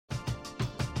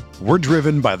We're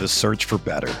driven by the search for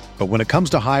better. But when it comes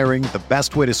to hiring, the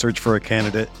best way to search for a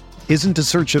candidate isn't to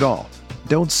search at all.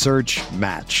 Don't search,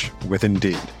 match with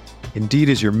Indeed. Indeed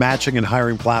is your matching and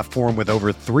hiring platform with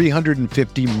over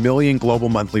 350 million global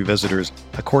monthly visitors,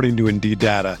 according to Indeed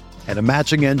data, and a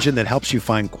matching engine that helps you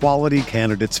find quality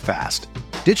candidates fast.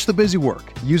 Ditch the busy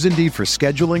work. Use Indeed for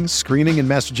scheduling, screening, and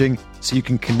messaging so you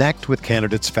can connect with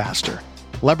candidates faster.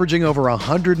 Leveraging over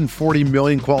 140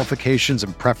 million qualifications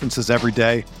and preferences every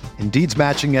day, Indeed's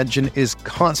matching engine is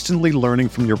constantly learning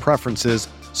from your preferences,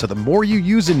 so the more you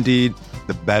use Indeed,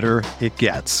 the better it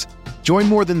gets. Join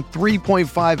more than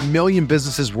 3.5 million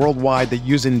businesses worldwide that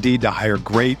use Indeed to hire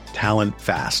great talent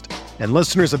fast. And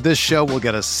listeners of this show will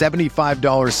get a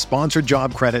 $75 sponsored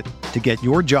job credit to get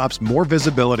your jobs more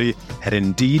visibility at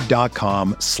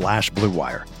Indeed.com/Blue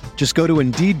Wire. Just go to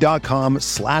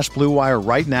Indeed.com/Blue Wire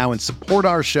right now and support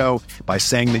our show by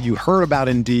saying that you heard about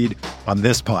Indeed on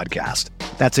this podcast.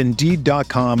 That's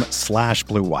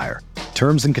Indeed.com/Blue Wire.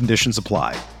 Terms and conditions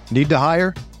apply. Need to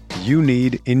hire? You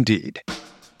need Indeed.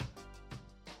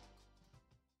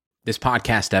 This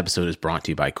podcast episode is brought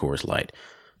to you by Coors Light.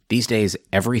 These days,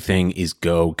 everything is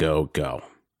go, go, go.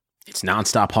 It's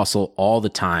nonstop hustle all the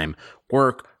time.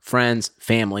 Work, friends,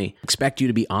 family expect you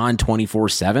to be on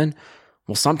 24/7.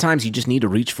 Well, sometimes you just need to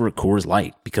reach for a Coors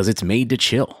Light because it's made to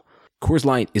chill. Coors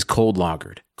Light is cold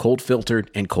lagered, cold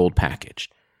filtered, and cold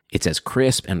packaged. It's as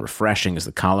crisp and refreshing as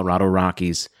the Colorado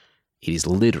Rockies. It is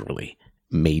literally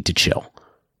made to chill.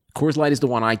 Coors Light is the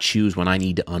one I choose when I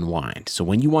need to unwind. So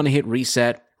when you want to hit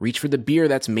reset, reach for the beer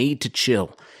that's made to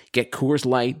chill. Get Coors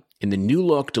Light in the new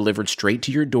look delivered straight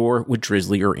to your door with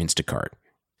Drizzly or Instacart.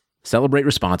 Celebrate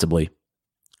responsibly.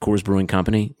 Coors Brewing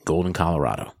Company, Golden,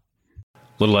 Colorado.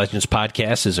 Little Legends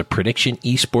Podcast is a Prediction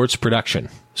Esports production.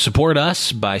 Support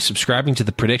us by subscribing to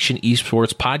the Prediction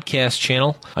Esports Podcast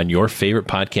channel on your favorite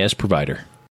podcast provider.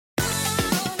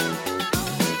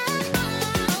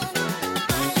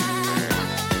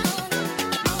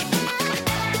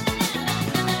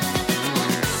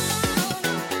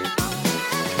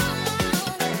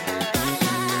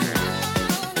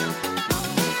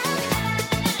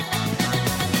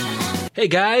 Hey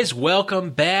guys,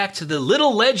 welcome back to the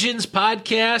Little Legends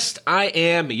Podcast. I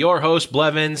am your host,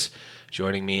 Blevins.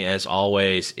 Joining me as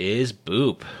always is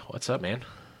Boop. What's up, man?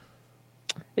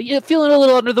 Yeah, feeling a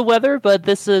little under the weather, but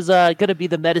this is going to be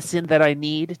the medicine that I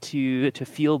need to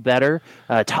feel better.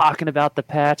 Talking about the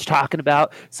patch, talking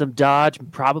about some dodge,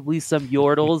 probably some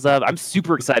yordles. I'm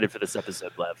super excited for this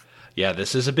episode, Blev. Yeah,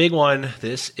 this is a big one.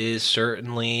 This is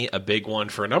certainly a big one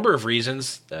for a number of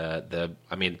reasons.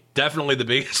 Definitely the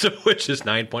biggest of which is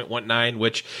 9.19,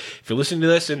 which if you're listening to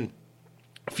this in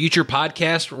future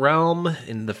podcast realm,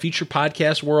 in the future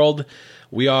podcast world,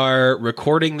 we are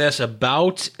recording this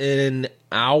about an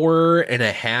hour and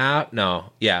a half.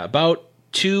 About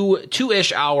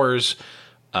two-ish hours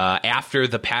after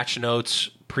the patch notes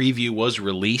preview was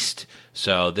released.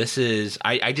 So this is,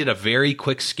 I did a very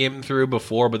quick skim through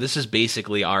before, but this is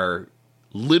basically our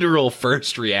literal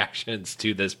first reactions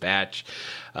to this patch.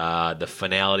 The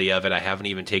finality of it, I haven't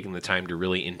even taken the time to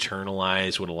really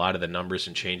internalize what a lot of the numbers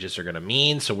and changes are going to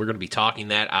mean. So we're going to be talking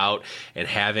that out and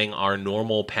having our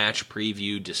normal patch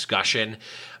preview discussion.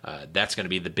 That's going to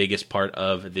be the biggest part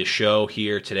of this show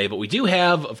here today. But we do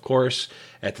have, of course,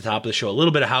 at the top of the show, a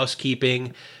little bit of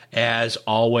housekeeping, as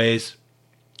always.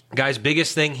 Guys,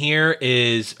 biggest thing here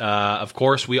is, of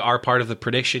course, we are part of the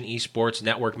Prediction Esports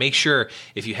Network. Make sure,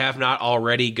 if you have not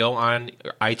already, go on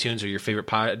iTunes or your favorite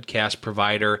podcast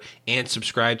provider and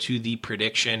subscribe to the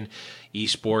Prediction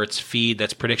Esports feed.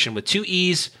 That's Prediction with 2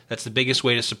 E's. That's the biggest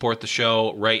way to support the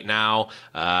show right now.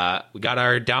 We got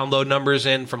our download numbers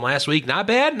in from last week. Not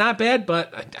bad,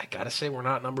 but I got to say we're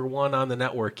not number one on the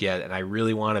network yet, and I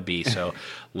really want to be. So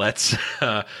let's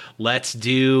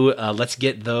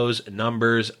get those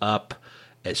numbers up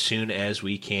as soon as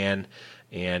we can,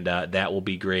 and that will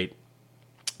be great.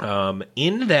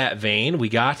 In that vein, we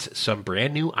got some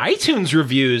brand new iTunes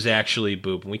reviews, actually,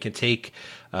 Boop. We can take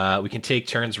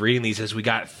turns reading these as we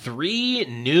got 3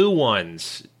 new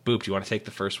ones. Boop, do you want to take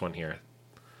the first one here?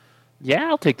 Yeah,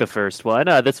 I'll take the first one.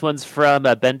 This one's from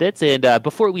Bendits, and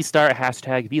before we start,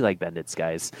 hashtag be like Bendits,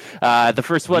 guys. The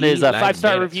first one is a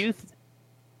 5-star review.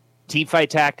 Teamfight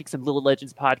Tactics and Little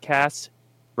Legends podcast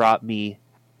brought me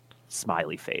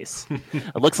smiley face.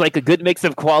 It looks like a good mix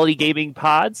of quality gaming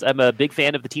pods. I'm a big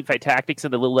fan of the Teamfight Tactics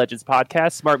and the Little Legends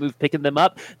podcast. Smart move picking them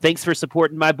up. Thanks for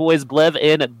supporting my boys Blev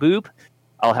and Boop.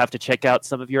 I'll have to check out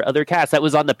some of your other casts. That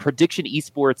was on the Prediction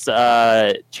Esports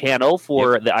channel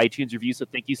for the iTunes review, so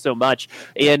thank you so much.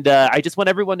 And I just want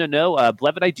everyone to know,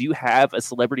 Blev and I do have a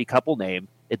celebrity couple name.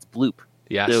 It's Bloop.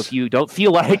 Yes. So if you don't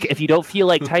feel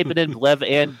like typing in Blev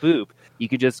and Boop, you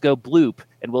can just go Bloop,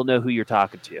 and we'll know who you're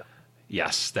talking to.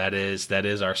 Yes, that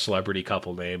is our celebrity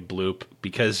couple name, Bloop,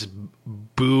 because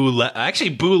Boo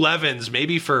Levins,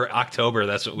 maybe for October,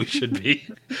 that's what we should be.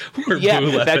 Yeah,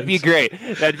 that'd be great.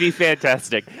 That'd be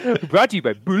fantastic. Brought to you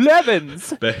by Boo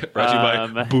Levins. Brought to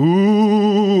you by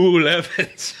Boo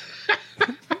Levins.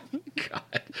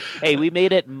 God. Hey, we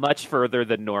made it much further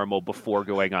than normal before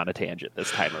going on a tangent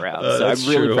this time around. So I'm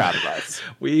really proud of us.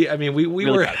 We really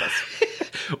were proud of us.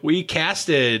 We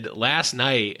casted last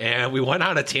night and we went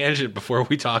on a tangent before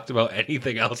we talked about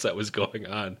anything else that was going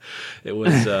on. It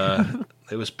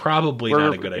was probably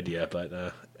not a good idea,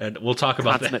 but and we'll talk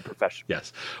about that. Professional.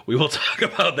 Yes, we will talk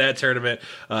about that tournament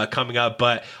coming up.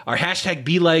 But our hashtag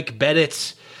Be Like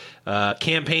Beddits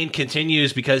campaign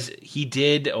continues because he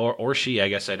did, or she, I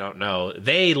guess I don't know.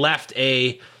 They left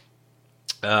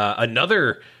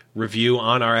another review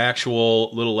on our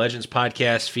actual Little Legends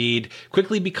podcast feed,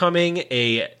 quickly becoming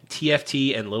a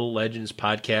TFT and Little Legends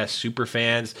podcast super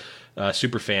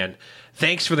fan.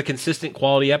 Thanks for the consistent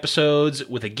quality episodes.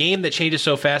 With a game that changes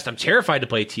so fast, I'm terrified to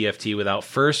play TFT without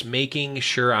first making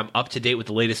sure I'm up to date with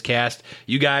the latest cast.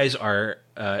 You guys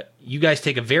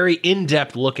take a very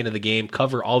in-depth look into the game,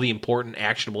 cover all the important,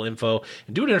 actionable info,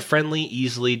 and do it in a friendly,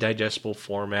 easily digestible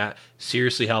format.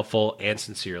 Seriously helpful, and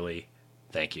sincerely,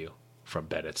 thank you. From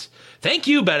Beddits. Thank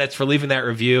you, Beddits, for leaving that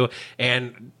review.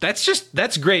 And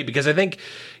that's great because I think,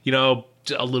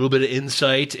 a little bit of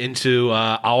insight into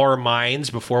our minds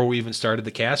before we even started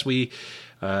the cast. We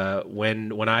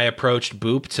when I approached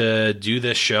Boop to do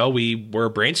this show, we were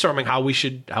brainstorming how we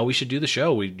should do the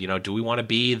show. Do we want to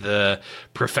be the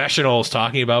professionals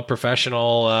talking about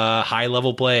professional high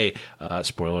level play?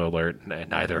 Spoiler alert: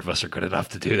 neither of us are good enough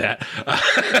to do that.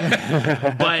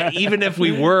 But even if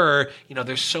we were,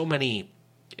 there's so many.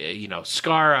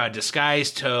 Scara, Disguise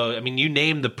Toad. I mean, you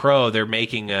name the pro, they're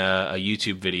making a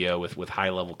YouTube video with high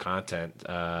level content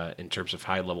in terms of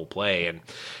high level play, and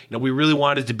we really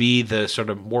wanted to be the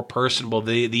sort of more personable,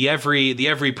 the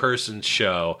every person's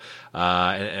show,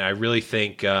 and I really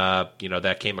think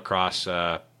that came across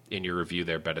in your review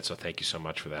there, Bennett. So thank you so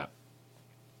much for that.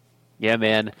 Yeah,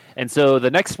 man. And so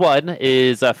the next one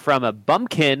is from a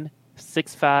Bumpkin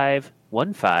 6515.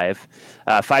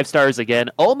 5 stars again.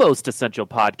 Almost essential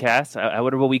podcast. I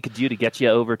wonder what we could do to get you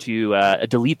over to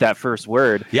delete that first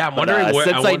word. Yeah, I'm wondering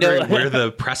where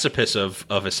the precipice of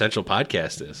essential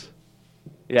podcast is.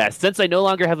 Yeah, since I no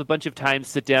longer have a bunch of time to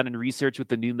sit down and research what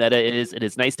the new meta is, it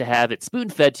is nice to have it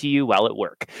spoon-fed to you while at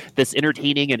work. This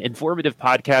entertaining and informative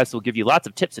podcast will give you lots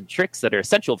of tips and tricks that are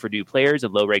essential for new players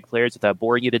and low-rank players without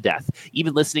boring you to death.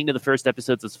 Even listening to the first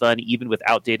episodes was fun, even with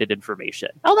outdated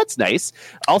information. Oh, that's nice.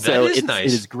 Also, nice.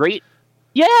 It is great.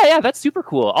 Yeah, that's super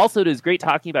cool. Also, it is great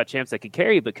talking about champs that can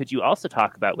carry, but could you also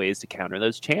talk about ways to counter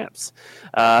those champs?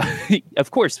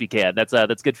 Of course we can. That's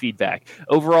good feedback.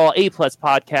 Overall, A+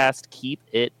 podcast. Keep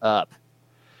it up.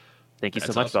 Thank you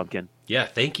so much, awesome. Bumpkin. Yeah,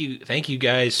 thank you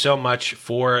guys so much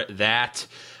for that.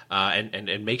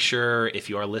 And make sure if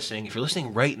you're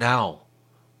listening right now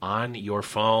on your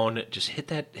phone, just hit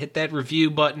that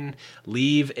review button,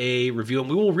 leave a review, and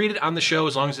we will read it on the show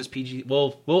as long as it's PG.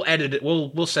 We'll edit it.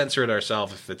 We'll censor it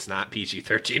ourselves if it's not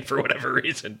PG-13 for whatever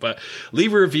reason. But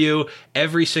leave a review.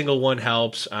 Every single one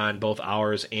helps on both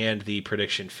ours and the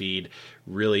prediction feed.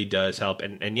 Really does help.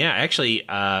 And yeah, actually,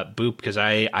 Boop, because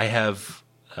I have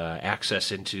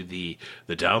access into the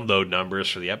download numbers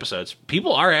for the episodes.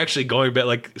 People are actually going back.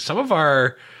 Like some of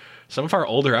our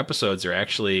older episodes are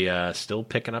actually still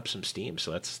picking up some steam,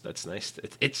 so that's nice.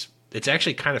 It's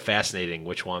actually kind of fascinating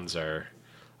which ones are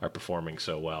performing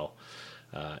so well,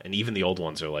 and even the old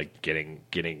ones are like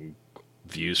getting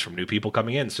views from new people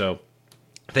coming in. So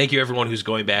thank you everyone who's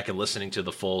going back and listening to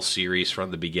the full series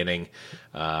from the beginning.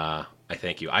 I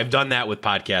thank you. I've done that with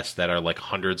podcasts that are like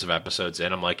hundreds of episodes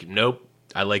in. I'm like, nope.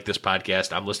 I like this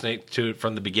podcast. I'm listening to it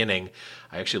from the beginning.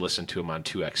 I actually listen to them on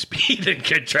 2x speed and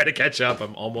try to catch up.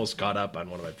 I'm almost caught up on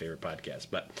one of my favorite podcasts.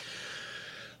 But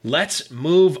let's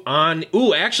move on.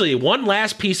 Ooh, actually, one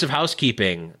last piece of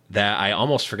housekeeping that I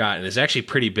almost forgot, and is actually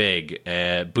pretty big.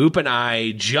 Boop and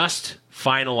I just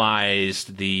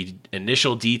finalized the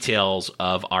initial details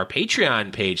of our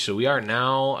Patreon page. So we are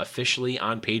now officially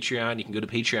on Patreon. You can go to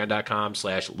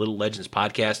patreon.com/Little Legends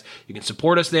Podcast. You can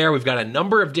support us there. We've got a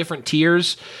number of different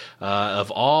tiers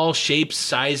of all shapes,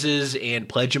 sizes, and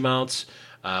pledge amounts.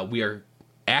 We are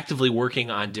actively working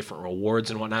on different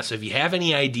rewards and whatnot. So if you have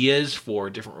any ideas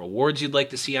for different rewards you'd like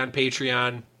to see on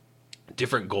Patreon,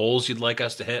 different goals you'd like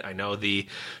us to hit. I know the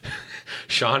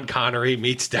Sean Connery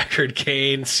meets Deckard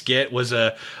Cain skit was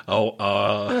a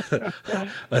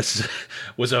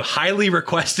highly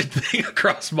requested thing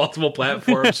across multiple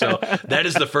platforms. So that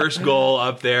is the first goal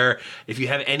up there. If you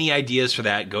have any ideas for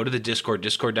that, go to the Discord,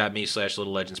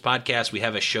 discord.me/Little Legends Podcast. We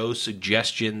have a show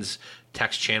suggestions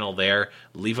text channel there.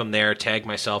 Leave them there. Tag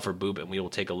myself or Boop, and we will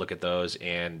take a look at those.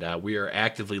 And we are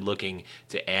actively looking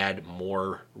to add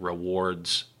more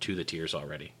rewards to the tiers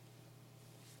already.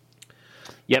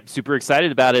 Yep, super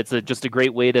excited about it. It's just a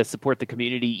great way to support the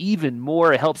community even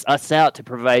more. It helps us out to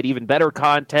provide even better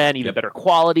content, even better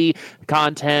quality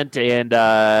content, and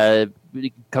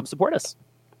come support us.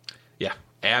 Yeah,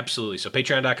 absolutely. So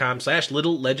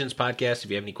patreon.com/Little Legends Podcast. If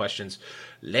you have any questions,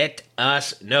 let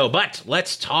us know. But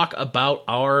let's talk about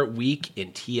our week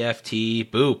in TFT.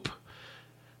 Boop.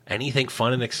 Anything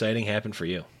fun and exciting happen for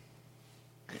you?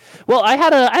 Well, I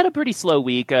had a pretty slow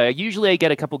week. Usually I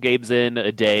get a couple games in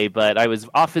a day, but I was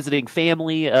off visiting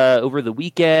family over the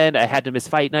weekend. I had to miss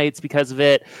fight nights because of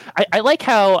it. I like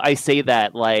how I say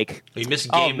that, like... You missed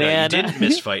game night. You didn't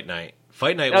miss fight night.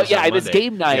 Fight night was I Monday. missed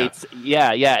game nights.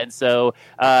 Yeah. And so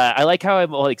I like how I'm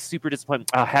like super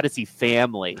disappointed. I had to see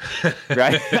family,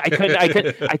 right?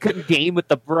 I couldn't game with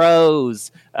the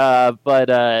bros. But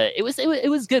it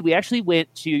was good. We actually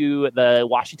went to the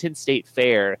Washington State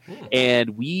Fair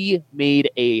and we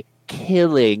made a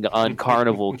killing on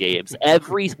carnival games.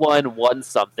 Everyone won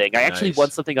something. I actually won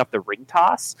something off the ring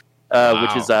toss.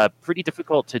 Which is pretty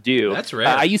difficult to do. That's rare.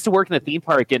 I used to work in the theme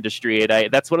park industry,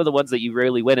 and that's one of the ones that you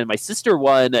rarely win. And my sister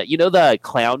won, the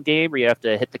clown game where you have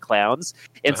to hit the clowns.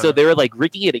 And so they were like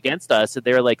rigging it against us, and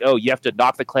they were like, oh, you have to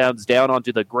knock the clowns down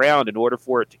onto the ground in order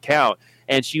for it to count.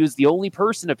 And she was the only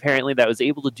person apparently that was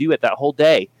able to do it that whole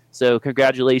day. So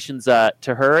congratulations to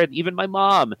her, and even my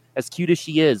mom, as cute as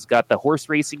she is, got the horse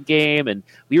racing game, and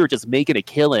we were just making a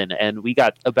killing. And we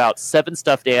got about 7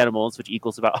 stuffed animals, which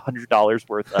equals about $100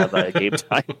 worth of game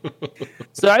time.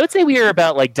 So I would say we are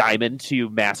about like diamond to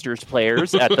masters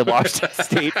players at the Washington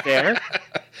State Fair.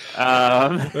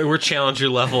 We're challenger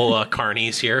level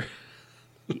carnies here.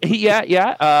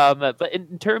 Yeah. But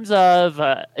in terms of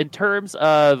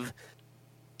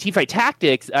Teamfight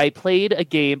Tactics, I played a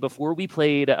game before we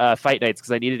played Fight Nights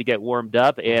because I needed to get warmed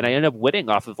up, and I ended up winning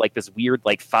off of like this weird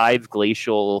like 5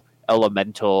 glacial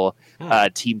elemental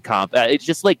team comp. It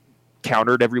just like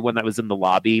countered everyone that was in the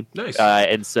lobby. Nice.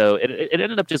 And so it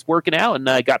ended up just working out, and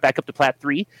I got back up to Plat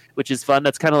 3, which is fun.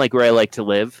 That's kind of like where I like to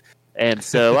live. And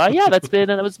so that's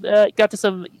been. And I was got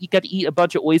to eat a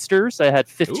bunch of oysters. I had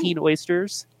 15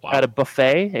 oysters at a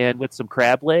buffet and with some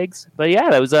crab legs. But yeah,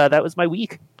 that was my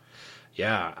week.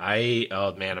 Yeah,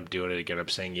 I'm doing it again. I'm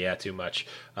saying yeah too much.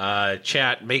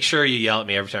 Chat, make sure you yell at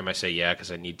me every time I say yeah,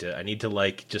 because I need to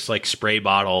like just like spray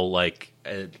bottle like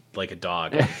a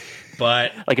dog.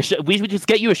 But we would just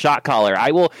get you a shot collar.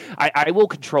 I will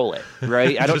control it,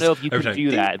 right? I don't know if you can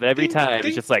do that, but every time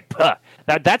it's just like, puh,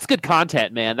 that's good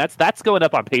content, man. That's going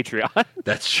up on Patreon.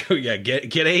 That's true. Yeah,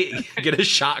 get a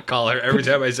shot collar every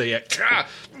time I say yeah.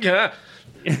 Yeah.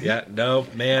 Yeah, no,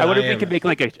 man. I wonder if we could make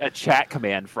like a chat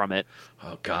command from it.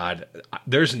 Oh, God.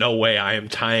 There's no way I am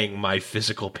tying my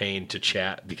physical pain to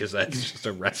chat because that's just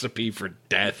a recipe for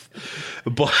death.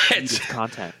 But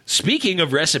content. Speaking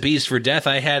of recipes for death,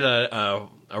 I had a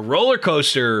roller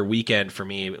coaster weekend for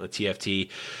me with TFT.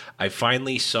 I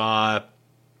finally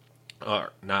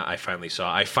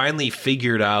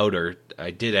figured out, or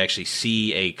I did actually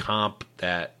see a comp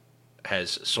that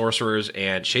has sorcerers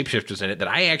and shapeshifters in it that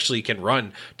I actually can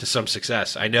run to some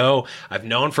success. I've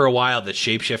known for a while that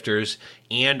shapeshifters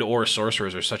and or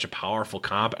sorcerers are such a powerful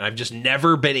comp, and I've just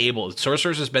never been able.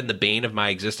 Sorcerers has been the bane of my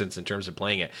existence in terms of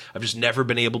playing it. I've just never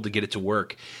been able to get it to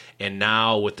work. And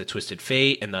now with the Twisted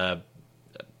Fate and the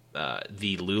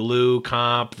Lulu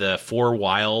comp, the 4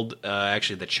 wild,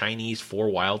 actually the Chinese 4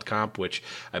 wild comp, which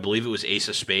I believe it was Ace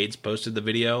of Spades posted the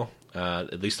video.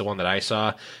 At least the one that I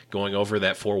saw going over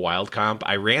that 4 wild comp.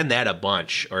 I ran that a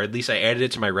bunch, or at least I added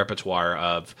it to my repertoire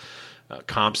of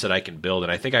comps that I can build.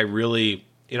 And I think I really,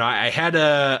 I had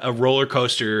a roller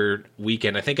coaster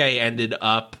weekend. I think I ended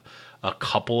up a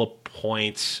couple of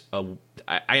points.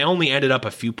 I only ended up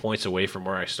a few points away from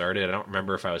where I started. I don't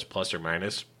remember if I was plus or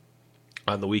minus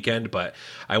on the weekend, but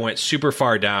I went super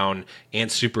far down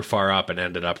and super far up and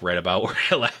ended up right about where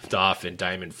I left off in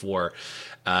Diamond 4.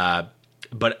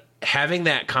 But having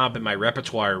that comp in my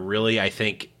repertoire really, I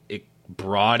think, it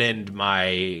broadened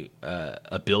my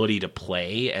ability to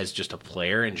play as just a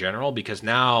player in general, because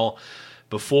now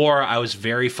before I was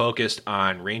very focused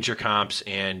on Ranger comps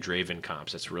and Draven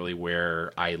comps. That's really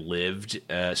where I lived.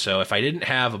 So if I didn't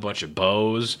have a bunch of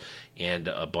bows and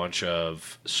a bunch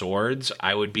of swords,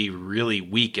 I would be really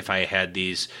weak if I had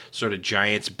these sort of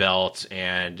Giant's Belt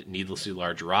and Needlessly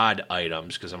Large Rod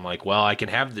items, because I'm like, well, I can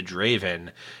have the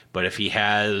Draven, but if he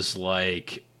has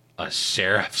like a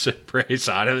Seraph's Embrace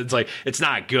on him, it's like, it's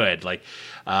not good. Like,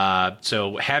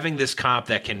 so having this comp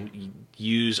that can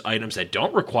use items that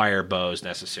don't require bows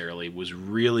necessarily was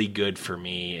really good for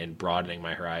me in broadening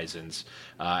my horizons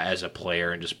as a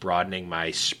player, and just broadening my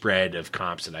spread of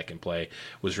comps that I can play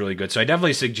was really good. So I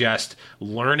definitely suggest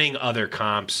learning other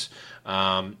comps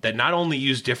that not only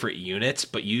use different units,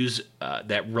 but use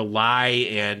that rely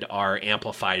and are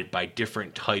amplified by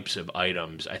different types of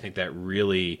items. I think that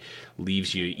really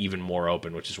leaves you even more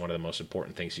open, which is one of the most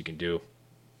important things you can do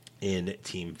in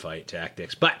team fight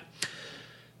tactics. But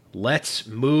let's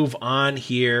move on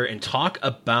here and talk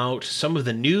about some of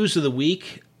the news of the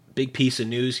week. Big piece of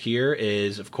news here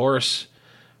is, of course,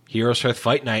 Heroes Hearth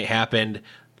Fight Night happened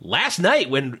last night,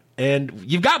 and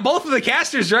you've got both of the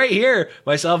casters right here.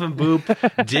 Myself and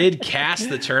Boop did cast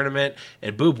the tournament.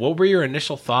 And Boop, what were your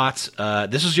initial thoughts?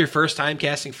 This was your first time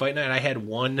casting Fight Night. I had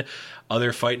one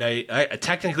other Fight Night.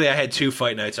 Technically, I had two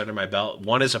Fight Nights under my belt.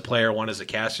 One as a player, one as a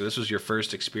caster. This was your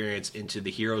first experience into the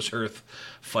Heroes Hearth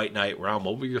Fight Night realm.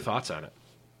 What were your thoughts on it?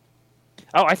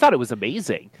 Oh, I thought it was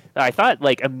amazing. I thought,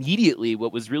 like, immediately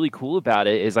what was really cool about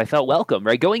it is I felt welcome,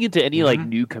 right? Going into any, like,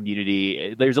 new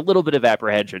community, there's a little bit of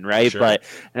apprehension, right? Sure. But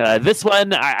this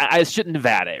one, I shouldn't have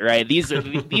had it, right?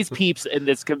 These peeps in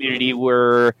this community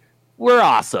were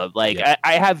awesome. Like, yeah.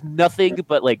 I have nothing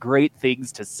but, like, great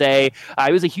things to say.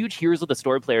 I was a huge Heroes of the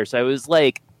Storm player, so I was,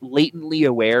 like, latently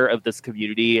aware of this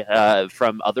community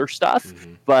from other stuff.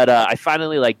 Mm-hmm. But I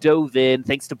finally, like, dove in.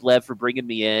 Thanks to Blev for bringing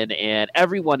me in, and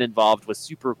everyone involved was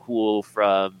super cool,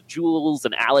 from Jules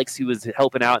and Alex, who was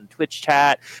helping out in Twitch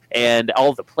chat, and all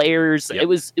of the players. Yep.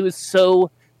 It was so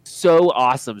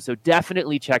awesome. So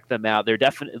definitely check them out.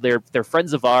 They're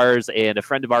friends of ours and a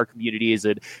friend of our communities,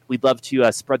 and we'd love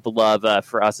to spread the love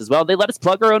for us as well. They let us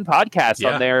plug our own podcast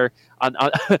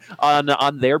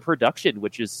on their production,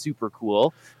 which is super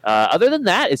cool. Other than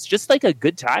that, it's just like a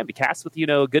good time to cast with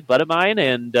a good buddy of mine,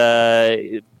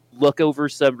 and look over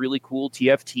some really cool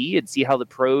TFT and see how the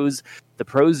pros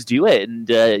do it, and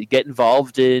get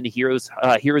involved in Heroes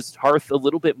Hearth a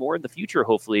little bit more in the future,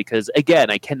 hopefully, because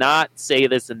again, I cannot say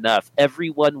this enough,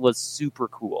 everyone was super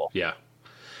cool.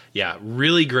 Yeah,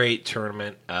 really great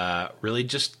tournament. Really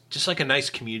just like a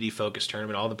nice community focused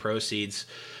tournament. All the proceeds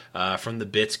from the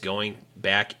bits going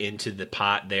back into the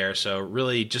pot there. So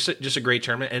really just a great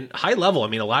tournament, and high level. I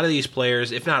mean, a lot of these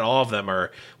players, if not all of them,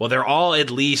 they're all at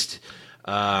least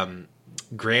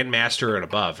Grandmaster and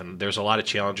above, and there's a lot of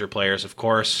challenger players. Of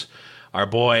course, our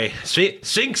boy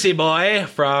Sphinxy Boy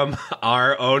from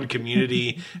our own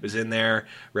community was in there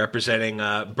representing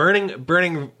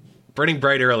burning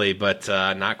bright early, but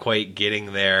not quite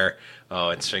getting there. Oh,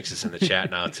 and Sphinx is in the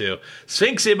chat now too.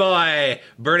 Sphinxy Boy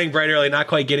burning bright early, not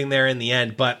quite getting there in the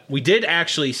end. But we did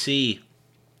actually see.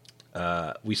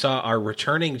 We saw our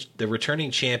returning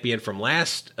champion from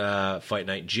last Fight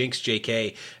Night, Jinx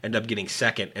JK, end up getting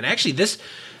second. And actually,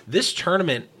 this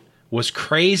tournament was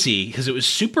crazy because it was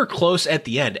super close at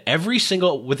the end. Every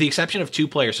single, with the exception of 2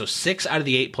 players, so 6 out of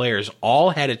the 8 players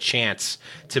all had a chance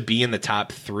to be in the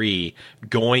top 3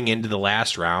 going into the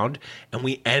last round. And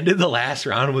we ended the last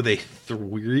round with a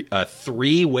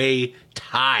three-way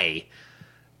tie,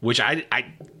 which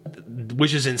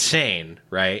which is insane,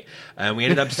 right? And we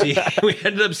ended up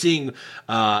seeing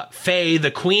Faye,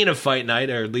 the Queen of Fight Night,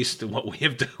 or at least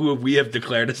who we have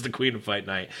declared as the Queen of Fight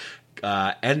Night,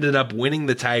 ended up winning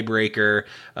the tiebreaker.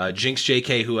 Jinx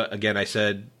JK, who again I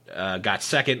said got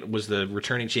second, was the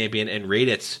returning champion, and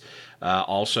Raditz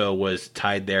also was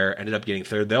tied there, ended up getting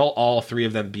third. They'll all 3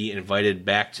 of them be invited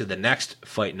back to the next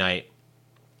Fight Night,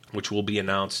 which will be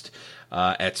announced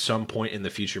at some point in the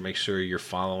future. Make sure you're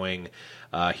following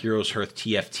Heroes Hearth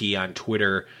TFT on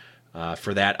Twitter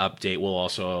for that update. We'll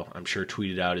also, I'm sure,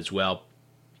 tweet it out as well.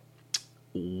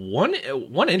 One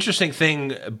interesting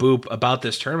thing, Boop, about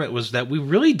this tournament was that we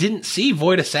really didn't see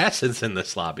Void Assassins in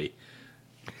this lobby.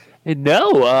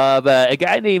 No, a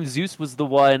guy named Zeus was the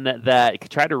one that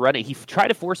tried to run it. He tried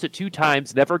to force it 2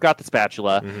 times, never got the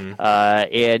spatula. Mm-hmm.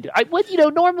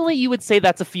 And normally you would say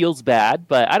that's a feels bad,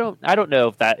 but I don't know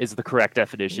if that is the correct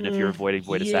definition if you're avoiding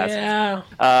Void Assassins.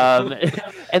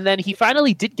 And then he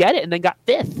finally did get it, and then got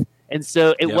 5th. And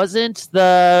so it wasn't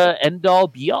the end-all,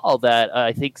 be-all that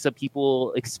I think some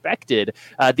people expected.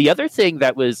 The other thing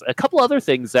that was, a couple other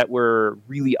things that were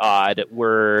really odd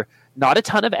were not a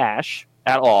ton of Ashe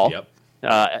at all. Yep.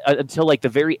 until like the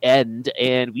very end,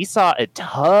 and we saw a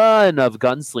ton of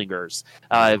gunslingers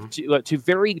to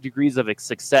varying degrees of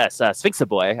success. Sphinxa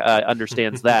Boy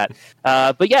understands that.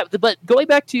 But going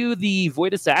back to the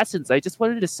Void Assassins, I just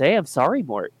wanted to say I'm sorry,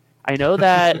 Mort. I know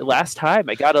that last time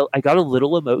I got a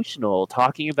little emotional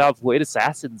talking about Void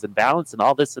Assassins and balance and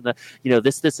all this and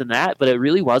this and that, but it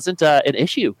really wasn't an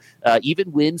issue.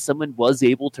 Even when someone was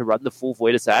able to run the full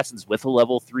Void Assassins with a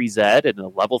level 3 Zed and a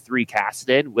level 3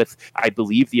 Kassadin with, I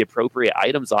believe, the appropriate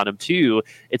items on him too,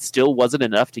 it still wasn't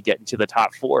enough to get into the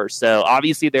top 4. So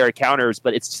obviously there are counters,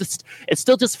 but it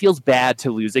still just feels bad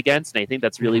to lose against, and I think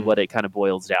that's really what it kind of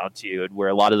boils down to and where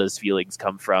a lot of those feelings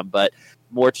come from. But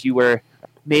more to you where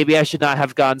maybe I should not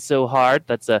have gone so hard.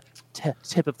 That's a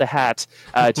tip of the hat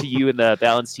to you and the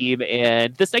balance team.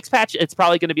 And this next patch, it's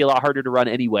probably going to be a lot harder to run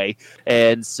anyway.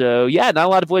 And so, not a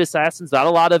lot of Void Assassins, not a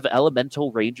lot of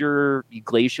Elemental Ranger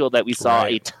Glacial that we saw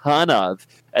a ton of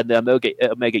in the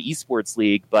Omega Esports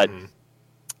League, but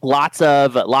lots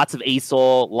of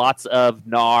ASOL, lots of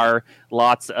Gnar,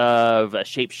 lots of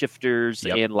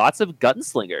Shapeshifters, and lots of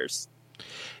Gunslingers.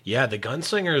 Yeah, the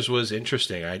Gunslingers was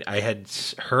interesting. I had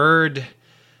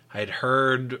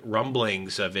heard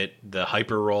rumblings of it, the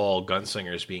hyper roll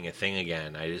gunslingers being a thing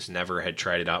again. I just never had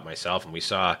tried it out myself, and we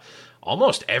saw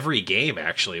almost every game,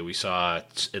 actually. We saw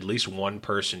at least one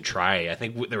person try. I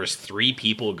think there was 3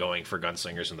 people going for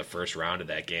gunslingers in the first round of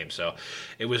that game. So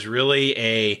it was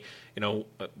really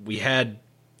we had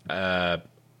a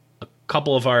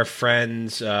couple of our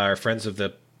friends of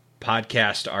the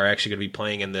podcast are actually going to be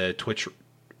playing in the Twitch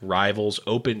Rivals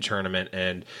Open tournament,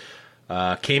 and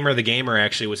Kamer the Gamer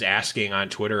actually was asking on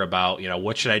Twitter about,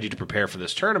 what should I do to prepare for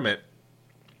this tournament?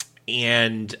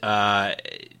 And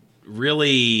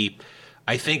really,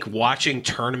 I think watching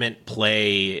tournament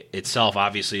play itself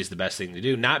obviously is the best thing to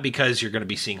do. Not because you're going to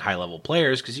be seeing high-level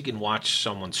players, because you can watch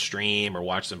someone stream or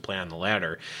watch them play on the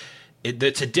ladder.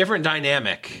 It's a different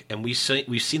dynamic, and we've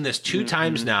seen this 2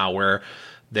 times now where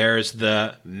there's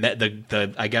the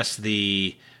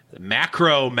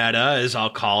macro meta, as I'll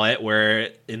call it,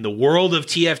 where in the world of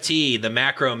TFT, the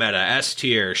macro meta, S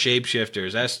tier,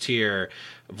 Shapeshifters, S tier,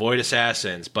 Void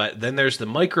Assassins, but then there's the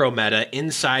micro meta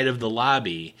inside of the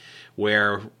lobby,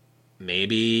 where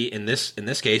maybe in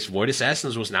this case, Void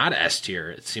Assassins was not S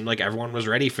tier. It seemed like everyone was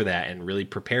ready for that and really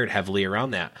prepared heavily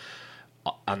around that.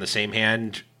 On the same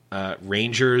hand,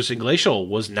 Rangers and Glacial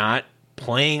was not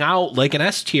playing out like an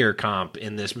S tier comp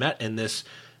in this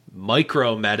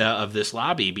micro meta of this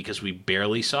lobby because we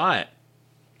barely saw it.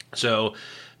 So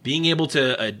being able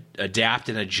to adapt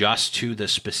and adjust to the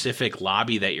specific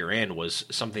lobby that you're in was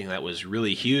something that was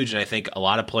really huge. And I think a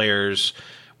lot of players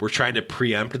were trying to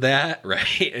preempt that,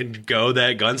 right? And go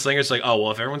that Gunslinger. It's like, oh,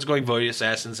 well, if everyone's going Void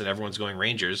Assassins and everyone's going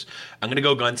Rangers, I'm going to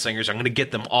go Gunslingers. I'm going to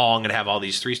get them all. I'm going to have all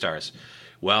these 3 stars.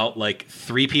 Well, like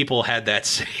 3 people had that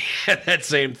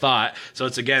same thought. So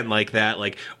it's again like that.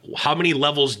 Like, how many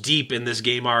levels deep in this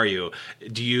game are you?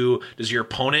 Does your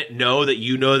opponent know that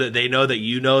you know that they know that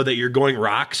you know that you're going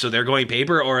rock, so they're going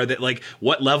paper, or that like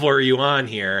what level are you on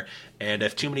here? And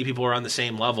if too many people are on the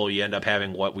same level, you end up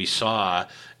having what we saw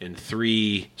in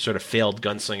 3 sort of failed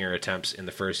gunslinger attempts in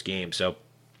the first game. So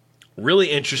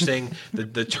really interesting.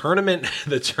 the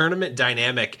tournament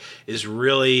dynamic is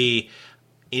really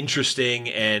interesting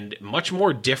and much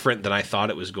more different than I thought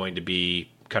it was going to be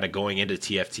kind of going into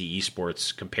TFT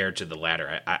esports compared to the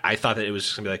ladder. I thought that it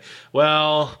was going to be like,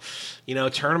 well,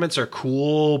 tournaments are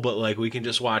cool, but like we can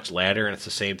just watch ladder and it's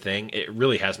the same thing. It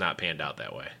really has not panned out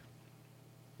that way.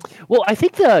 Well, I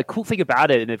think the cool thing about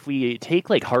it, and if we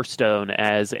take like Hearthstone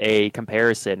as a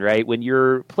comparison, right? When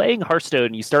you're playing Hearthstone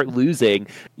and you start losing,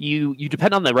 you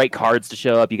depend on the right cards to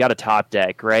show up. You got a top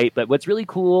deck, right? But what's really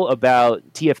cool about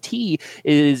TFT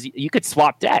is you could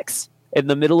swap decks in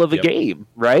the middle of a game,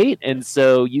 right? And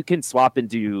so you can swap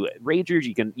into Rangers,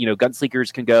 you can,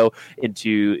 Gunslingers can go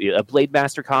into a Blade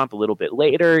Master comp a little bit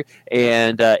later,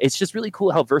 and it's just really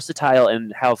cool how versatile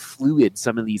and how fluid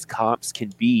some of these comps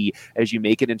can be as you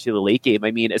make it into the late game.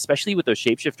 I mean, especially with those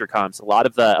Shapeshifter comps, a lot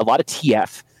of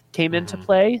TF came into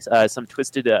play. Some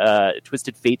Twisted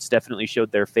Fates definitely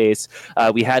showed their face.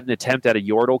 We had an attempt at a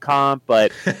Yordle comp,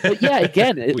 but yeah,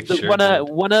 again,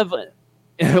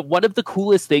 one of the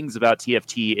coolest things about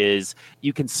TFT is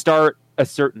you can start a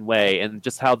certain way, and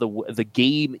just how the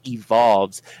game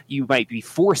evolves, you might be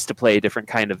forced to play a different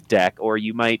kind of deck, or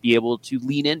you might be able to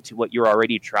lean into what you're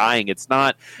already trying. It's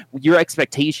not, your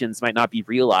expectations might not be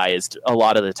realized a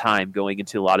lot of the time going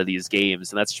into a lot of these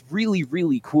games, and that's really,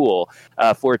 really cool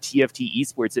for TFT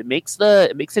esports. It makes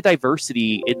the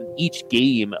diversity in each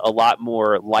game a lot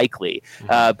more likely.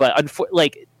 But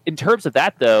in terms of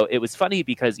that, though, it was funny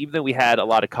because even though we had a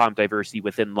lot of comp diversity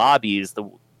within lobbies,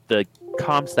 the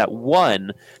comps that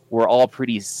won were all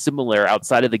pretty similar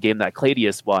outside of the game that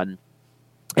Cladius won.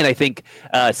 And I think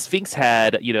Sphinx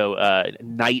had,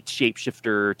 knight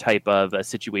shapeshifter type of a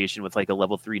situation with like a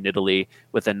level 3 Nidalee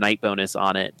with a knight bonus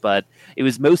on it. But it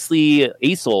was mostly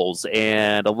ASOLs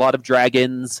and a lot of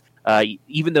dragons,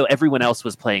 even though everyone else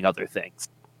was playing other things.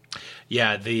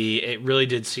 Yeah, it really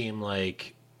did seem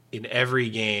like in every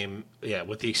game,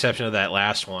 with the exception of that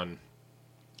last one,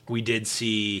 we did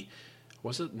see.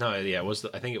 Was it? No, yeah,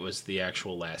 I think it was the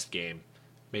actual last game.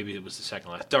 Maybe it was the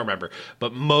second last. Don't remember.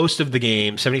 But most of the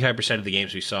games, 75% of the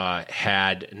games we saw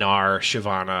had Gnar,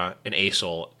 Shyvana, and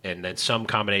Asol, and then some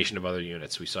combination of other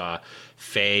units. We saw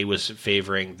Faye was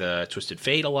favoring the Twisted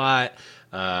Fate a lot.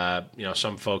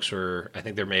 Some folks were, I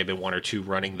think there may have been one or two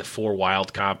running the 4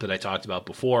 wild comp that I talked about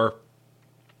before.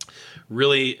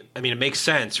 Really, I mean, it makes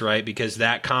sense, right? Because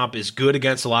that comp is good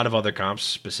against a lot of other comps,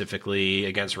 specifically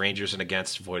against Rangers and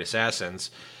against Void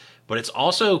Assassins. But it's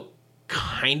also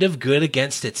kind of good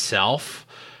against itself.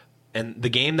 And the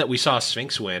game that we saw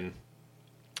Sphinx win,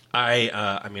 I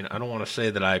don't want to say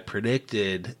that I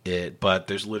predicted it, but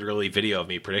there's literally video of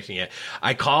me predicting it.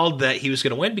 I called that he was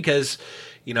going to win because,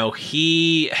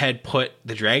 he had put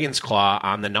the Dragon's Claw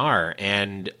on the Gnar,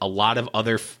 and a lot of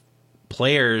other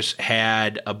players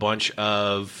had a bunch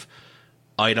of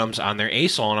items on their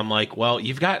ASOL, and I'm like, well,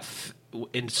 you've got,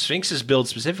 in Sphinx's build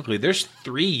specifically, there's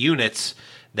 3 units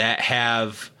that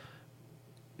have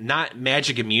not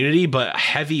magic immunity, but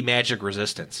heavy magic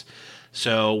resistance.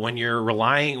 So when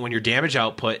your damage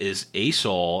output is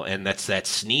ASOL, and that's that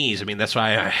sneeze, I mean, that's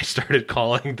why I started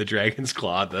calling the Dragon's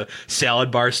Claw the salad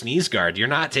bar sneeze guard. You're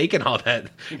not taking all that.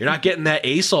 You're not getting that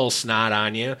ASOL snot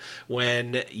on you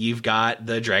when you've got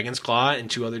the Dragon's Claw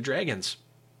and 2 other dragons.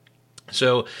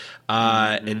 So,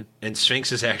 and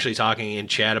Sphinx is actually talking in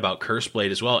chat about Curseblade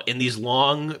as well. In these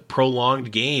long,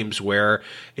 prolonged games where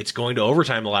it's going to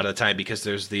overtime a lot of the time because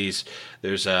there's a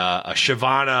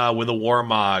Shyvana with a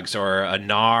Warmogs or a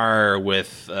Gnar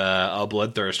with a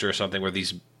Bloodthirster or something, where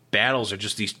these battles are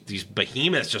just these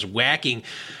behemoths just whacking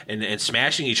and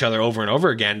smashing each other over and over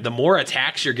again. The more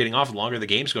attacks you're getting off, the longer the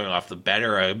game's going off, the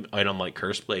better an item like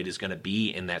Curseblade is going to be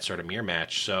in that sort of mirror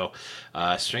match. So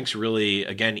Sphinx really,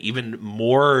 again, even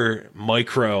more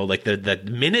micro, like the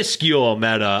minuscule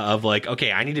meta of like,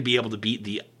 okay, I need to be able to beat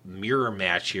the mirror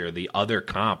match here, the other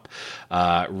comp,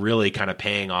 really kind of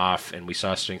paying off. And we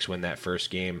saw Sphinx win that first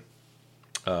game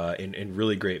in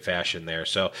really great fashion there.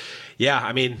 So yeah,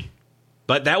 I mean,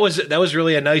 but that was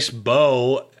really a nice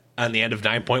bow on the end of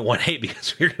 9.18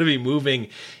 because we're going to be moving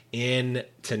into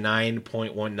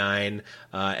 9.19.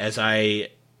 As I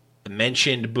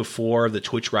mentioned before, the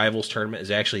Twitch Rivals tournament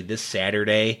is actually this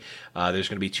Saturday. There's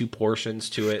going to be 2 portions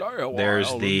to it.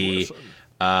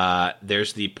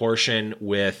 There's the portion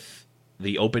with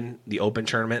the open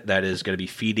tournament that is going to be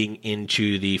feeding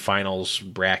into the finals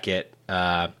bracket,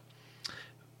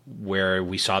 where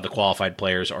we saw the qualified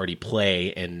players already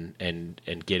play and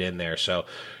get in there. So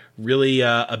really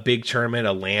a big tournament,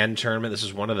 a LAN tournament. This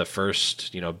is one of the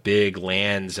first, big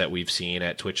LANs that we've seen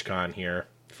at TwitchCon here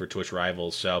for Twitch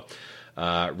Rivals. So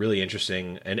really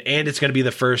interesting. And it's going to be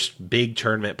the first big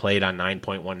tournament played on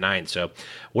 9.19. So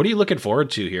what are you looking forward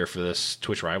to here for this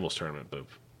Twitch Rivals tournament, Boop?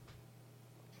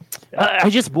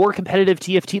 Just more competitive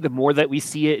TFT. The more that we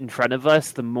see it in front of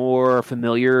us, the more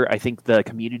familiar I think the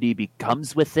community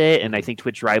becomes with it. And I think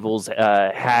Twitch Rivals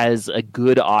has a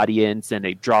good audience and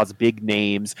it draws big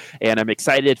names. And I'm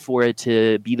excited for it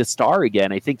to be the star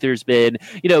again. I think there's been,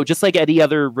 just like any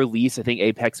other release, I think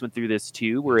Apex went through this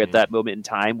too. We're at that moment in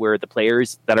time where the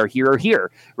players that are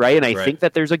here, right? And I think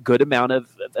that there's a good amount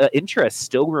of interest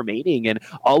still remaining. And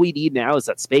all we need now is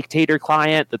that spectator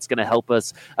client that's going to help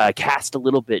us cast a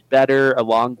little bit better,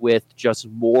 along with just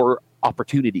more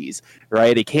opportunities,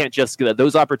 right? It can't just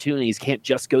those opportunities can't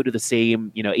just go to the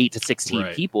same 8 to 16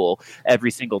 people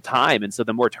every single time. And so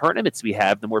the more tournaments we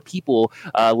have, the more people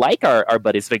like our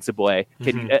buddy Sphinx Boy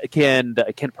can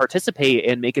participate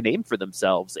and make a name for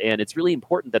themselves. And it's really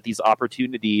important that these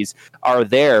opportunities are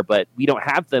there, but we don't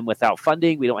have them without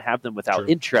funding, we don't have them without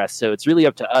interest. So it's really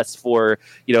up to us for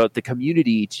the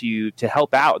community to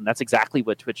help out, and that's exactly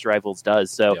what Twitch Rivals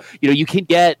does. So you can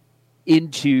get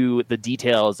into the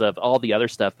details of all the other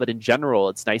stuff, but in general,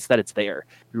 it's nice that it's there,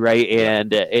 right?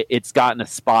 And it's gotten a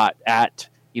spot at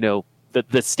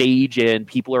the stage, and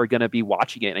people are going to be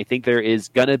watching it. And I think there is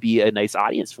going to be a nice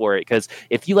audience for it, because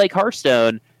if you like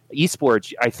Hearthstone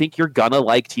esports, I think you're gonna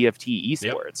like TFT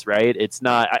esports, right? It's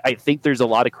not. I think there's a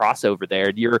lot of crossover there,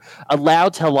 and you're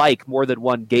allowed to like more than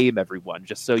one game, everyone.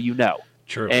 Just so you know.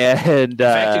 True. And in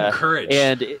fact,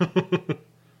 encourage.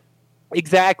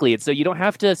 Exactly. And so you don't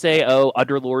have to say, oh,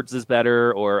 Underlords is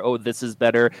better or, oh, this is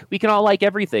better. We can all like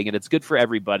everything, and it's good for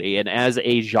everybody. And as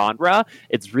a genre,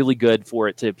 it's really good for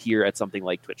it to appear at something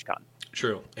like TwitchCon.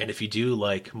 True. And if you do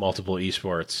like multiple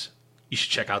esports, you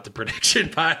should check out the prediction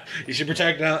pod. You should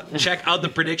check out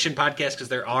the prediction podcast, because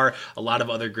there are a lot of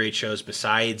other great shows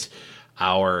besides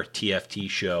our TFT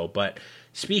show. But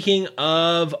speaking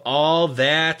of all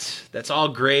that, that's all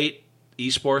great.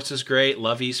 Esports is great.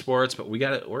 Love esports, but we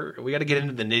gotta get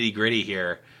into the nitty gritty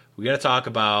here. We gotta talk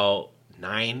about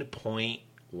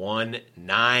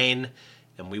 9.19,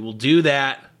 and we will do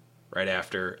that right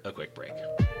after a quick break.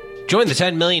 Join the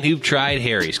 10 million who've tried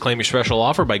Harry's. Claim your special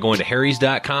offer by going to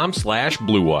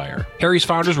harrys.com/bluewire. Harry's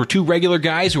founders were two regular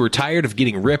guys who were tired of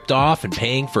getting ripped off and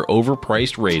paying for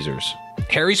overpriced razors.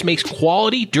 Harry's makes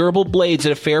quality, durable blades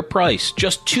at a fair price,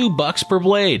 just $2 per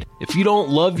blade. If you don't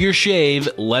love your shave,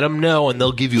 let them know and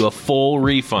they'll give you a full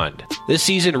refund. This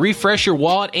season, refresh your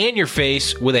wallet and your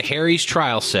face with a Harry's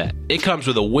trial set. It comes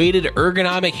with a weighted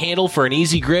ergonomic handle for an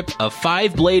easy grip, a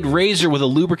 5-blade razor with a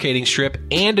lubricating strip,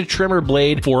 and a trimmer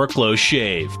blade for a close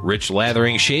shave. Rich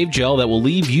lathering shave gel that will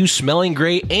leave you smelling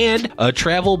great, and a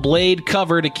travel blade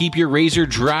cover to keep your razor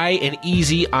dry and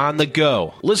easy on the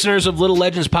go. Listeners of Little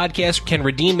Legends podcast can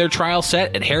redeem their trial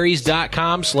set at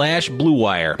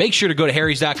harrys.com/bluewire. Make sure to go to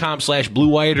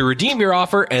harrys.com/bluewire to redeem your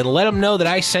offer and let them know that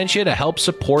I sent you to help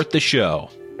support the show.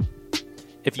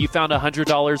 If you found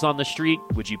 $100 on the street,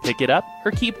 would you pick it up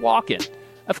or keep walking?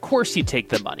 Of course you'd take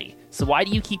the money. So why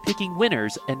do you keep picking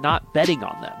winners and not betting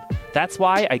on them? That's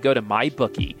why I go to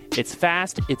MyBookie. It's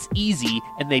fast, it's easy,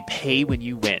 and they pay when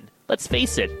you win. Let's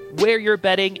face it, where you're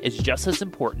betting is just as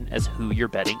important as who you're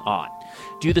betting on.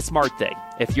 Do the smart thing.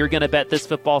 If you're going to bet this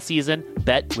football season,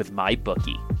 bet with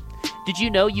MyBookie. Did you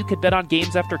know you could bet on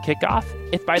games after kickoff?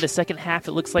 If by the second half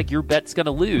it looks like your bet's going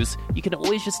to lose, you can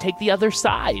always just take the other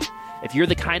side. If you're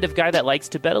the kind of guy that likes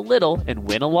to bet a little and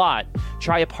win a lot,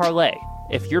 try a parlay.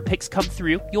 If your picks come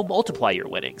through, you'll multiply your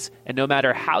winnings. And no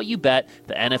matter how you bet,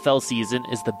 the NFL season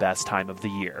is the best time of the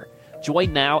year.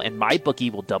 Join now and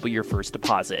MyBookie will double your first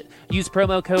deposit. Use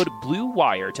promo code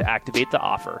BLUEWIRE to activate the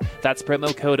offer. That's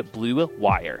promo code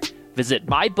BLUEWIRE. Visit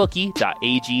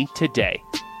mybookie.ag today.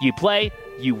 You play,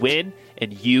 you win,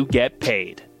 and you get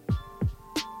paid.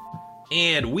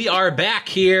 And we are back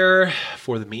here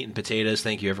for the meat and potatoes.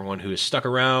 Thank you, everyone who has stuck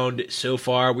around so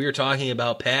far. We are talking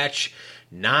about patch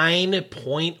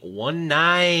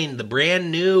 9.19, the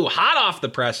brand new, hot off the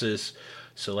presses.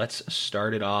 So let's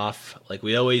start it off like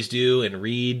we always do and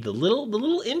read the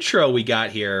little intro we got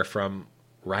here from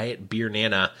Riot Beer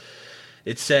Nana.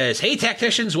 It says, "Hey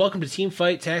tacticians, welcome to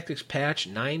Teamfight Tactics patch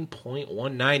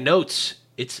 9.19 notes.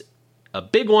 It's a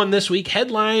big one this week,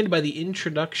 headlined by the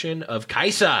introduction of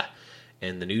Kaisa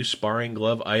and the new sparring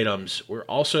glove items. We're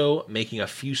also making a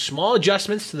few small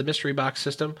adjustments to the mystery box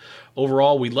system.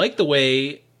 Overall, we like the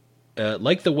way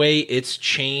it's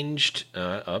changed."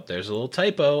 There's a little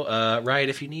typo. Right,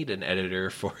 if you need an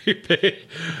editor for your page.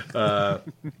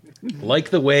 Like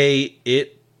the way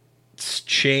it's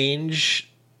changed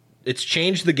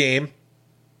the game.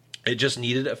 It just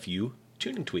needed a few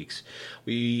tuning tweaks.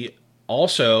 We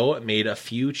also made a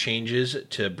few changes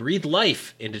to breathe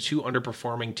life into two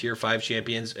underperforming Tier 5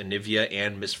 champions, Anivia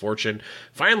and Misfortune.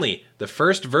 Finally, the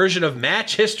first version of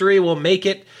match history will make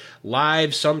it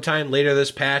live sometime later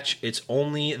this patch. It's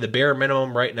only the bare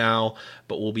minimum right now,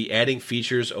 but we'll be adding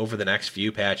features over the next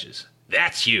few patches.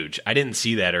 That's huge. I didn't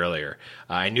see that earlier.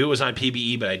 I knew it was on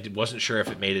PBE, but I wasn't sure if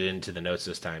it made it into the notes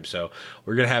this time. So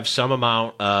we're going to have some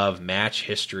amount of match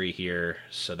history here.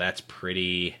 So that's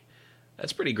pretty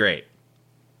great.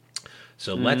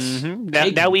 So let's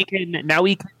now we can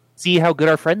see how good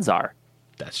our friends are.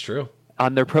 That's true.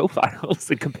 On their profiles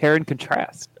and compare and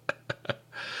contrast.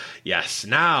 Yes.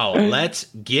 Now let's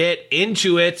get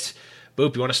into it.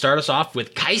 Boop, you want to start us off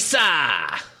with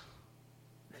Kaisa?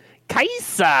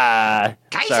 Kaisa.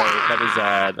 Sorry, that was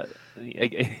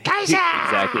Kaisa.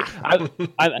 Exactly.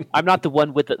 I'm not the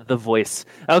one with the voice.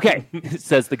 Okay,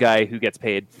 says the guy who gets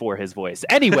paid for his voice.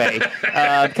 Anyway,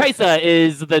 Kaisa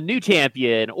is the new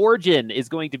champion. Origin is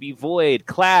going to be Void.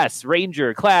 Class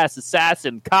Ranger. Class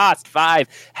Assassin. Cost 5.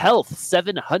 Health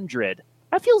 700.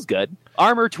 That feels good.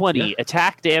 Armor 20, yeah.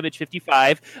 Attack damage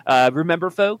 55. Remember,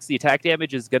 folks, the attack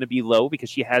damage is going to be low because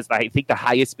she has, I think, the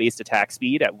highest base attack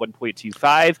speed at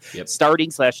 1.25. Yep.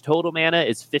 Starting/total mana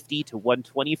is 50 to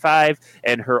 125,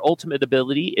 and her ultimate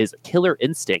ability is Killer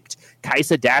Instinct.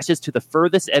 Kaisa dashes to the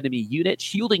furthest enemy unit,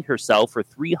 shielding herself for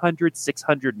 300,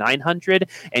 600, 900,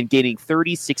 and gaining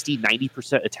 30, 60,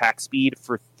 90% attack speed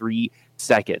for 3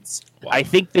 seconds. Wow. I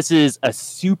think this is a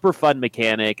super fun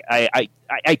mechanic. I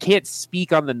can't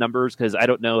speak on the numbers because I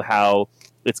don't know how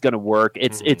it's going to work.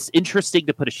 It's interesting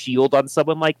to put a shield on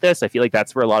someone like this. I feel like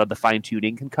that's where a lot of the fine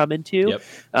tuning can come into.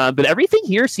 Yep. But everything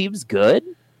here seems good.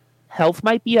 Health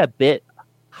might be a bit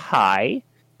high,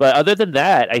 but other than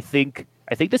that, I think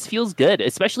this feels good,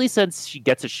 especially since she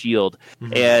gets a shield.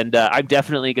 Mm-hmm. And I'm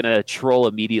definitely going to troll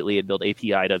immediately and build AP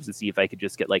items and see if I could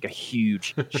just get like a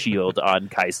huge shield on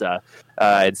Kaisa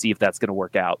and see if that's going to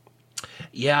work out.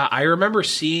 Yeah, I remember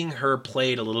seeing her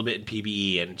played a little bit in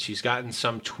PBE, and she's gotten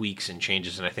some tweaks and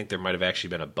changes, and I think there might have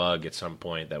actually been a bug at some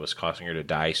point that was causing her to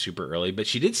die super early. But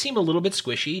she did seem a little bit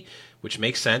squishy, which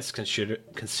makes sense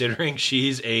considering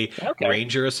she's a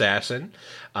ranger assassin.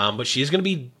 But she's going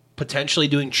to be potentially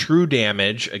doing true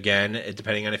damage, again,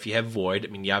 depending on if you have Void. I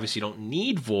mean, you obviously don't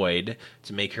need Void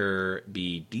to make her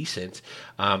be decent,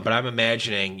 but I'm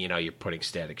imagining, you're putting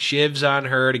static shivs on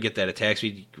her to get that attack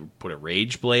speed. You put a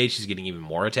Rage Blade, she's getting even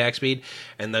more attack speed.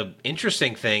 And the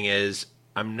interesting thing is,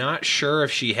 I'm not sure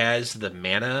if she has the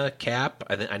mana cap.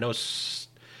 I know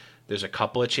there's a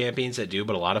couple of champions that do,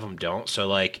 but a lot of them don't. So,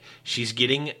 like, she's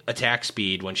getting attack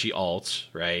speed when she ults,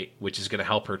 right, which is going to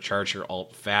help her charge her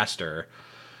ult faster,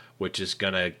 which is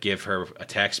going to give her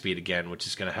attack speed again, which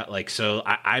is going to so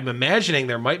I'm imagining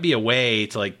there might be a way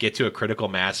to like get to a critical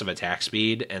mass of attack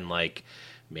speed and like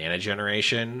mana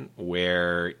generation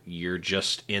where you're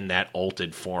just in that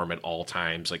ulted form at all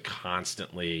times, like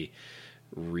constantly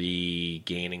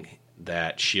regaining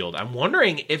that shield. I'm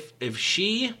wondering if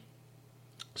she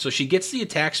gets the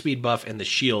attack speed buff and the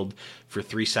shield for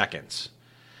 3 seconds,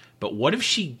 but what if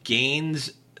she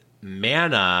gains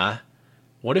mana?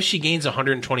 What if she gains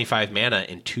 125 mana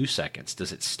in 2 seconds?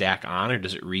 Does it stack on or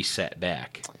does it reset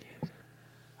back?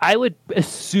 I would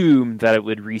assume that it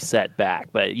would reset back,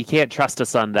 but you can't trust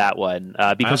us on that one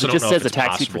because it just says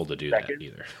attack speed. Possible to do that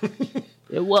either.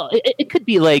 Well, it could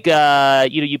be like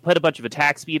you put a bunch of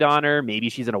attack speed on her. Maybe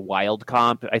she's in a wild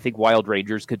comp. I think Wild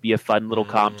Rangers could be a fun little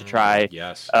comp to try.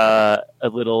 Yes. A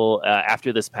little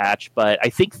after this patch, but I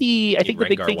think the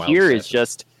big thing here is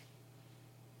just.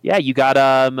 Yeah, you got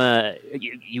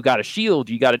you got a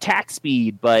shield, you got attack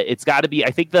speed, but it's got to be.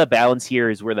 I think the balance here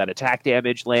is where that attack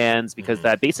damage lands because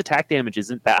that base attack damage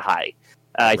isn't that high.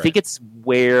 I think it's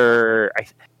where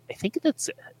I think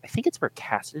it's where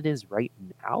Cassid is right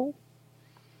now.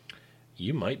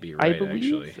 You might be right,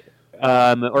 actually.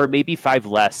 Or maybe 5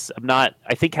 less. I'm not.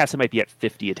 I think Cassid might be at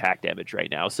 50 attack damage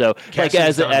right now. So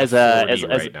Cassid's as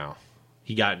right now,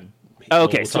 he got.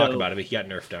 Okay, we'll talk about it, but he got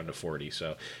nerfed down to 40,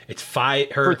 so it's 5.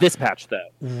 For this patch, though.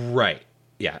 Right,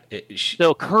 yeah.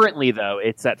 So currently, though,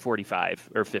 it's at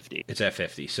 45 or 50. It's at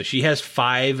 50. So she has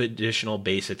 5 additional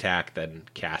base attack than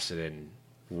Cassidon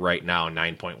right now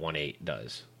 9.18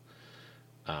 does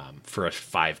for a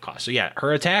 5 cost. So yeah,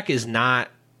 her attack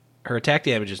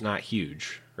damage is not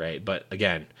huge, right? But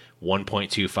again,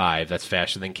 1.25, that's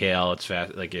faster than Kale. It's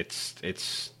fast, like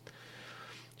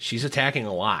she's attacking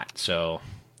a lot, so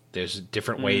there's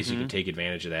different ways you can take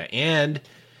advantage of that. And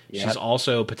she's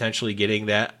also potentially getting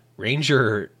that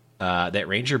ranger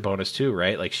bonus too,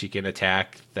 right? Like she can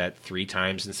attack that 3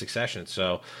 times in succession.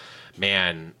 So,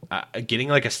 man, getting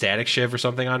like a static shiv or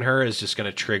something on her is just going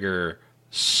to trigger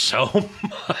so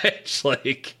much.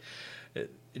 Like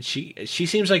she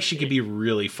seems like she could be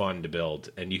really fun to build,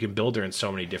 and you can build her in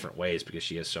so many different ways because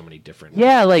she has so many different.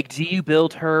 Yeah, like do you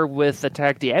build her with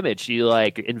attack damage? Do you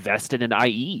like invest in an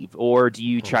IE, or do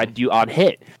you try to do on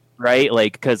hit? Right,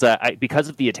 like because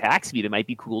of the attack speed, it might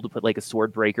be cool to put like a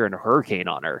sword breaker and a hurricane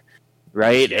on her,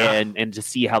 right? Yeah. And to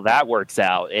see how that works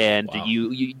out. And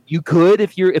you could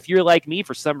if you're like me,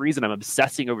 for some reason I'm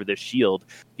obsessing over this shield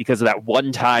because of that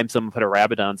one time someone put a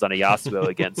Rabadons on a Yasuo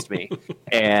against me,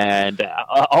 and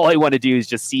all I want to do is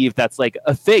just see if that's like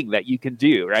a thing that you can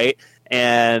do, right?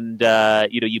 And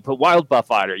you put wild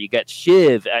buff on her, you get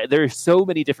Shiv. There are so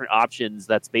many different options.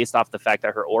 That's based off the fact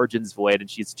that her origin's void and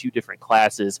she's 2 different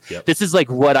classes. Yep. This is like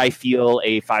what I feel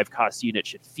a 5-cost unit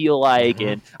should feel like,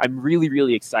 and I'm really,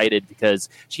 really excited because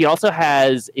she also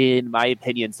has, in my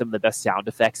opinion, some of the best sound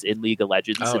effects in League of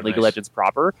Legends League of Legends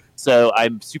proper. So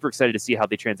I'm super excited to see how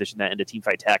they transition that into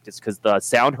Teamfight Tactics because the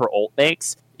sound her ult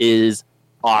makes is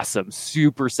awesome,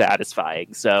 super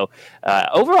satisfying. So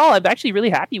overall, I'm actually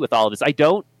really happy with all of this. I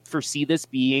don't foresee this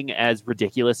being as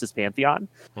ridiculous as Pantheon,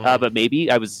 but maybe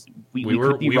we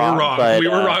could be wrong. But, we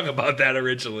were wrong about that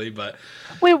originally, but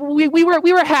we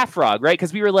were half wrong, right?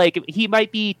 Because we were like he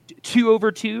might be too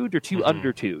overtuned or too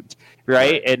undertuned,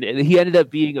 right? And he ended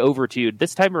up being overtuned.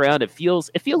 This time around, it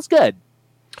feels good.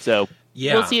 So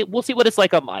we'll see what it's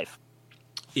like on live.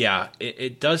 Yeah,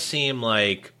 it does seem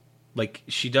like like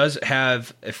she does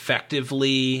have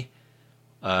effectively,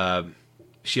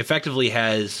 she effectively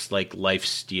has like life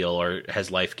steal or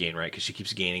has life gain, right? Because she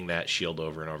keeps gaining that shield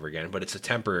over and over again, but it's a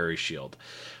temporary shield.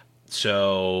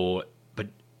 So,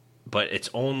 but it's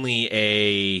only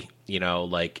a, you know,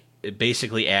 like it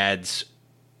basically adds,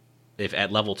 if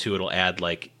at level 2, it'll add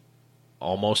like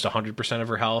almost 100% of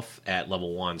her health at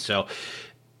level 1. So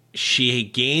she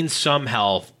gains some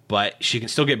health, but she can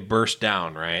still get burst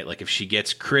down, right? Like if she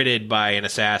gets critted by an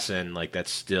assassin, like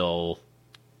that's still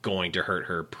going to hurt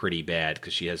her pretty bad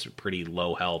because she has pretty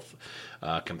low health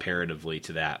comparatively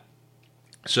to that.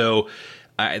 So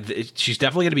she's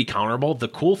definitely going to be counterable. The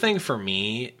cool thing for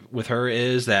me with her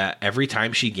is that every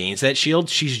time she gains that shield,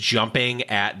 she's jumping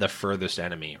at the furthest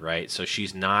enemy, right? So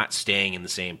she's not staying in the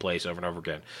same place over and over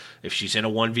again. If she's in a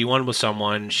 1v1 with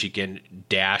someone, she can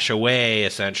dash away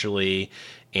essentially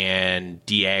and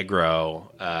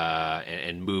de-aggro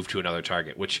and move to another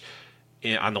target, which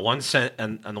on the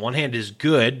one hand is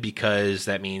good because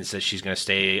that means that she's going to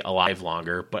stay alive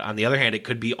longer. But on the other hand, it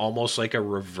could be almost like a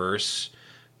reverse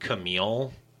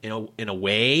Camille in a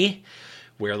way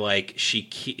where like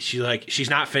she's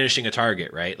not finishing a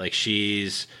target, right? Like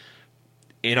she's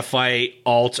in a fight,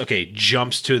 ults, okay,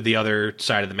 jumps to the other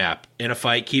side of the map. In a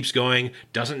fight, keeps going,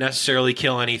 doesn't necessarily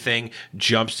kill anything,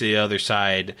 jumps to the other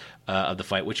side of the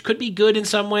fight, which could be good in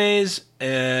some ways,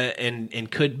 and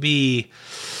could be,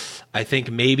 I think,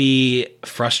 maybe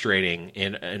frustrating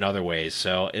in other ways.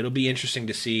 So it'll be interesting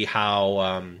to see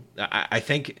how. I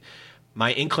think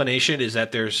my inclination is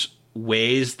that there's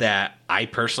ways that I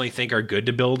personally think are good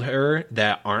to build her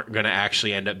that aren't going to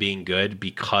actually end up being good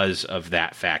because of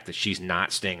that fact that she's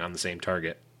not staying on the same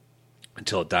target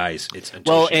until it dies.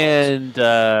 In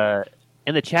the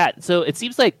chat, so it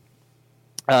seems like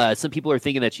some people are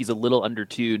thinking that she's a little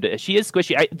undertuned. She is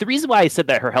squishy. The reason why I said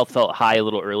that her health felt high a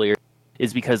little earlier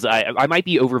is because I might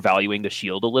be overvaluing the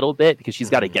shield a little bit because she's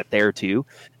got to get there too.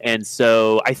 And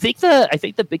so I think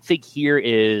the big thing here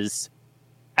is,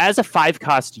 as a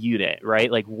 5-cost unit, right?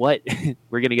 Like what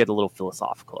we're going to get a little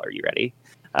philosophical. Are you ready?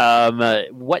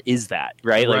 What is that,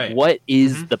 right? Like what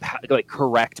is the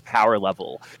correct power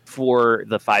level for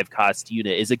the 5-cost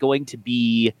unit? Is it going to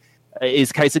be,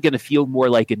 is Kaisa going to feel more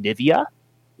like a Nivea?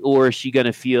 Or is she going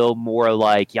to feel more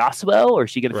like Yasuo? Or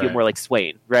is she going to feel more like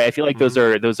Swain, right? I feel like those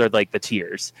are like the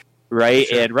tiers, right?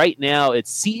 Sure. And right now it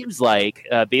seems like,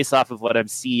 based off of what I'm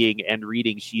seeing and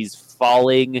reading, she's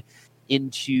falling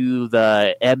into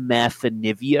the MF and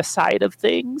Nivea side of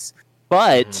things.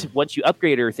 But once you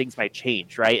upgrade her, things might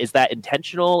change, right? Is that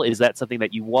intentional? Is that something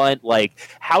that you want? Like,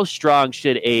 how strong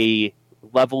should a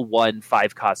level 1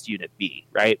 5-cost unit be,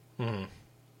 right?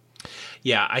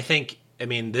 Yeah, I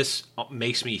mean, this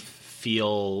makes me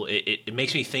feel, it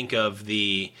makes me think of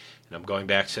and I'm going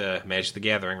back to Magic the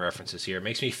Gathering references here. It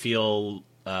makes me feel,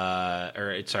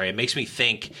 it makes me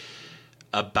think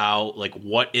about like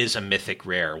what is a mythic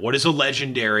rare, what is a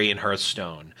legendary in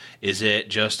Hearthstone. Is it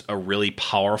just a really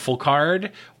powerful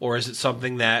card, or is it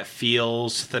something that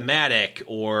feels thematic,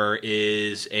 or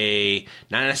is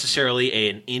not necessarily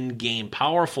an in-game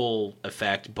powerful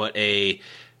effect, but a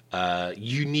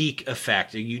unique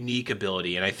effect, a unique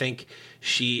ability? And I think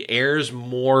she errs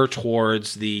more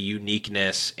towards the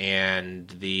uniqueness and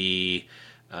the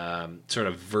sort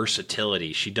of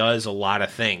versatility. She does a lot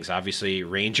of things. Obviously,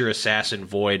 Ranger, Assassin,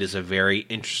 Void is a very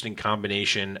interesting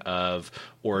combination of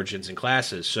origins and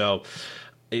classes. So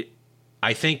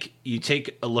I think you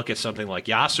take a look at something like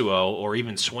Yasuo or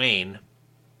even Swain,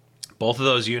 both of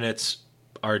those units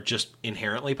are just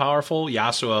inherently powerful.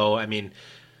 Yasuo,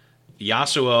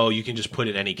 you can just put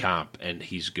in any comp and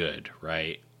he's good,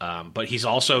 right? But he's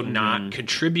also not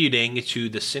contributing to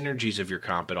the synergies of your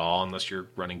comp at all unless you're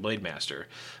running Blade Master.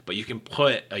 But you can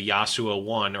put a Yasuo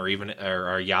 1 or a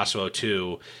Yasuo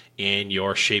 2 in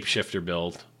your Shapeshifter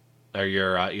build or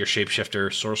your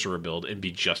Shapeshifter Sorcerer build and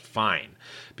be just fine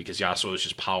because Yasuo is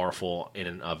just powerful in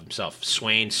and of himself.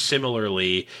 Swain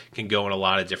similarly can go in a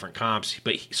lot of different comps,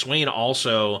 but Swain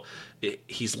also,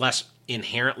 he's less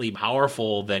inherently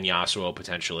powerful than Yasuo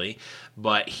potentially,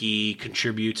 but he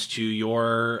contributes to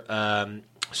your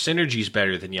synergies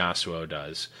better than Yasuo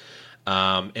does.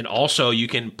 And also you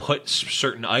can put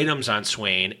certain items on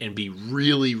Swain and be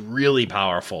really, really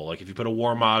powerful. Like if you put a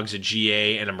Warmogs, a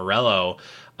GA, and a Morello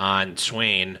on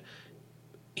Swain,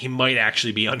 he might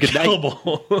actually be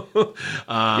unkillable.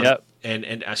 Yep.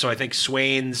 And so I think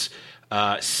Swain's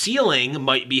ceiling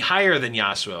might be higher than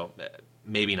Yasuo.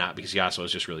 Maybe not, because Yasuo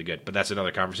is just really good, but that's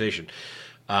another conversation.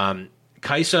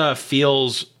 Kaisa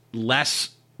feels less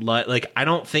like I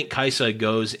don't think Kaisa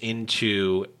goes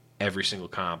into every single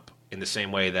comp in the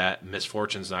same way that Miss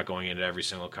Fortune's not going into every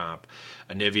single comp,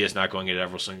 Anivia's not going into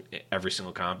every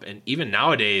single comp, and even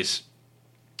nowadays,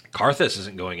 Karthus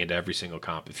isn't going into every single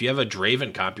comp. If you have a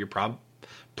Draven comp, you're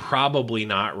probably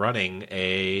not running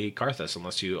a Karthus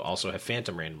unless you also have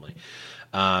Phantom randomly.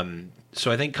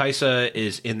 So I think Kai'Sa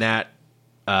is in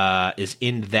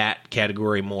that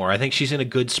category more. I think she's in a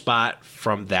good spot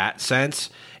from that sense.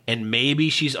 And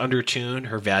maybe she's undertuned.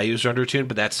 Her values are undertuned,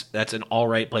 but that's an all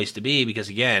right place to be because,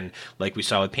 again, like we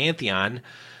saw with Pantheon,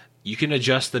 you can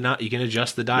adjust the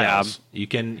dials.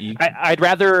 Yeah. I'd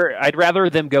rather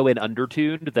them go in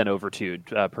undertuned than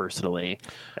overtuned, personally,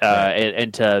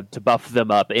 and to buff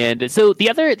them up. And so the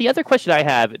other question I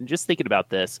have, and just thinking about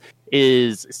this,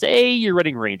 is say you're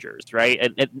running Rangers, right?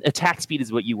 And attack speed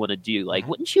is what you want to do. Like,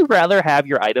 wouldn't you rather have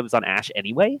your items on Ashe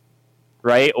anyway?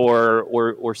 Right,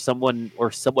 or someone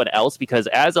else, because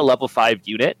as a level 5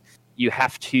 unit, you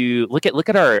have to look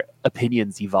at our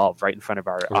opinions evolve right in front of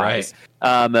our eyes.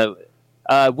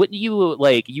 Wouldn't you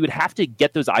you would have to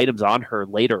get those items on her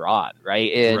later on,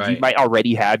 right? And you might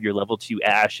already have your level 2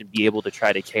 Ashe and be able to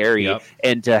try to carry,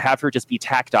 and to have her just be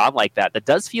tacked on like that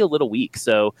does feel a little weak.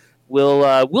 So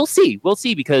we'll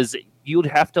see because you'd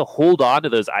have to hold on to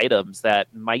those items that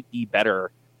might be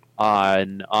better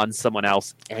on someone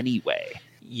else anyway.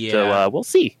 Yeah. So we'll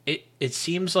see. It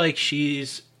seems like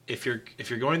she's if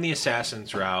you're going the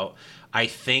Assassin's route, I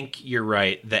think you're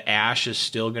right. The Ashe is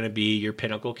still going to be your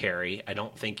pinnacle carry. I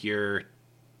don't think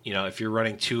if you're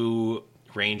running 2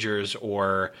 Rangers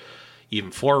or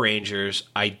even 4 Rangers,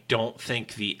 I don't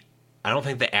think the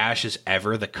Ashe is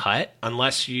ever the cut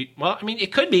unless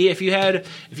it could be if you have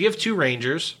 2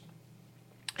 Rangers.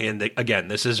 And again,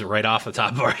 this is right off the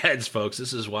top of our heads, folks.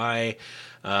 This is why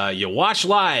you watch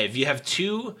live. You have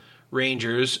 2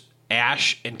 Rangers,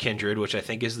 Ashe and Kindred, which I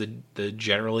think is the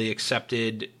generally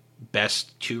accepted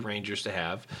best 2 Rangers to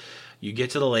have. You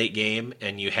get to the late game,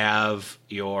 and you have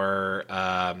your,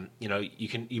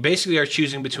 you basically are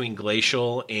choosing between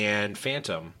Glacial and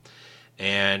Phantom.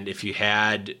 And if you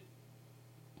had,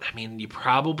 you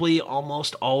probably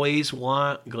almost always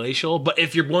want Glacial. But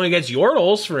if you're going against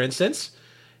Yordles, for instance,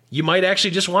 you might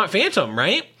actually just want Phantom,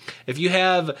 right? If you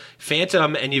have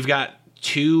Phantom and you've got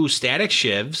 2 static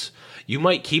shivs, you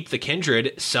might keep the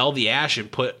Kindred, sell the Ashe, and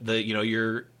put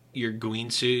your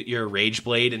Guinsu, your Rage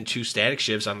Blade, and 2 static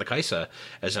shivs on the Kai'Sa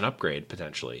as an upgrade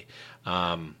potentially.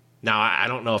 Now I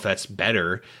don't know if that's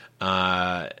better,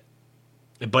 but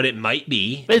it might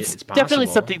be. It's definitely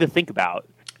something to think about.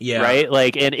 Yeah.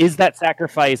 Right. And is that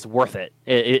sacrifice worth it?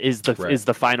 Is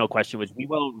the final question, which we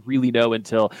won't really know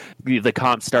until the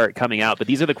comps start coming out. But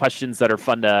these are the questions that are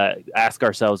fun to ask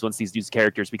ourselves once these new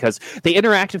characters, because they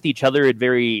interact with each other in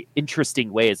very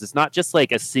interesting ways. It's not just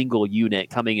like a single unit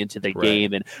coming into the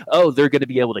game and they're going to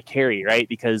be able to carry, right?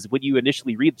 Because when you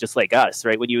initially read, just like us,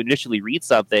 right? When you initially read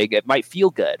something, it might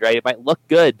feel good, right? It might look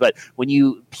good, but when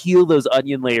you peel those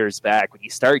onion layers back, when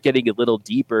you start getting a little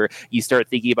deeper, you start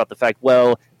thinking about the fact,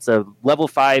 well, it's a level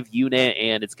 5 unit,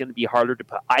 and it's going to be harder to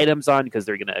put items on because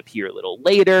they're going to appear a little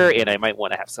later, and I might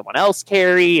want to have someone else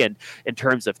carry. And in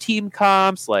terms of team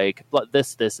comps, like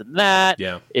this, and that,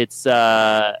 it's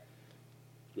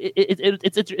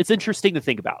it's interesting to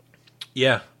think about.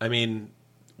 Yeah,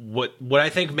 what I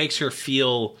think makes her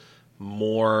feel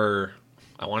more,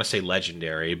 I want to say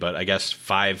legendary, but I guess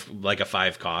 5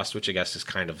 cost, which I guess is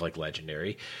kind of like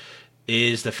legendary,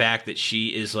 is the fact that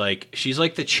she's like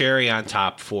the cherry on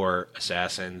top for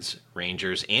Assassins,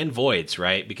 Rangers, and Voids,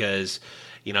 right? Because,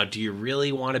 do you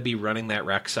really want to be running that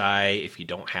Rek'Sai if you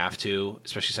don't have to?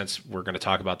 Especially since we're going to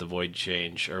talk about the Void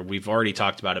change, or we've already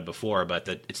talked about it before, but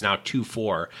it's now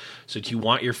 2/4. So do you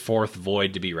want your 4th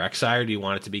Void to be Rek'Sai, or do you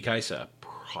want it to be Kai'Sa?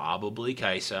 Probably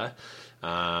Kai'Sa.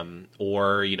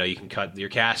 Or, you can cut your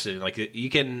casting.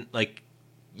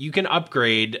 You can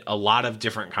upgrade a lot of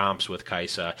different comps with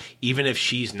Kai'Sa. Even if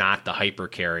she's not the hyper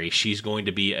carry, she's going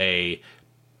to be a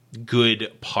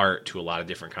good part to a lot of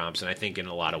different comps. And I think in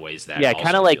a lot of ways that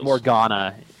kind of like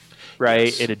Morgana,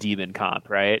 right? In a demon comp,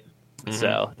 right? Mm-hmm.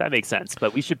 So that makes sense.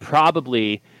 But we should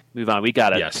probably move on. We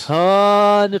got a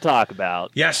ton to talk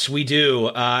about. Yes, we do.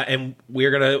 And we're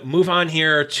going to move on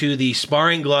here to the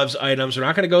sparring gloves items. We're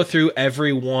not going to go through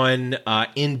every one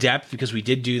in depth, because we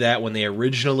did do that when they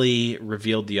originally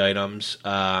revealed the items.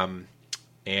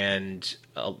 And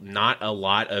not a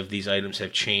lot of these items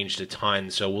have changed a ton.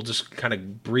 So we'll just kind of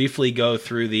quickly go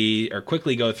through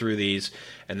these,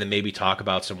 and then maybe talk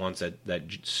about some ones that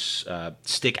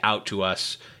stick out to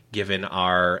us, given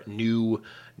our new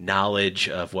knowledge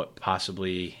of what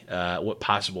possible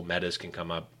metas can come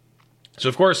up. So,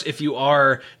 of course, if you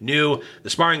are new, the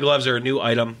sparring gloves are a new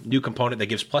item, new component that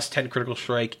gives plus 10 critical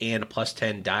strike and a plus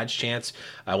 10 dodge chance.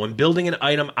 When building an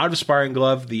item out of sparring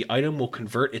glove, the item will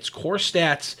convert its core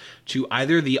stats to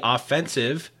either the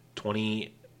offensive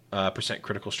 20%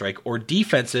 critical strike or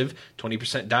defensive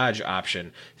 20% dodge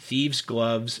option. Thieves'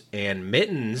 gloves and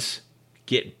mittens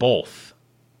get both.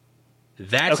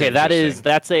 That's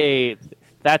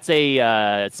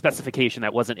a specification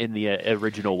that wasn't in the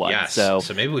original one. Yes. So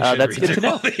maybe we should that's read good to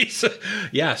know. These.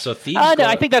 Yeah, so Thieves' No,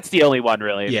 I think that's the only one,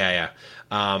 really. Yeah.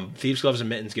 Thieves' gloves and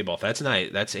mittens get both. That's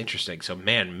nice. That's interesting. So,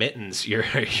 man, mittens, your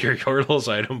Yordle's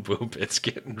item boop. It's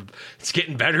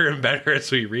getting better and better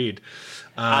as we read.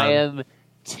 I am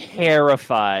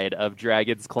terrified of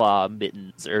Dragon's Claw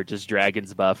mittens, or just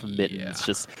Dragon's Buff mittens. Yeah.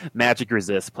 Just magic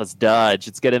resist plus dodge.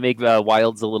 It's going to make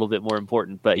wilds a little bit more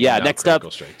important. But yeah, next up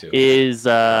is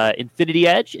Infinity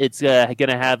Edge. It's going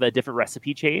to have a different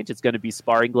recipe change. It's going to be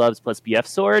Sparring Gloves plus BF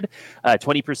Sword,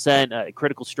 20%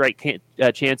 critical strike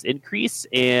chance increase,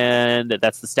 and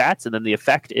that's the stats. And then the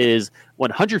effect is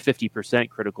 150%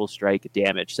 critical strike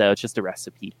damage. So it's just a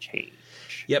recipe change.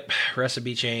 Yep,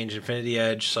 recipe change. Infinity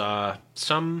Edge saw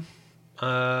some.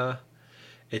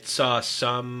 It saw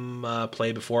some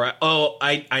play before.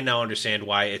 I now understand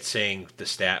why it's saying the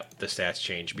stats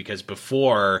change, because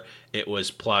before it was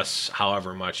plus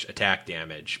however much attack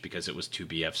damage because it was 2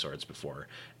 BF swords before.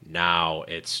 Now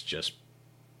it's just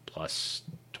plus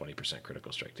 20%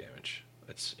 critical strike damage.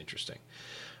 That's interesting.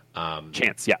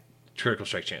 Chance, yeah. Critical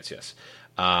strike chance, yes.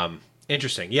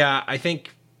 Interesting. Yeah, I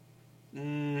think.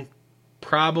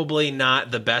 Probably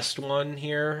not the best one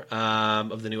here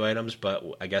of the new items, but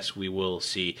I guess we will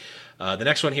see. The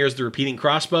next one here is the repeating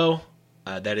crossbow.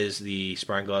 That is the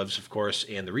sparring gloves, of course,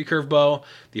 and the recurve bow.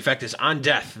 The effect is on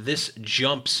death. This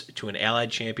jumps to an allied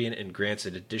champion and grants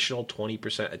an additional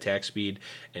 20% attack speed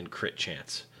and crit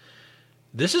chance.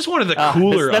 This is one of the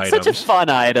cooler items. That's such a fun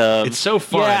item. It's so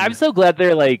fun. Yeah, I'm so glad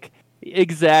they're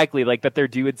that they're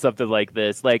doing something like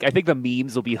this. I think the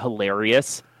memes will be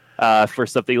hilarious. For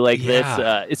something like this,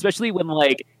 especially when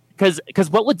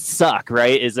because what would suck,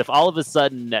 right, is if all of a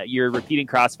sudden you're repeating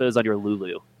crossbows on your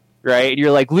Lulu, right, and you're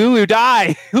like, Lulu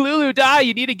die, Lulu die,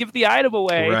 you need to give the item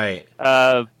away, right?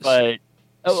 But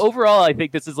overall, I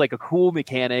think this is a cool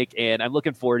mechanic, and I'm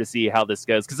looking forward to see how this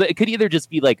goes, because it could either just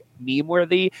be meme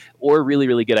worthy or really,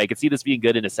 really good. I could see this being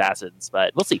good in Assassins,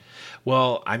 but we'll see.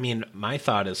 Well, I mean, my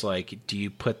thought is do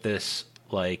you put this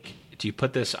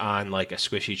on a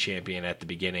squishy champion at the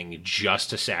beginning just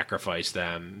to sacrifice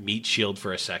them, meet shield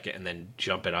for a second, and then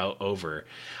jump it out over?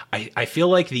 I feel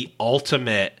like the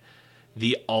ultimate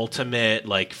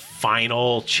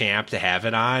final champ to have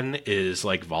it on is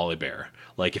Volibear.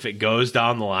 If it goes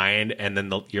down the line and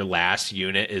then your last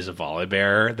unit is a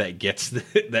Volibear that gets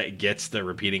the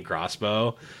repeating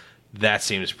crossbow, that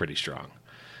seems pretty strong.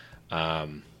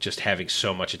 Just having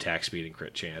so much attack speed and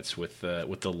crit chance with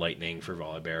the lightning for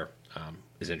Volibear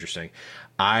is interesting.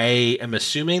 I am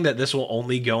assuming that this will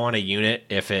only go on a unit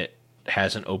if it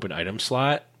has an open item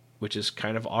slot, which is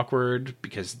kind of awkward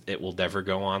because it will never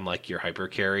go on your hyper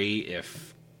carry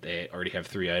if they already have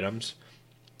 3 items.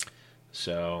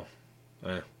 So,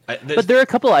 but there are a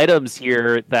couple items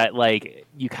here that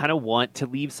you kind of want to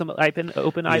leave some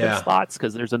open item slots,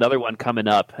 because there's another one coming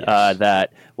up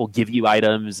that will give you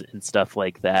items and stuff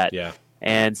like that. Yeah.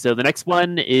 And so the next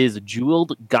one is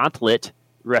Jeweled Gauntlet.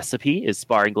 Recipe is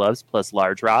Sparring Gloves plus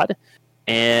Large Rod,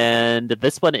 and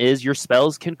this one is your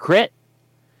spells can crit.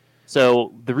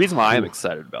 So the reason why I'm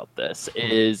excited about this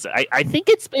is I think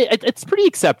it's pretty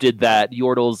accepted that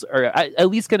Yordles are at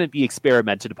least going to be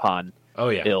experimented upon. Oh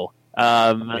yeah.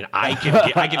 I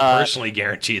can personally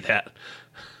guarantee that.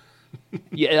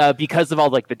 Yeah, because of all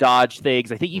the dodge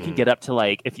things. I think you can get up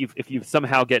to if you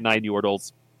somehow get 9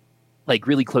 Yordles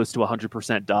really close to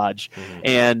 100% dodge.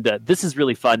 And this is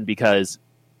really fun because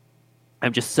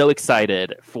I'm just so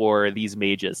excited for these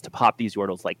mages to pop these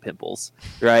Yordles like pimples,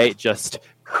 right? Just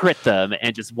crit them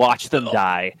and just watch them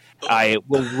die. I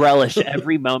will relish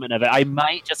every moment of it. I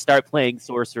might just start playing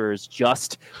sorcerers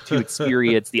just to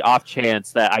experience the off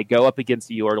chance that I go up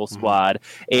against a Yordle squad.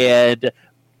 And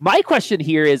my question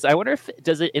here is, I wonder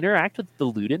does it interact with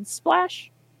the Ludin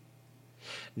Splash?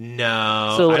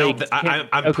 No, so,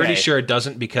 I'm pretty sure it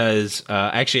doesn't, because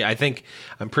actually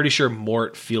I'm pretty sure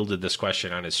Mort fielded this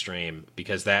question on his stream,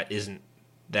 because that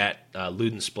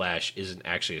Ludin Splash isn't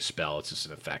actually a spell, it's just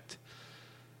an effect.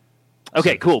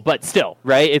 Okay, cool, but still,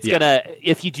 right? It's gonna,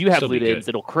 if you do have Ludins,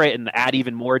 it'll crit and add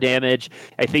even more damage.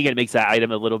 I think it makes that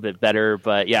item a little bit better,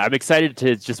 but yeah, I'm excited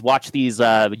to just watch these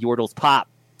Yordles pop.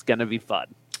 It's gonna be fun.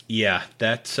 Yeah,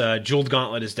 that's Jeweled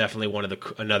Gauntlet is definitely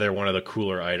another one of the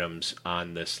cooler items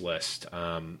on this list.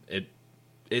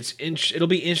 It'll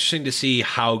be interesting to see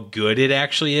how good it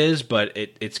actually is, but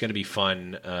it's going to be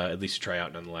fun, at least to try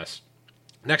out nonetheless.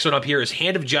 Next one up here is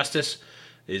Hand of Justice.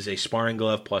 It is a sparring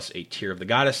glove plus a Tear of the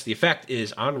Goddess. The effect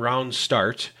is on round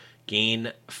start,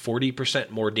 gain 40%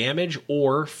 more damage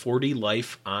or 40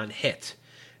 life on hit.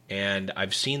 And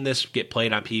I've seen this get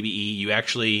played on PvE. You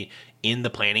actually, in the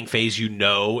planning phase,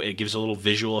 it gives a little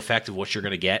visual effect of what you're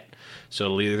going to get. So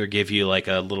it'll either give you like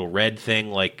a little red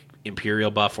thing like Imperial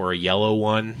buff or a yellow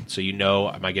one. So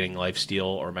am I getting lifesteal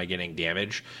or am I getting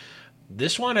damage?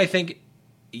 This one, I think,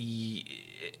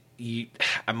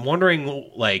 I'm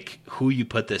wondering like who you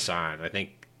put this on. I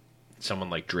think someone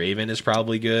like Draven is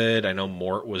probably good. I know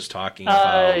Mort was talking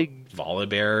about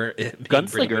Volibear.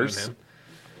 Gunslingers.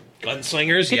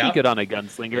 Gunslingers, could be good on a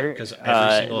gunslinger because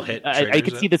every single hit. I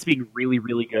could see this being really,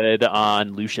 really good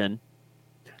on Lucian.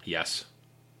 Yes.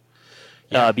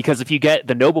 Because if you get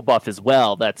the noble buff as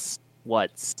well, that's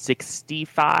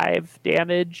 65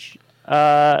 damage.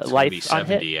 It's life be on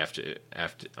 70 hit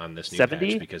after on this new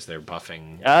 70 patch because they're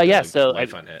buffing. So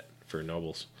life on hit for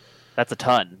nobles. That's a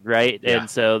ton, right? Yeah. And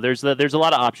so there's a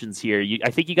lot of options here. I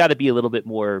think you got to be a little bit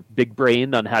more big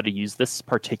brained on how to use this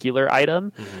particular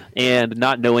item, and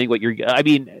not knowing what you're. I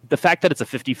mean, the fact that it's a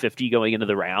 50-50 going into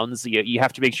the rounds, you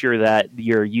have to make sure that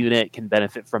your unit can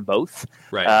benefit from both.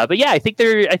 Right. But yeah, I think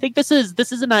this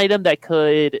is an item that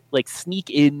could like sneak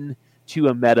in to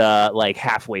a meta like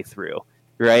halfway through.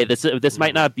 Right. This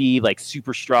might not be like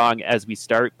super strong as we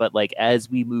start, but like as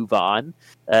we move on,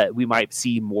 we might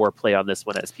see more play on this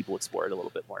one as people explore it a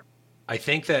little bit more. I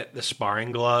think that the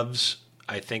sparring gloves,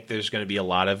 I think there's going to be a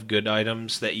lot of good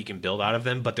items that you can build out of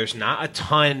them, but there's not a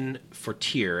ton for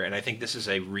tier, and I think this is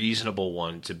a reasonable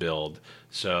one to build.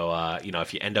 So,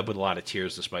 if you end up with a lot of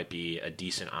tiers, this might be a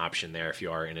decent option there if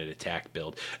you are in an attack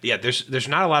build. Yeah, there's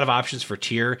not a lot of options for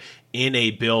tier in a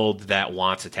build that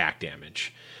wants attack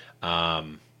damage.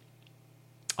 Although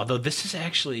this is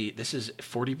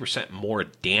 40% more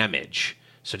damage.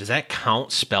 So does that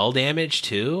count spell damage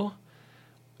too?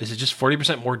 Is it just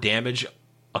 40% more damage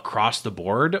across the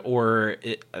board, or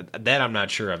that I'm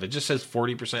not sure of. It just says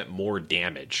 40% more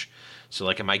damage. So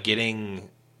like, am I getting?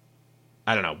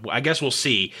 I don't know. I guess we'll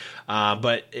see.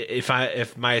 But if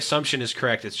my assumption is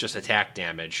correct, it's just attack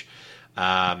damage,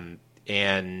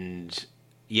 and.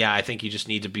 Yeah, I think you just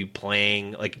need to be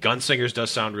playing like Gunslingers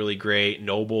does sound really great.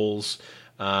 Nobles,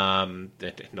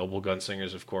 Noble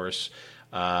Gunslingers, of course.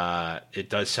 It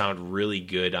does sound really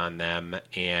good on them.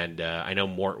 And I know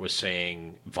Mort was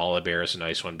saying Volibear is a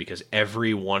nice one because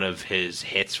every one of his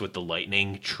hits with the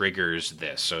lightning triggers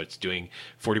this. So it's doing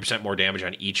 40% more damage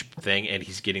on each thing, and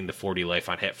he's getting the 40 life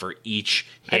on hit for each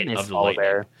hit of the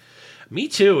lightning. Me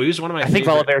too. He was one of my favorite.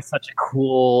 I think Volibear is such a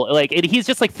cool, and he's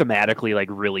just like thematically like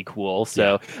really cool.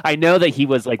 So yeah. I know that he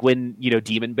was like when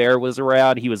Demon Bear was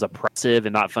around, he was oppressive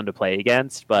and not fun to play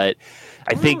against. But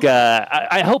I think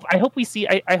I hope we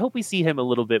see him a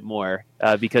little bit more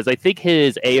because I think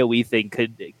his AOE thing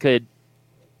could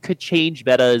change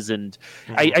metas, and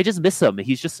I just miss him.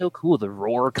 He's just so cool. The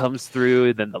roar comes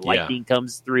through, then the lightning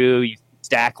comes through. You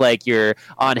stack like your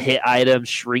on hit items,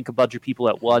 shrink a bunch of people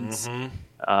at once.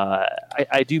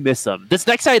 I do miss them. This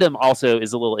next item also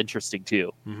is a little interesting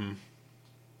too.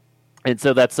 And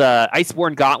so that's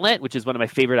Iceborne Gauntlet, which is one of my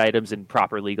favorite items in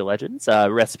proper League of Legends.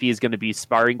 Recipe is going to be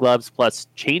Sparring Gloves plus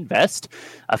Chain Vest.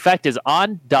 Effect is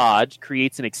on dodge,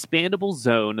 creates an expandable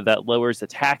zone that lowers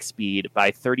attack speed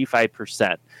by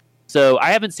 35%. So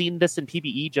I haven't seen this in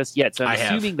PvE just yet, so I'm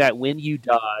assuming that when you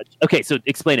dodge... Okay, so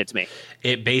explain it to me.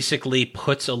 It basically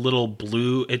puts a little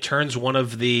blue... It turns one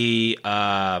of the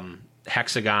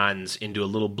hexagons into a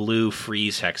little blue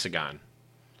freeze hexagon,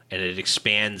 and it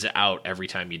expands out every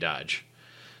time you dodge.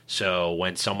 So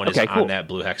when someone is on that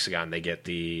blue hexagon, they get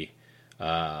the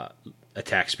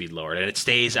attack speed lowered, and it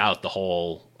stays out the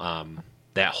whole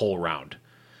that whole round.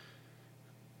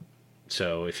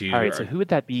 So if you... All right, so who would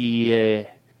that be...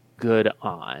 good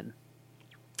on?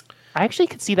 I actually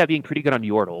could see that being pretty good on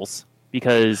Yordles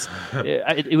because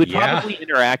it would probably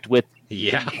interact with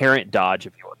the inherent dodge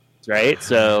of Yordles, right?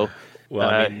 So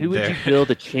who would you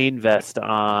build a chain vest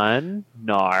on?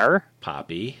 Gnar.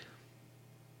 Poppy.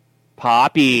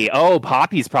 Oh,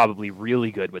 Poppy's probably really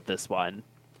good with this one.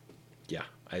 Yeah,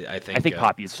 I think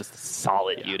Poppy's just a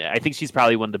solid unit. I think she's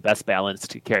probably one of the best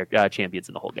balanced champions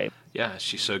in the whole game. Yeah,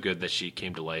 she's so good that she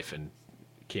came to life and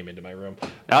came into my room.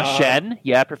 Shen,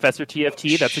 Professor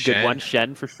TFT, that's a good one.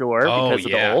 Shen for sure because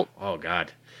of the ult. Oh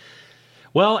god.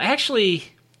 Well, actually,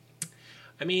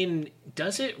 I mean,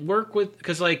 does it work with?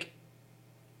 Because like,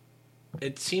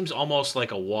 it seems almost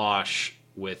like a wash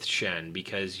with Shen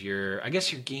because I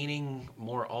guess you're gaining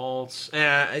more alts.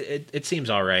 It seems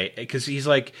all right because he's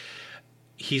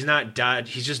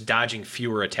just dodging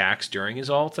fewer attacks during his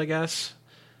ult, I guess.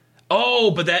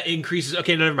 Oh, but that increases.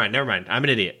 Okay, never mind. I'm an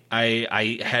idiot.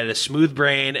 I had a smooth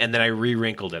brain and then I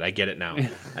re-wrinkled it. I get it now.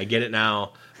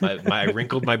 I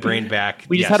wrinkled my brain back.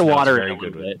 We just had to water it a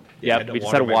little bit. Yeah, we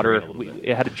just had to water.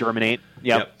 It had to germinate.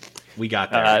 Yep. We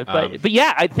got there. But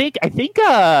yeah, I think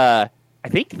the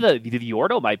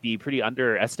Yordle might be pretty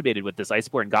underestimated with this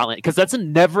Iceborne Gauntlet because that's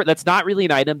not really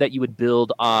an item that you would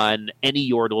build on any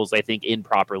Yordles, I think, in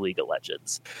proper League of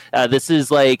Legends. This is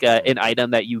like an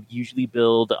item that you usually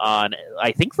build on.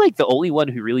 I think like the only one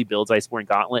who really builds Iceborne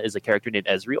Gauntlet is a character named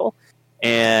Ezreal,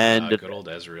 and good old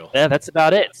Ezreal. Yeah, that's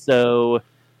about it. So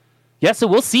yeah, so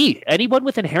we'll see. Anyone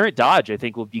with inherent dodge, I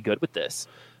think, will be good with this.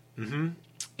 Mm-hmm.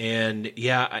 And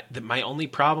yeah, my only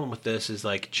problem with this is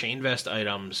like chain vest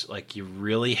items. Like you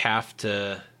really have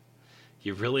to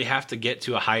get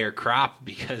to a higher crop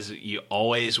because you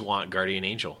always want Guardian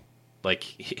Angel.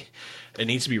 Like it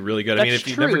needs to be really good. I mean, if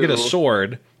you never get a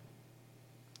sword,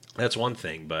 that's one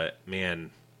thing. But man,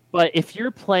 if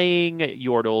you're playing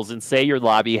Yordles and say your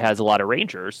lobby has a lot of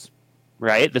Rangers.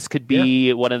 Right, this could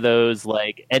be one of those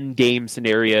like end game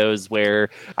scenarios where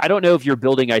I don't know if you're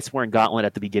building Iceborne Gauntlet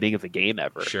at the beginning of the game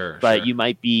ever, but you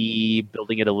might be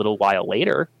building it a little while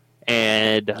later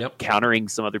and countering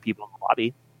some other people in the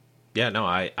lobby. Yeah, no,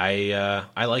 I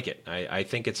like it. I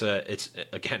think it's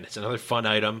another fun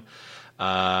item,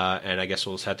 and I guess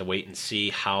we'll just have to wait and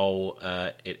see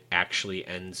how it actually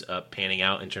ends up panning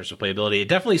out in terms of playability. It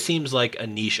definitely seems like a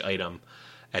niche item.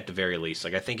 At the very least,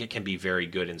 like I think it can be very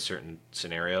good in certain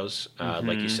scenarios,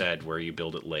 like you said, where you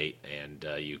build it late and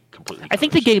you completely. I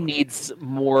think the game needs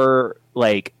more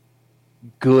like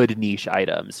good niche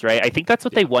items, right? I think that's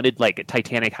what they wanted, like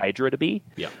Titanic Hydra to be.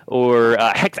 Yeah. Or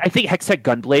I think Hextech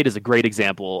Gunblade is a great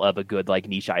example of a good like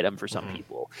niche item for some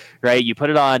people, right? You put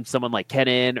it on someone like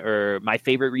Kennen, or my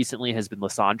favorite recently has been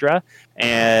Lysandra,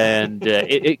 and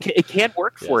it can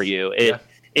work for you.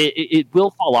 It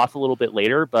will fall off a little bit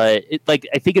later, but I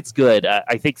think it's good.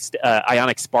 I think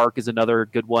Ionic Spark is another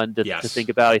good one to think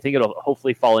about. I think it'll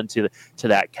hopefully fall into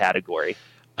that category.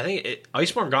 I think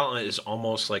Iceborne Gauntlet is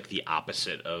almost like the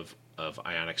opposite of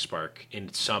Ionic Spark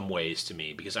in some ways to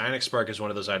me, because Ionic Spark is one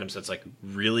of those items that's like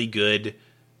really good,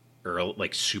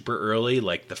 like super early,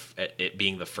 like it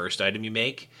being the first item you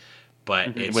make.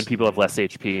 But it's when people have less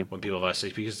HP.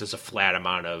 Because there's a flat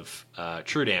amount of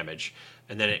true damage.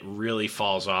 And then it really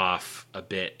falls off a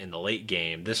bit in the late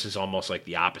game. This is almost like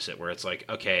the opposite, where it's like,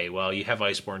 okay, well, you have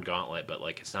Iceborne Gauntlet, but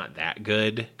like it's not that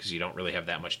good because you don't really have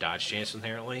that much dodge chance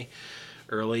inherently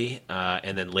early.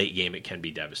 And then late game, it can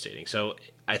be devastating. So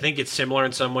I think it's similar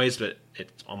in some ways, but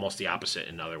it's almost the opposite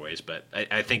in other ways. But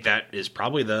I think that is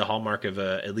probably the hallmark of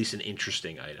at least an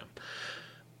interesting item.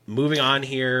 Moving on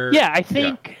here. Yeah, I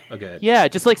think. Yeah. Okay. Yeah,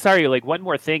 just like, sorry, like one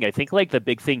more thing. I think like the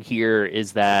big thing here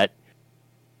is that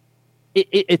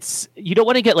it's you don't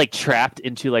want to get like trapped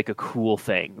into like a cool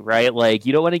thing, right? Like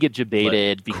you don't want to get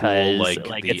debated because cool,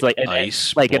 like it's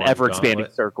like an ever expanding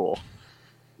circle,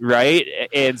 right?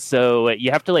 And so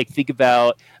you have to like think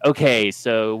about, okay,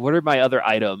 so what are my other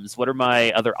items? What are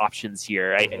my other options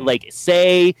here? Like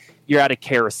say you're at a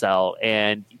carousel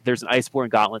and there's an Iceborne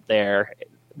Gauntlet there.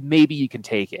 Maybe you can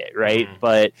take it, right?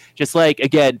 But just like,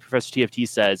 again, Professor TFT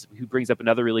says, who brings up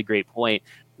another really great point,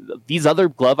 these other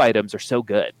glove items are so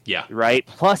good, right?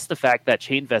 Plus the fact that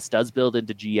Chain Vest does build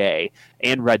into GA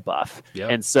and Red Buff.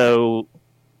 And so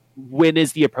when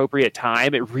is the appropriate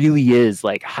time? It really is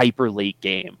like hyper late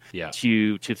game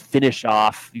to finish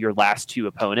off your last two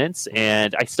opponents.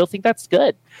 And I still think that's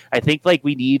good. I think like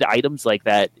we need items like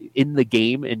that in the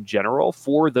game in general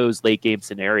for those late game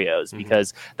scenarios,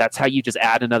 because that's how you just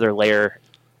add another layer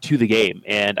to the game.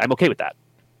 And I'm okay with that.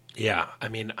 Yeah. I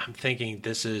mean, I'm thinking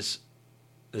this is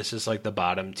like the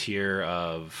bottom tier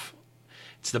of...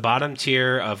 It's the bottom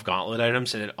tier of Gauntlet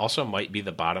items, and it also might be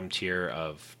the bottom tier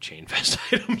of Chain Vest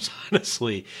items,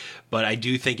 honestly. But I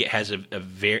do think it has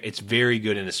it's very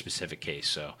good in a specific case.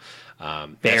 So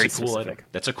very that's a cool specific. Item.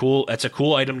 That's a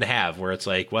cool item to have, where it's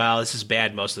like, well, this is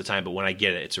bad most of the time, but when I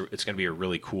get it, it's going to be a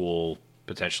really cool,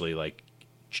 potentially like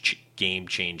game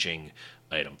changing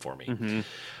item for me.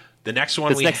 The next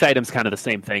one, this next item's kind of the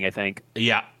same thing, I think.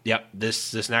 Yeah.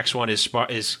 This next one is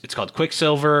it's called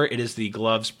Quicksilver. It is the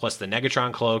gloves plus the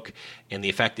Negatron cloak, and the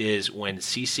effect is when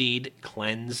CC'd,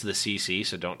 cleanse the CC.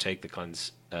 So don't take the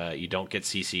cleanse. You don't get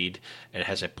CC'd, and it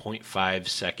has a 0.5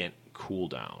 second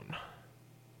cooldown.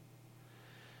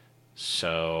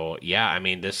 So yeah, I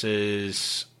mean this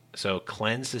is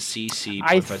cleanse the CC.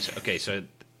 Okay, so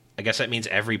I guess that means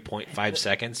every 0.5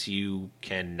 seconds you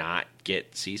cannot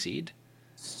get CC'd.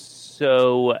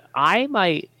 So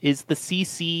is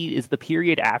the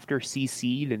period after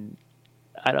CC'd, and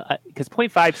I don't, because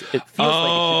 0.5, it feels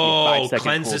like it should be a 5-second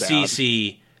cleanse cooldown. the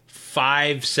CC,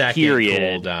 5-second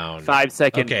period. cooldown.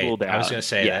 5-second okay, cooldown. I was going to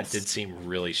say yes. that did seem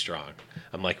really strong.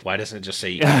 I'm like, why doesn't it just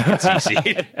say you can get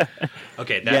CC'd?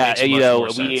 Okay, that makes much more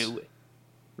sense.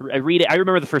 I read it. I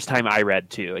remember the first time I read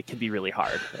too. It can be really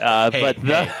hard.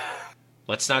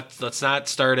 Let's not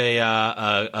start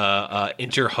a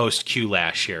inter-host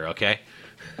Q-lash here, okay?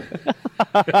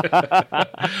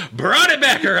 Brought it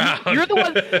back around. You're the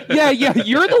one. Yeah.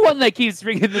 You're the one that keeps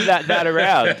bringing that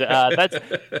around.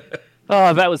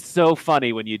 That was so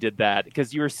funny when you did that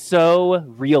because you were so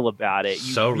real about it.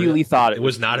 You really thought it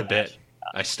was not a bit.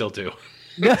 I still do.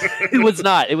 It was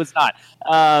not.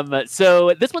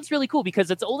 So this one's really cool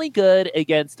because it's only good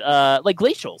against like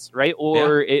glacials, right?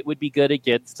 Or it would be good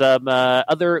against some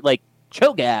other like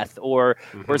Cho'Gath or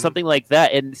something like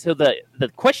that. And so the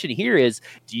question here is,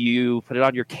 do you put it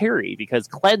on your carry? Because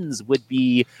cleanse would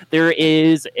be, there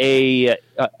is an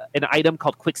item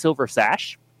called Quicksilver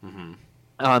Sash.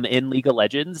 In League of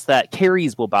Legends that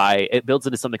carries will buy. It builds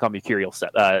into something called Mercurial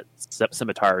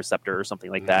Scimitar or Scepter or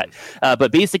something like that.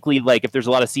 But basically, like if there's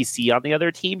a lot of CC on the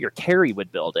other team, your carry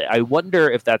would build it. I wonder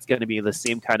if that's going to be the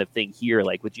same kind of thing here.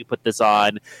 Like, would you put this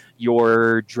on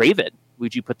your Draven?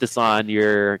 Would you put this on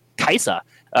your Kaisa?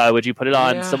 Would you put it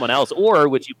on someone else? Or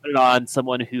would you put it on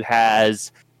someone who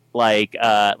has like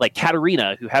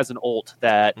Katarina, who has an ult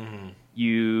that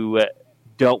you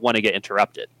don't want to get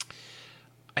interrupted?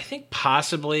 I think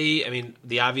possibly. I mean,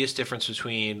 the obvious difference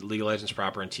between League of Legends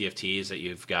proper and TFT is that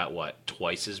you've got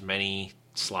twice as many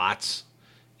slots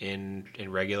in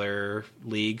regular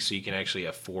league, so you can actually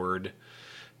afford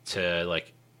to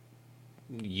like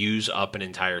use up an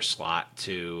entire slot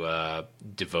to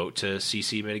devote to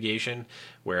CC mitigation.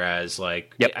 Whereas, I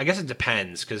guess it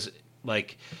depends because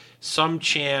like some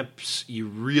champs, you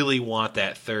really want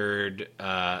that third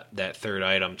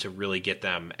item to really get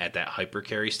them at that hyper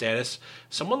carry status.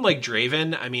 Someone like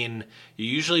Draven, I mean, you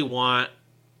usually want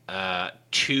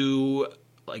 2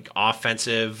 like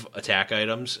offensive attack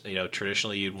items. You know,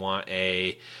 traditionally you'd want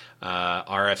a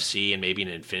RFC and maybe an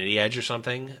Infinity Edge or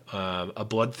something. A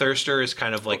Bloodthirster is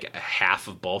kind of like a half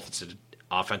of both. It's an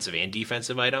offensive and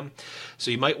defensive item.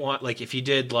 So you might want, like, if you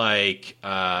did like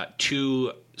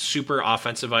 2 super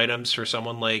offensive items for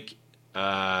someone like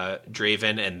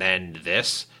Draven and then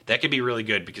that could be really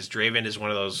good because Draven is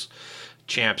one of those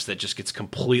champs that just gets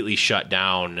completely shut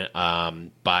down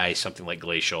by something like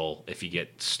Glacial if you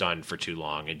get stunned for too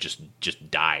long and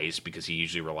just dies because he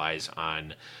usually relies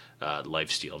on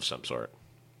lifesteal of some sort.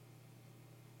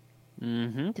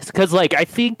 Because like I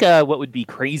think what would be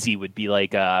crazy would be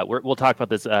like we'll talk about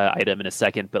this item in a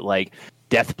second, but like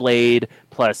Deathblade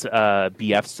plus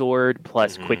BF Sword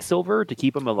plus Quicksilver to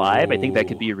keep him alive. Ooh. I think that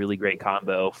could be a really great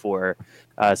combo for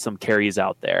some carries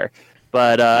out there.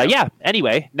 But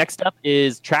anyway, next up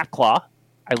is Trap Claw.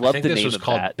 I love the name of that. I think this was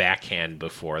called Backhand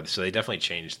before, so they definitely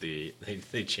changed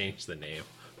they changed the name.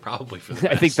 Probably for the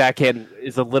best. I think Backhand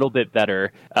is a little bit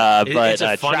better, but it's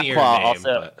a funnier Trap Claw name,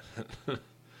 also. But...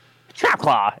 Trap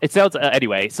Claw. It sounds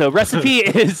anyway. So recipe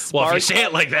is well, if you say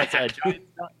it like that.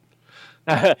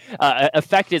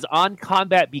 Effect is on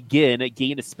combat begin,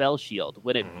 gain a spell shield.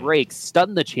 When it breaks,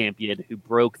 stun the champion who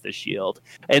broke the shield.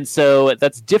 And so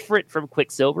that's different from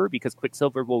Quicksilver because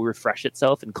Quicksilver will refresh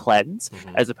itself and cleanse,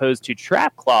 as opposed to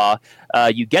Trap Claw.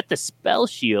 You get the spell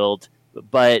shield,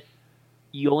 but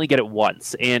you only get it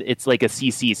once, and it's like a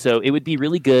CC. So it would be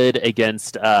really good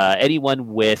against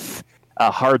anyone with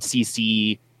a hard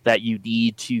CC that you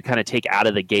need to kind of take out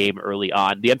of the game early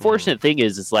on. The unfortunate thing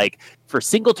is like for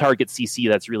single target CC,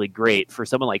 that's really great. For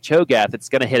someone like Cho'Gath, it's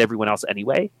going to hit everyone else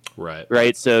anyway.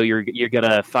 Right. So you're going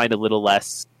to find a little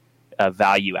less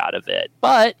value out of it,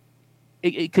 but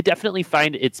it could definitely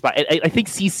find its spot. I think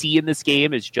CC in this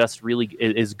game is just really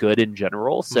is good in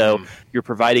general. So you're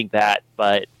providing that,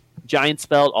 but Giant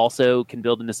Spell also can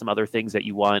build into some other things that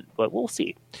you want, but we'll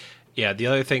see. Yeah. The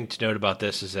other thing to note about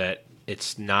this is that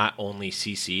it's not only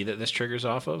CC that this triggers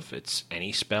off of, it's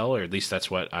any spell, or at least that's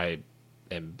what I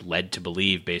am led to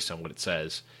believe based on what it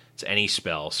says. It's any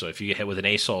spell. So if you get hit with an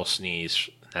ASOL Sneeze,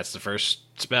 that's the first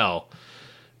spell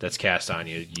that's cast on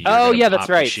you. That's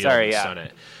right. Sorry, stun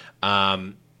it.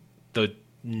 The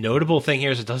notable thing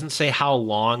here is it doesn't say how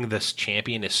long this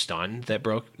champion is stunned that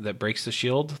breaks the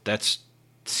shield. That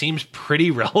seems pretty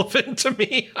relevant to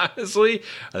me, honestly.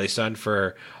 Are they stunned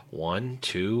for 1,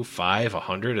 2, 5,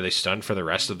 100? Are they stunned for the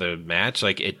rest of the match?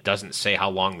 Like, it doesn't say how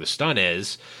long the stun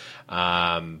is.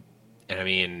 And I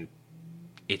mean,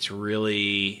 it's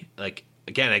really like,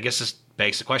 again, I guess this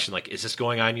begs the question, like, is this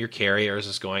going on your carry or is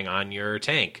this going on your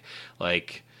tank?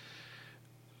 Like,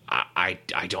 I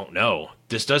don't know.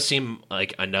 This does seem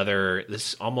like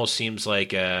this almost seems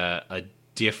like a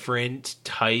different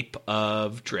type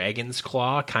of Dragon's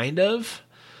Claw, kind of.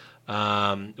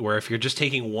 Where if you're just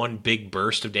taking one big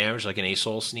burst of damage, like an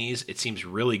Asol Sneeze, it seems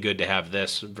really good to have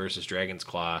this versus Dragon's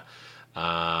Claw.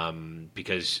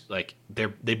 Because like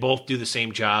they both do the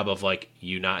same job of like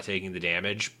you not taking the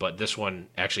damage, but this one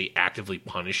actually actively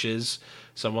punishes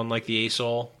someone like the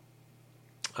Asol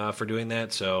for doing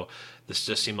that. So this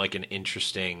just seemed like an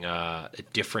interesting,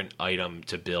 different item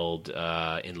to build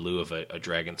in lieu of a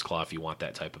Dragon's Claw if you want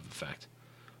that type of effect.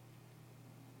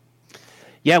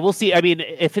 Yeah, we'll see. I mean,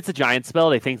 if it's a giant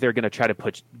spell, I think they're going to try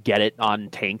to get it on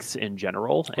tanks in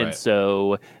general, right. And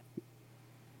so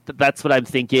that's what I'm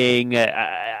thinking.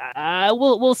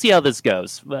 We'll see how this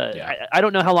goes. Yeah. I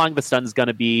don't know how long the stun's going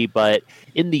to be, but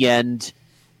in the end,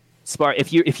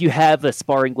 if you have a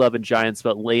sparring glove and giant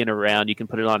spell laying around, you can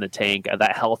put it on a tank.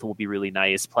 That health will be really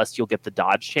nice. Plus, you'll get the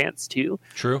dodge chance too.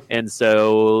 True. And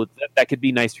so that could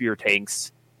be nice for your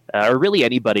tanks. Or really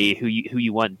anybody who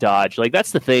you want dodge. Like,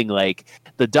 that's the thing. Like,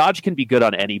 the dodge can be good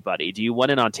on anybody. Do you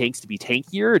want it on tanks to be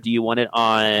tankier, or do you want it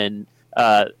on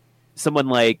someone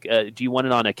like? Do you want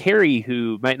it on a carry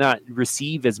who might not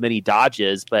receive as many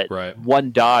dodges, but right.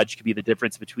 One dodge could be the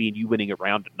difference between you winning a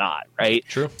round or not, right?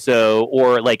 True. So,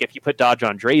 or like if you put dodge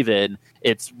on Draven,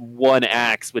 it's one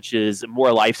axe, which is more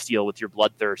lifesteal with your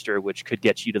Bloodthirster, which could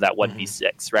get you to that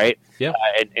 1v6, right? Yeah,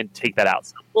 and take that out.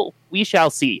 So, well, we shall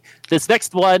see. This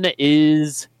next one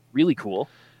is really cool.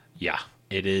 Yeah,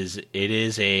 it is. It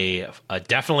is a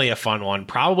definitely a fun one.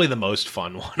 Probably the most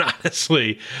fun one,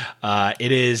 honestly.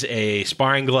 It is a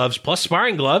sparring gloves plus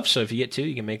sparring gloves. So if you get two,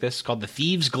 you can make this. It's called the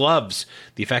Thieves' Gloves.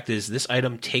 The effect is this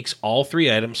item takes all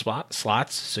 3 item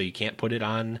slots, so you can't put it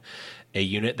on a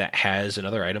unit that has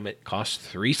another item. It costs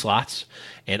 3 slots.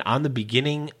 And on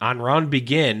round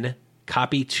begin,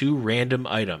 copy 2 random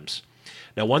items.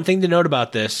 Now, one thing to note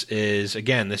about this is,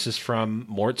 again, this is from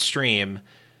Mort's stream.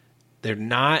 They're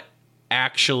not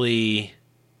actually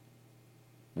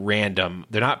random.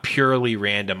 They're not purely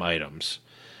random items.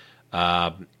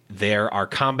 There are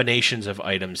combinations of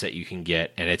items that you can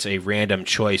get, and it's a random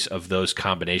choice of those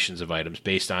combinations of items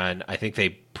based on, I think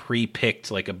they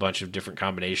pre-picked like a bunch of different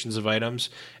combinations of items,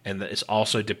 and it's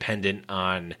also dependent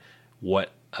on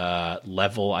what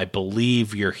level, I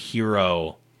believe, your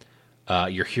hero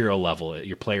level,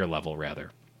 your player level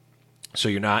rather. So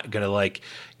you're not going to like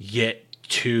get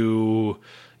 2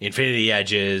 Infinity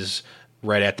Edges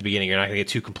right at the beginning. You're not going to get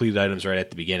 2 completed items right at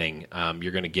the beginning.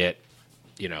 You're going to get,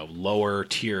 lower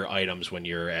tier items when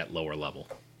you're at lower level.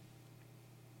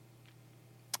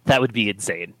 That would be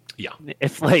insane. Yeah.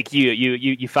 If like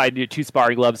you find your 2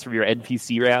 sparring gloves from your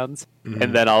NPC rounds, mm-hmm.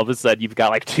 and then all of a sudden you've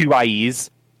got like 2 IEs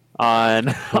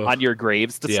on your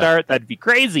graves to start, that'd be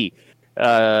crazy.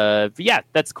 But yeah,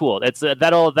 that's cool. That's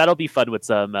that'll be fun with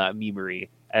some memery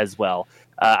as well.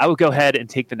 I will go ahead and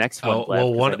take the next one. Well,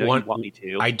 you want me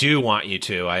to. I do want you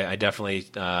to. I definitely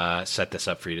set this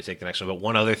up for you to take the next one. But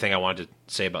one other thing I wanted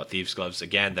to say about Thieves' Gloves,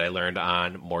 again, that I learned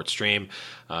on Mort's stream.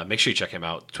 Make sure you check him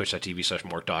out,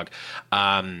 twitch.tv/MortDog.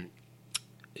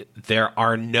 There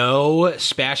are no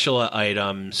spatula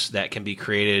items that can be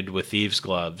created with Thieves'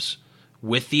 Gloves,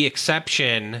 with the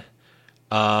exception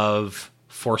of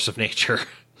Force of Nature.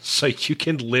 So you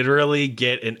can literally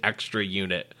get an extra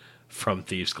unit from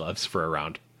Thieves' Gloves for a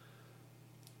round,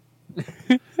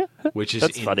 which is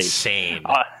insane.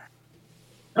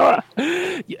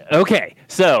 Okay,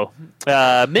 so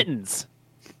mittens.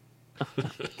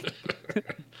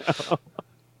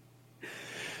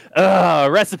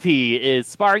 Recipe is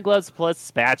sparring gloves plus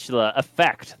spatula.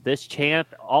 Effect: this champ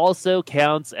also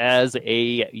counts as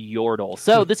a Yordle.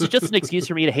 So this is just an excuse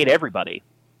for me to hate everybody.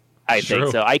 I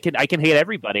think so. I can hate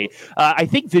everybody. I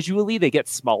think visually they get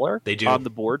smaller. They do on the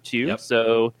board too. Yep.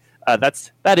 So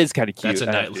that is kind of cute.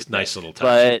 That's a nice little touch.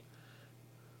 But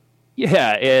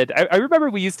yeah, and I remember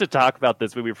we used to talk about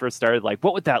this when we first started. Like,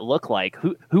 what would that look like?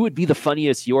 Who would be the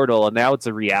funniest Yordle? And now it's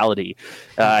a reality.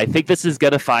 I think this is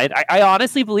gonna find. I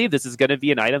honestly believe this is gonna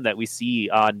be an item that we see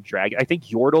on Dragon. I think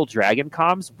Yordle Dragon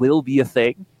comms will be a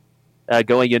thing.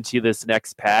 Going into this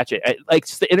next patch, like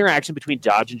just the interaction between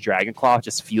Dodge and Dragonclaw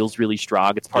just feels really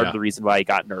strong. It's part of the reason why it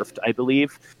got nerfed, I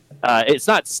believe. It's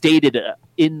not stated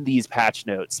in these patch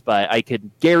notes, but I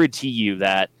can guarantee you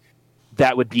that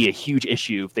would be a huge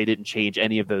issue if they didn't change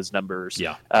any of those numbers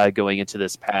going into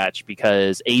this patch,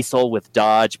 because Asol with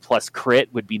Dodge plus crit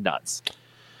would be nuts.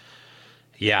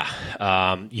 Yeah,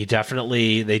 they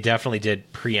definitely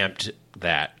did preempt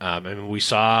that. I mean, we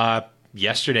saw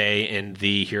yesterday in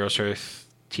the Heroes Earth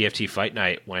TFT Fight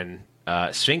Night when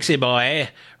Sphinxy Boy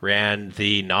ran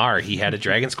the Gnar. He had a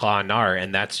Dragon's Claw Gnar,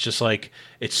 and that's just like,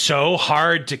 it's so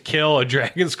hard to kill a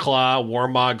Dragon's Claw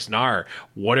Warmog's Gnar.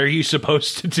 What are you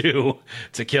supposed to do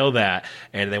to kill that?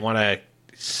 And they want to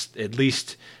at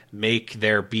least make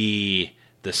there be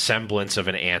the semblance of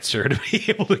an answer to be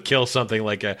able to kill something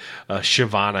like a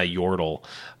Shyvana Yordle,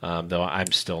 though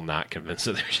I'm still not convinced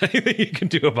that there's anything you can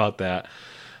do about that.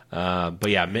 But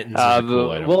yeah, Mittens is a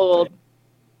cool item. Well,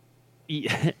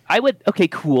 I would. Okay,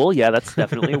 cool. Yeah, that's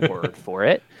definitely a word for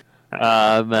it.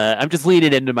 I'm just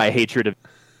leaning into my hatred of.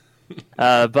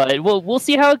 But we'll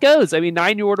see how it goes. I mean,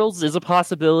 9 Yordles is a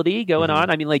possibility going on.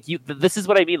 I mean, like this is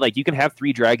what I mean. Like you can have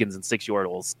 3 dragons and 6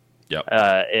 Yordles. Yep.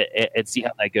 And see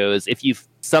how that goes. If you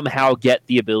somehow get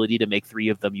the ability to make 3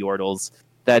 of them Yordles,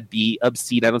 that'd be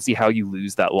obscene. I don't see how you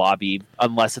lose that lobby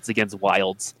unless it's against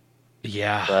Wilds.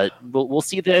 Yeah, but we'll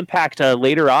see the impact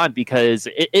later on, because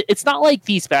it's not like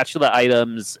these spatula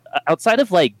items outside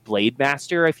of like Blade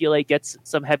Master, I feel like gets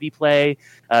some heavy play,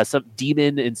 some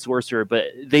Demon and Sorcerer, but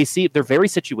they're very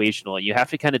situational, and you have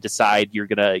to kind of decide you're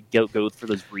gonna go for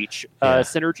those breach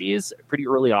synergies pretty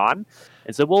early on,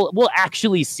 and so we'll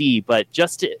actually see. But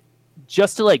just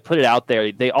to like put it out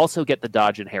there, they also get the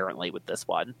dodge inherently with this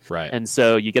one. Right. And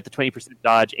so you get the 20%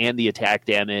 dodge and the attack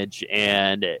damage,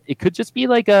 and it could just be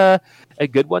like a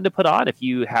good one to put on if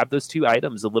you have those 2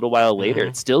 items a little while later.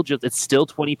 It's still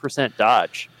 20%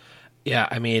 dodge. Yeah,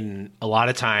 I mean, a lot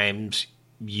of times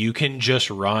you can just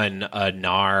run a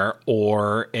Gnar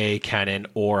or a Kennen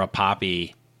or a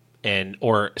Poppy,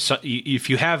 if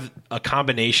you have a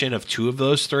combination of 2 of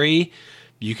those 3,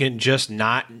 you can just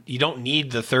you don't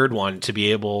need the third one to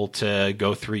be able to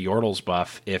go through Yordle's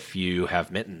buff if you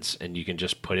have Mittens, and you can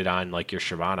just put it on like your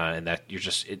Shyvana, and that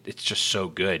it's just so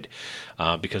good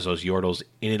because those Yordles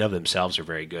in and of themselves are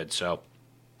very good. So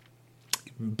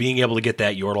being able to get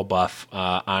that Yordle buff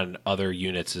on other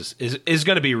units is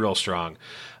going to be real strong.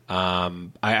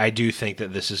 I do think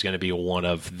that this is going to be one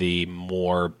of the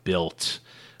more built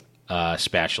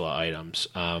spatula items.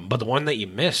 But the one that you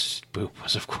missed, Boop,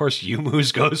 was of course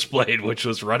Yumu's Ghostblade, which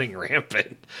was running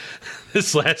rampant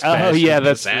this last patch. Oh yeah,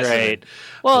 that's right.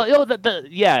 Well,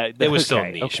 it was still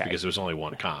niche because there was only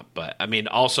one comp. But I mean,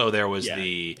 also there was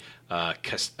the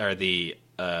Grave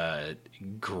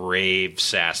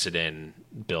Sassadin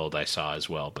build I saw as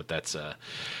well. But that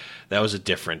was a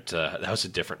different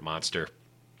monster.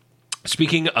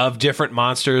 Speaking of different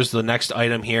monsters, the next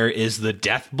item here is the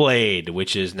Deathblade,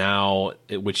 which is now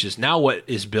what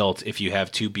is built if you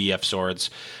have 2 BF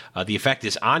swords. The effect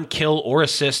is on kill or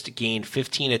assist, gain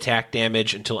 15 attack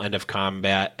damage until end of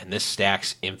combat, and this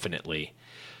stacks infinitely.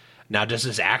 Now, does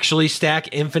this actually stack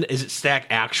infinite? Is it stack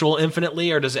actual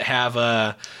infinitely, or does it have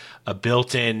a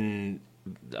built-in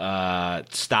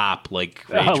stop like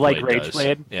Rageblade does?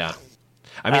 Yeah.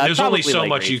 I mean, there's only so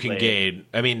much you can gain.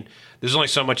 I mean, there's only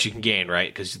so much you can gain, right?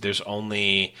 Because there's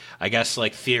only, I guess,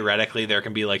 like theoretically, there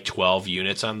can be like 12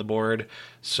 units on the board.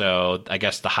 So I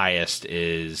guess the highest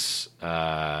is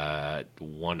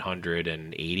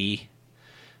 180,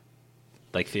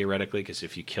 like theoretically. Because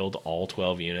if you killed all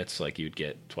 12 units, like you'd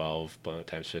get 12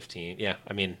 times 15. Yeah,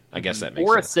 I mean, I guess that makes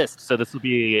sense. Or assist. So this would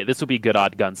be good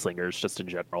odd gunslingers just in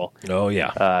general. Oh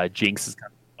yeah. Jinx is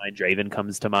coming to mind. Draven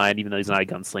comes to mind, even though he's not a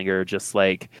gunslinger. Just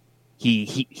like.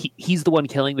 He's the one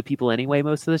killing the people anyway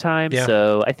most of the time. Yeah.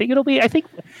 So I think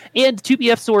and 2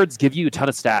 BF swords give you a ton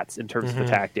of stats in terms of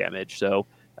attack damage. So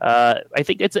I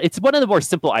think it's one of the more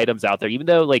simple items out there, even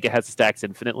though like it has stacks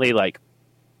infinitely. Like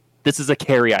this is a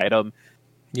carry item.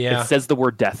 Yeah, it says the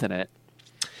word death in it.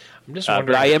 I'm just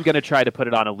wondering. But I am going to try to put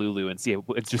it on a Lulu and see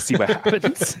what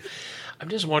happens. I'm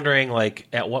just wondering, like,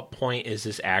 at what point is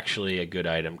this actually a good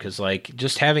item? Because, like,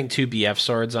 just having 2 BF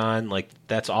swords on, like,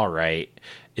 that's all right.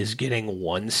 Is getting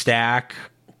 1 stack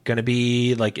going to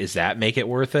be, like, is that make it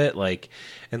worth it? Like,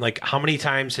 and, like, how many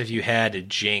times have you had a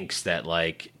Jinx that,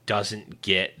 like, doesn't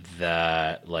get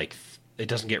it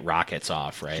doesn't get rockets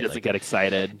off, right? She doesn't get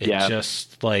excited. It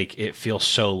just, like, it feels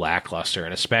so lackluster.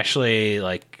 And especially,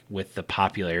 like, with the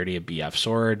popularity of BF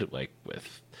Sword, like,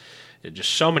 with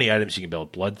just so many items you can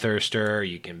build. Bloodthirster,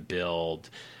 you can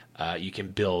build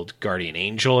Guardian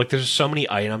Angel. Like, there's so many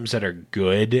items that are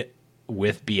good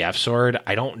with BF Sword.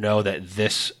 I don't know that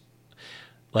this,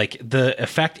 like, the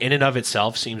effect in and of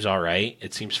itself seems all right.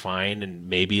 It seems fine and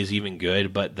maybe is even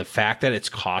good, but the fact that it's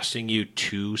costing you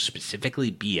 2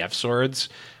 specifically BF swords,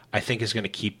 I think is going to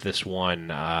keep this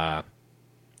one. I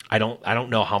don't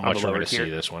know how much we're going to see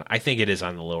this one. I think it is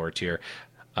on the lower tier,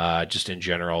 just in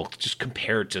general, just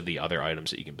compared to the other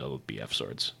items that you can build with BF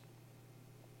swords.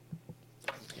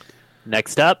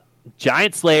 Next up,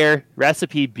 Giant Slayer,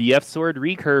 recipe, BF Sword,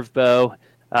 Recurve Bow.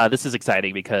 This is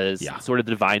exciting because sort of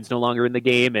the Divine's no longer in the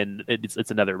game, and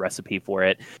it's another recipe for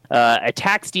it.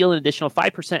 Attack, steal an additional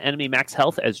 5% enemy max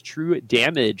health as true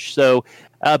damage. So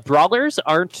brawlers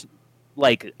aren't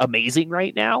like amazing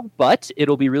right now, but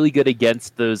it'll be really good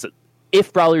against those.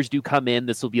 If brawlers do come in,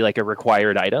 this will be like a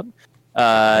required item.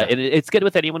 And it's good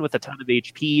with anyone with a ton of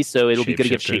HP, so it'll be good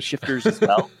against shapeshifters as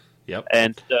well. Yep.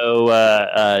 And so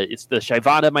it's the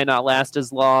Shyvana might not last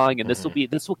as long, and this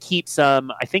will keep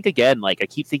some. I think again, like I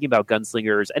keep thinking about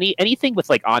gunslingers. Anything with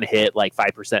like on hit, like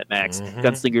 5% max,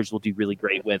 gunslingers will do really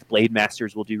great with. Blade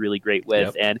Masters will do really great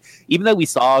with. And even though we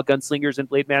saw gunslingers and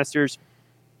Blade Masters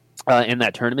in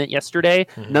that tournament yesterday,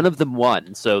 none of them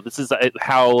won. So this is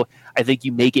how I think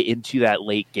you make it into that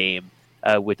late game.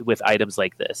 With items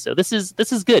like this, so this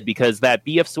is good because that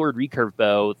BF Sword Recurve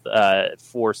Bow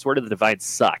for Sword of the Divine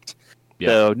sucked.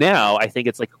 So now I think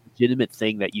it's like a legitimate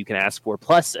thing that you can ask for.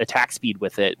 Plus attack speed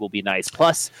with it will be nice.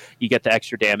 Plus you get the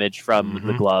extra damage from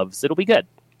the gloves. It'll be good.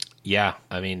 Yeah,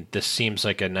 I mean this seems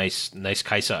like a nice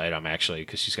Kaisa item actually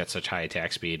because she's got such high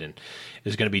attack speed and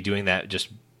is going to be doing that just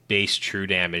base true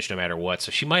damage no matter what.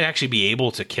 So she might actually be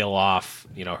able to kill off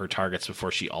her targets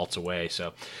before she ults away.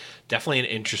 So. Definitely an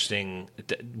interesting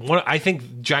one. I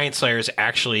think Giant Slayer is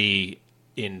actually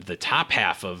in the top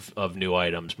half of new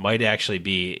items. Might actually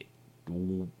be. I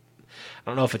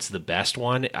don't know if it's the best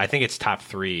one. I think it's top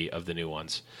 3 of the new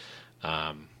ones.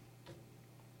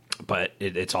 But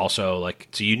it's also like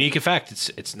it's a unique effect.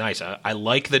 It's nice. I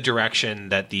like the direction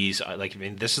that these like. I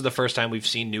mean, this is the first time we've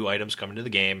seen new items come into the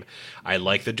game. I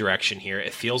like the direction here.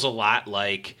 It feels a lot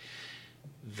like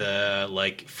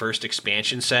the first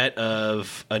expansion set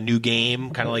of a new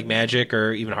game, kind of like Magic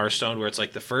or even Hearthstone, where it's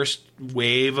like the first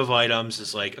wave of items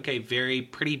is like, okay, very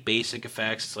pretty basic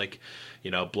effects. It's like,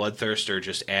 Bloodthirster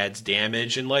just adds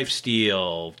damage and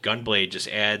lifesteal. Gunblade just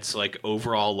adds like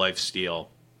overall lifesteal.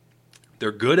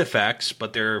 They're good effects,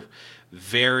 but they're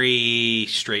very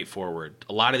straightforward.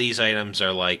 A lot of these items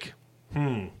are like,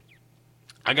 I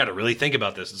got to really think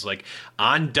about this. It's like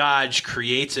on dodge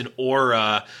creates an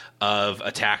aura of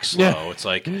attack slow. It's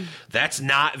like that's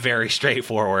not very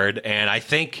straightforward. And I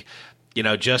think,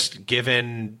 just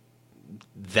given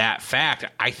that fact,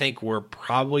 I think we're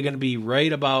probably going to be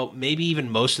right about maybe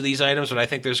even most of these items. But I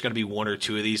think there's going to be 1 or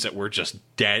 2 of these that we're just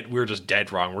dead. We're just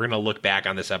dead wrong. We're going to look back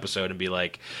on this episode and be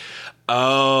like,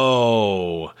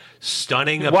 oh,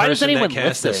 stunning a person that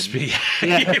casts the speed.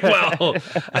 Well,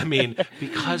 I mean,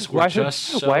 because we're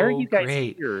why are you guys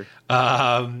great. Here?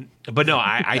 But no,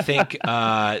 I think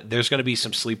there's going to be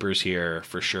some sleepers here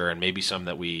for sure, and maybe some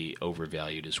that we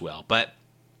overvalued as well. But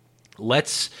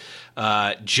let's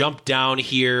jump down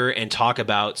here and talk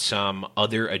about some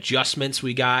other adjustments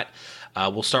we got.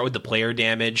 We'll start with the player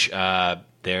damage.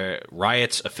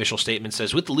 Riot's official statement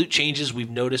says, with the loot changes, we've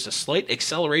noticed a slight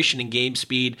acceleration in game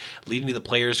speed, leading to the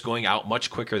players going out much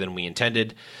quicker than we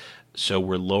intended. So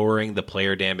we're lowering the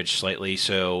player damage slightly.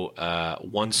 So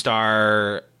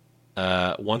 1-star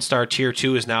tier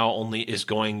 2 is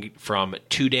going from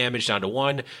 2 damage down to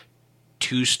 1.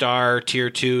 2-star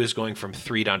tier 2 is going from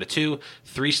 3 down to 2.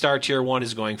 3-star tier 1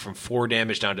 is going from 4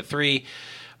 damage down to 3.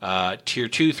 Tier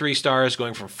 2 3-star is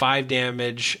going from 5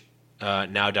 damage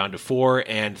now down to 4,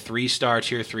 and 3-star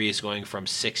tier 3 is going from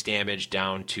 6 damage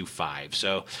down to 5.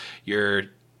 So your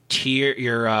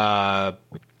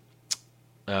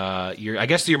I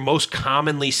guess your most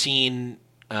commonly seen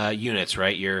units,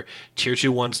 right? Your tier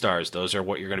 2 1-stars, those are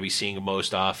what you're going to be seeing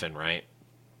most often, right?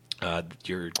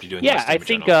 You're doing I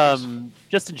think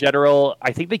just in general,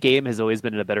 I think the game has always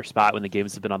been in a better spot when the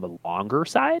games have been on the longer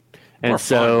side, and more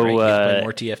so fun, right? You play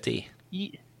more TFT.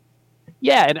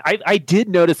 Yeah, and I did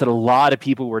notice that a lot of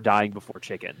people were dying before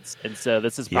chickens, and so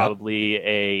this is probably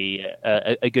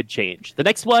a good change. The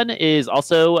next one is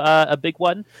also a big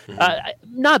one.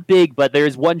 Not big, but there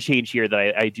is one change here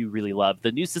that I do really love.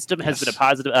 The new system has been a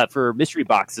positive for mystery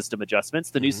box system adjustments.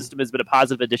 The new system has been a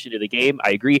positive addition to the game, I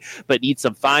agree, but needs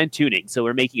some fine-tuning, so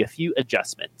we're making a few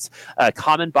adjustments.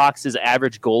 Common boxes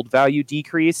average gold value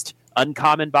decreased.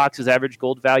 Uncommon boxes average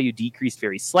gold value decreased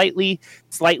very slightly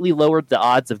lowered the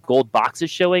odds of gold boxes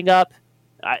showing up.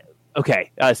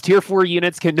 Tier 4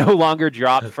 units can no longer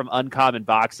drop from uncommon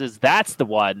boxes. That's the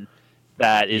one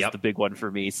that is the big one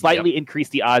for me. Slightly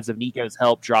increased the odds of Nico's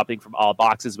help dropping from all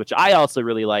boxes, which I also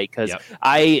really like because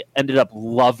I ended up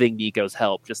loving Nico's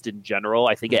help just in general.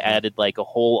 I think it added like a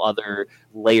whole other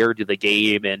layer to the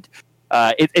game, and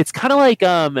it's kind of like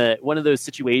one of those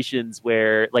situations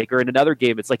where, like, or in another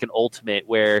game, it's like an ultimate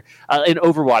where, in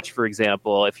Overwatch, for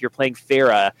example, if you're playing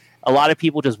Pharah, a lot of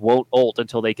people just won't ult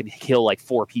until they can kill like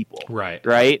 4 people.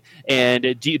 Right.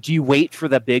 And do you wait for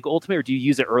the big ultimate, or do you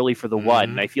use it early for the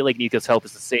one? And I feel like Nico's help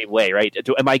is the same way, right?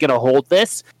 Am I going to hold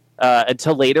this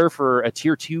until later for a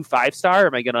tier 2 5-star?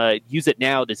 Am I going to use it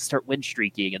now to start win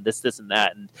streaking and this and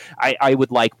that? And I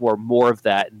would like more of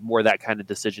that, and more of that kind of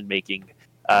decision making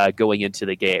going into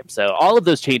the game. So all of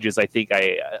those changes, I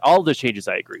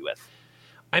agree with.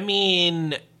 I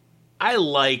mean, I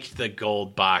liked the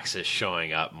gold boxes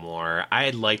showing up more. I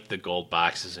liked the gold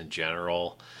boxes in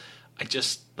general. I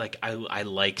just like I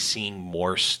like seeing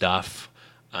more stuff.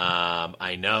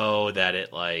 I know that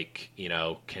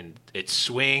it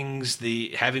swings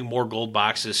having more gold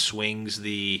boxes swings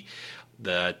the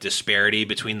disparity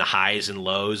between the highs and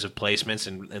lows of placements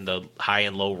and the high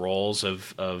and low rolls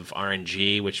of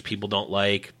RNG, which people don't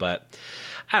like. But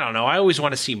I don't know. I always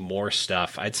want to see more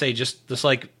stuff. I'd say just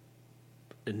like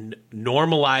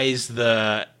normalize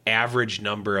the average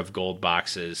number of gold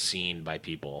boxes seen by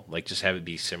people. Like just have it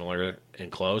be similar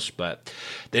and close. But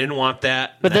they didn't want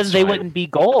that. But then they wouldn't be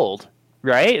gold,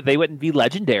 right? They wouldn't be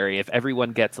legendary if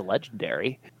everyone gets a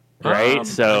legendary, right?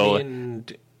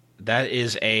 That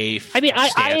is a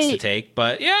stance to take,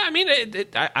 but yeah, I mean,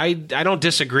 I don't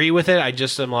disagree with it. I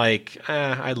just am like,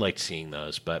 I'd like seeing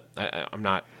those, but I'm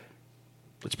not.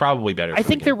 It's probably better. I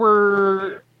think there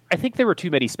were too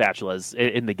many spatulas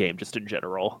in the game, just in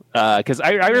general. Because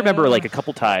I remember like a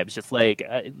couple times, just like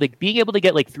being able to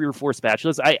get like 3 or 4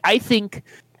 spatulas. I think,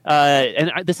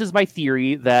 this is my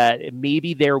theory, that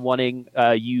maybe they're wanting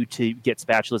you to get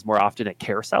spatulas more often at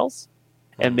carousels.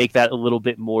 And make that a little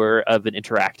bit more of an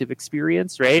interactive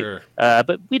experience, right? Sure.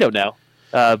 But we don't know.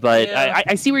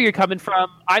 I see where you're coming from.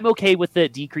 I'm okay with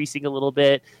it decreasing a little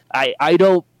bit. I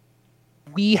don't.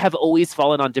 We have always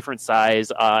fallen on different sides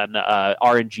on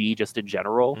RNG just in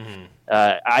general.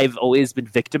 I've always been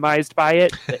victimized by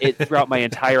it throughout my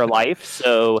entire life.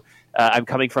 So I'm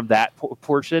coming from that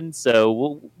portion.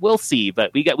 So we'll see.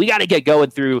 But we got to get going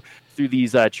through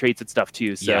these traits and stuff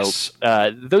too. So yes.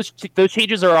 Those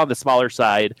changes are on the smaller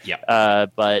side.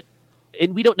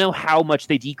 And we don't know how much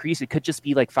they decrease. It could just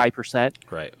be like 5%.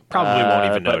 Right. Probably won't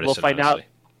even notice. We'll find out.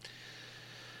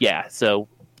 Yeah. So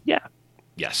yeah.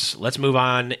 Yes. Let's move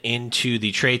on into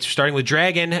the traits. Starting with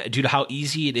Dragon, due to how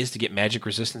easy it is to get magic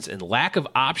resistance and lack of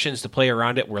options to play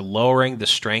around it, we're lowering the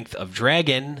strength of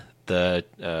Dragon,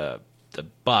 the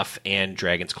buff, and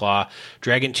Dragon's Claw.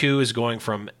 Dragon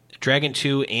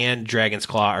 2 and Dragon's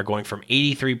Claw are going from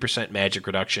 83% magic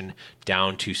reduction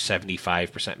down to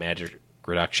 75% magic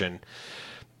reduction.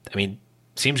 I mean,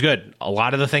 seems good. A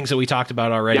lot of the things that we talked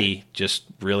about already just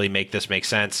really make this make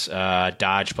sense.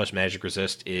 Dodge plus magic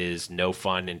resist is no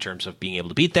fun in terms of being able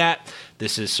to beat that.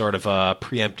 This is sort of a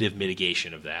preemptive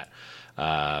mitigation of that.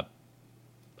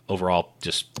 Overall,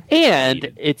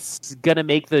 it's going to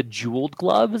make the jeweled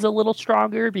gloves a little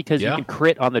stronger because you can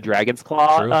crit on the Dragon's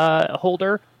Claw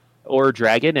holder or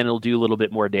dragon, and it'll do a little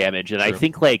bit more damage. And I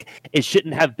think like it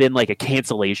shouldn't have been like a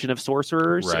cancellation of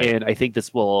sorcerers, and I think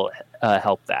this will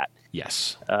help that.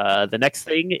 Yes. The next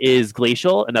thing is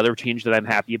Glacial, another change that I'm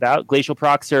happy about. Glacial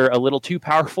procs are a little too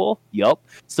powerful. Yup.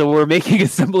 So we're making a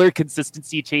similar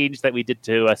consistency change that we did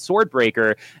to a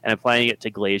Swordbreaker and applying it to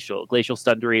Glacial. Glacial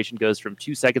stun duration goes from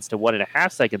 2 seconds to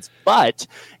 1.5 seconds, but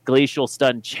Glacial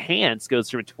stun chance goes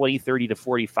from 20-30 to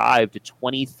 45 to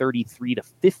 20-33 to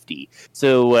 50.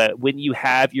 So when you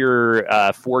have your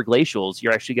 4 Glacials,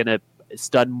 you're actually going to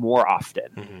stun more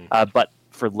often, but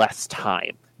for less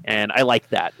time. And I like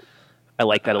that. I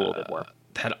like that a little bit more.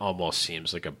 That almost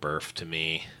seems like a burf to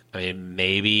me. I mean,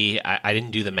 maybe I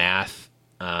didn't do the math,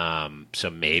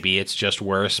 so maybe it's just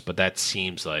worse. But that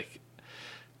seems like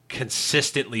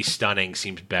consistently stunning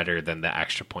seems better than the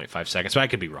extra 0.5 seconds. But I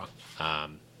could be wrong. I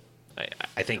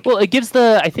think. Well, it gives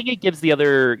the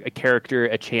other character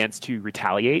a chance to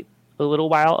retaliate a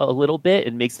little bit,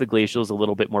 and makes the Glacials a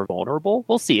little bit more vulnerable.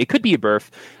 We'll see. It could be a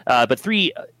burf, but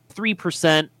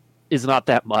 3% is not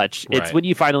that much. Right. It's when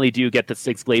you finally do get the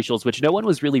 6 Glacials, which no one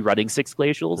was really running 6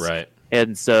 Glacials. Right.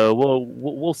 And so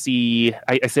we'll see.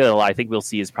 I say that a lot. I think we'll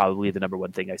see is probably the number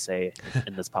one thing I say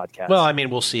in this podcast. Well, I mean,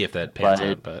 we'll see if that pans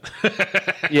out, but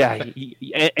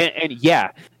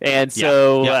yeah. And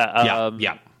so,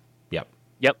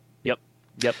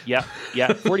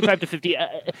 Yep. 45 to 50.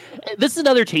 This is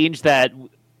another change that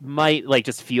might like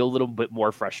just feel a little bit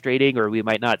more frustrating, or we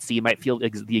might not see, might feel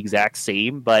the exact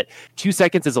same, but 2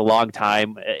 seconds is a long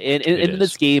time. In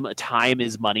this game, time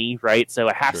is money, right? So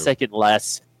a half second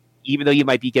less, even though you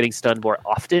might be getting stunned more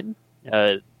often,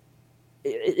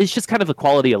 it's just kind of a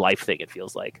quality of life thing, it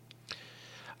feels like.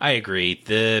 I agree.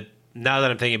 The now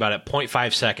that I'm thinking about it,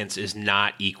 0.5 seconds is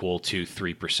not equal to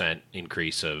 3%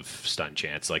 increase of stun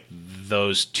chance. Like,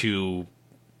 those two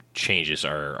changes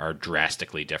are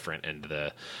drastically different, and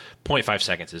the 0.5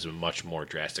 seconds is much more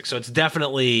drastic. So it's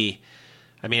definitely,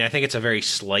 I mean, I think it's a very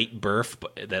slight burf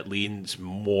that leans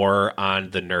more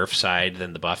on the nerf side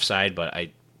than the buff side, but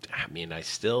I mean, I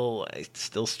still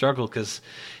struggle because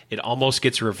it almost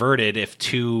gets reverted if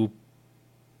two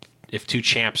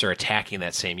champs are attacking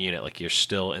that same unit. Like, you're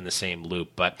still in the same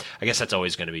loop. But I guess that's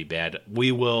always going to be bad.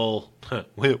 We'll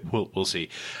see.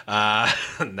 Now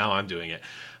I'm doing it,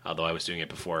 although I was doing it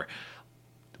before.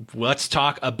 Let's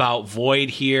talk about Void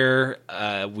here.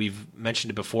 We've mentioned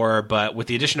it before, but with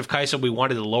the addition of Kai'Sa, we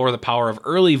wanted to lower the power of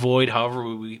early Void. However,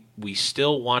 we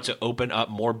still want to open up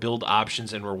more build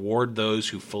options and reward those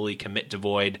who fully commit to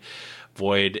Void.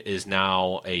 Void is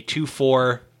now a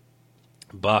 2/4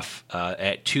 buff.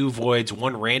 At 2 Voids,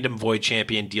 1 random Void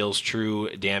champion deals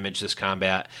true damage this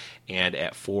combat, and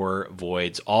at 4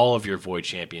 Voids, all of your Void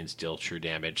champions deal true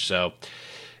damage. So,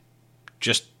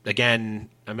 just again,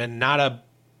 I mean, not a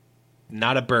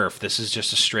burf. This is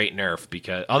just a straight nerf,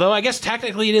 because although I guess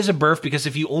technically it is a burf, because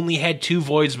if you only had 2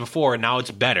 Voids before, now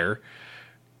it's better,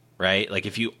 right? Like,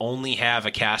 if you only have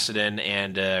a Kassadin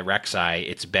and a Rek'Sai,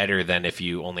 it's better than if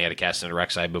you only had a Kassadin and a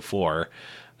Rek'Sai before.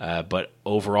 But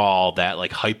overall, that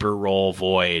like hyper roll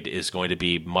Void is going to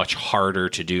be much harder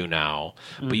to do now.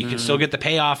 Mm-hmm. But you can still get the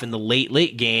payoff in the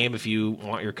late game if you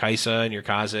want your Kai'Sa and your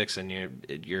Kha'Zix and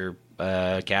your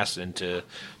Kassadin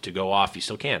to go off. You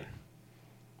still can.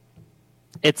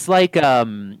 It's like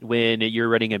when you're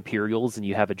running Imperials and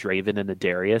you have a Draven and a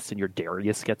Darius, and your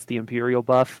Darius gets the Imperial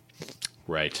buff.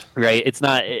 Right. It's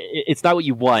not what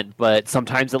you want, but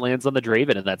sometimes it lands on the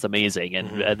Draven, and that's amazing.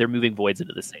 And they're moving Voids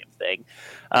into the same thing.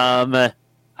 I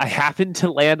happen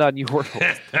to land on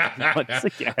Yordles once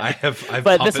again. I've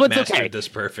but this one's mastered okay. this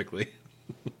perfectly.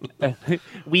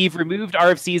 We've removed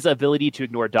RFC's ability to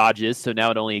ignore dodges, so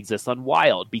now it only exists on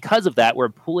Wild. Because of that, we're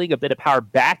pulling a bit of power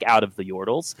back out of the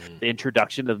Yordles. The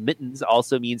introduction of Mittens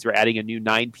also means we're adding a new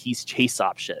 9-piece chase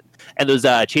option. And those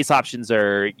chase options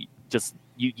are just,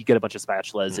 you get a bunch of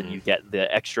spatulas and you get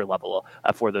the extra level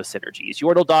for those synergies.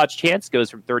 Yordle dodge chance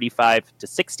goes from 35 to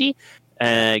 60.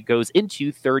 Goes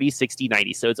into 30, 60,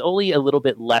 90. So it's only a little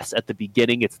bit less at the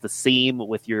beginning. It's the same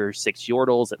with your 6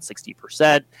 Yordles at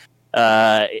 60%.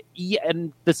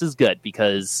 And this is good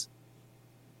because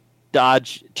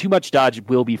too much dodge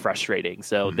will be frustrating.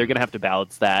 So they're going to have to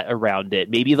balance that around it.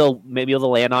 Maybe they'll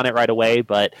land on it right away,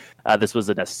 but this was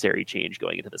a necessary change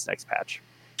going into this next patch.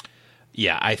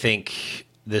 Yeah, I think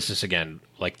this is, again,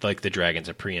 like the Dragons,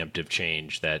 a preemptive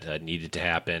change that needed to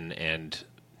happen, and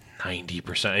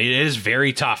 90%. It is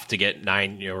very tough to get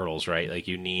 9 Yordles, right? Like,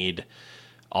 you need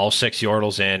all 6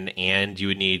 Yordles in, and you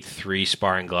would need 3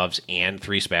 sparring gloves and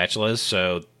 3 spatulas.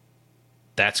 So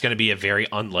that's going to be a very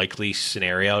unlikely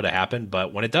scenario to happen.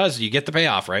 But when it does, you get the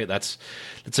payoff, right? That's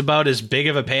about as big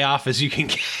of a payoff as you can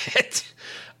get.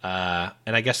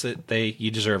 And I guess that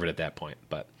you deserve it at that point.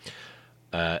 But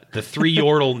the 3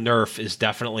 Yordle nerf is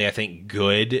definitely, I think,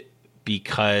 good,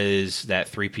 because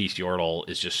that 3-piece Yordle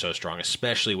is just so strong,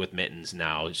 especially with Mittens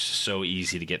now. It's just so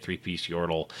easy to get 3-piece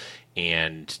Yordle,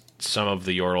 and some of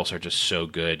the Yordles are just so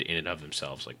good in and of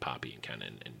themselves, like Poppy and Ken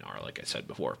and Gnar, like I said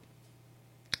before.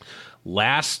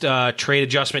 Last trade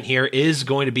adjustment here is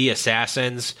going to be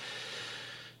Assassins,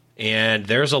 and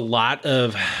there's a lot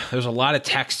of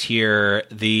text here.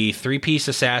 The 3-piece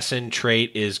Assassin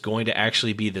trait is going to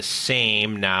actually be the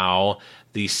same now.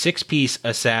 The 6-piece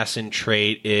Assassin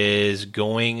trait is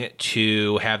going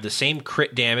to have the same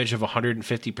crit damage of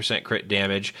 150% crit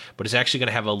damage, but it's actually going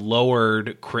to have a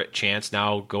lowered crit chance,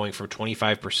 now going from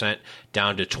 25%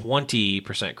 down to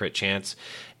 20% crit chance.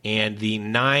 And the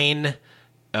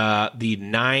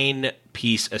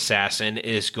 9-piece Assassin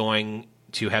is going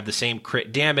to have the same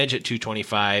crit damage at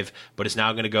 225, but it's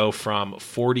now going to go from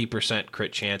 40%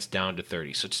 crit chance down to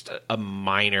 30. So it's a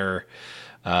minor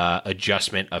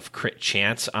adjustment of crit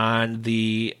chance on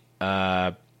the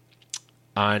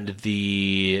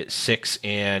 6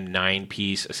 and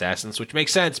 9-piece Assassins, which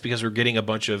makes sense because we're getting a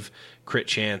bunch of crit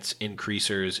chance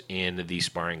increasers in the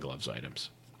sparring gloves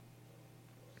items.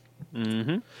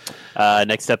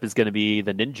 Next up is going to be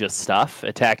the ninja stuff.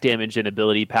 Attack damage and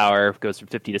ability power goes from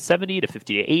 50 to 70 to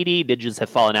 50 to 80. Ninjas have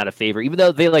fallen out of favor, even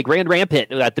though they ran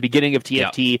rampant at the beginning of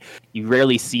TFT. Yep. You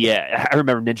rarely see it. I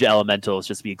remember Ninja Elementals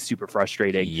just being super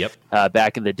frustrating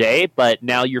back in the day, but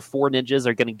now your 4 ninjas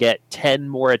are going to get 10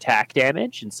 more attack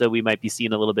damage, and so we might be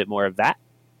seeing a little bit more of that.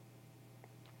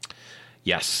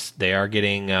 Yes, they are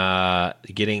getting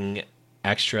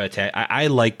extra attack. I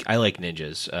like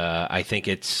ninjas. I think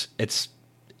it's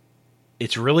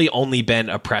it's really only been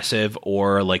oppressive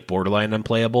or like borderline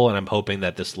unplayable, and I'm hoping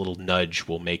that this little nudge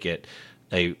will make it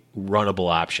a runnable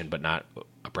option, but not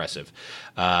oppressive.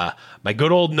 My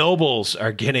good old nobles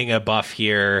are getting a buff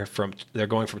here. They're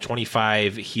going from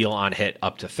 25 heal on hit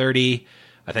up to 30.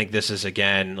 I think this is,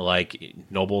 again, like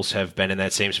nobles have been in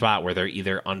that same spot where they're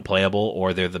either unplayable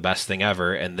or they're the best thing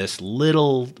ever, and this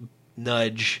little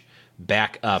nudge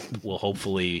back up will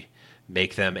hopefully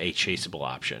make them a chaseable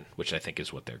option, which I think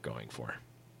is what they're going for.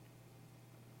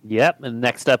 Yep, and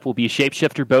next up will be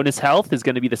Shapeshifter bonus health is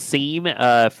going to be the same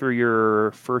for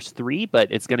your first three, but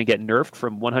it's going to get nerfed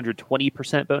from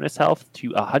 120% bonus health to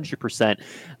 100%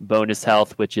 bonus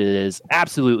health, which is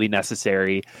absolutely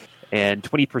necessary. And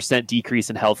 20% decrease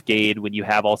in health gain when you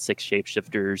have all 6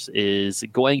 Shapeshifters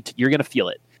you're going to feel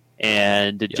it.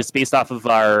 And just based off of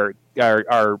our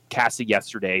casting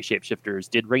yesterday, Shapeshifters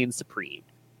did reign supreme.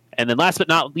 And then last but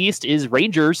not least is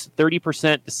Rangers.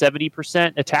 30% to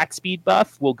 70% attack speed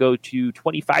buff will go to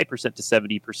 25% to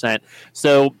 70%.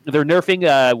 So they're nerfing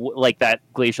like that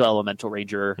Glacial Elemental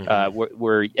Ranger,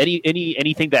 where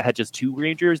anything that had just 2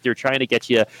 Rangers, they're trying to get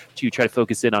you to try to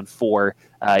focus in on 4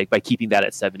 by keeping that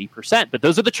at 70%. But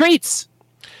those are the traits.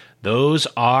 Those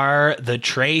are the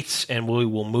traits, and we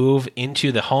will move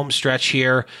into the home stretch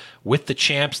here with the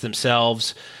champs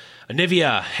themselves.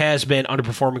 Anivia has been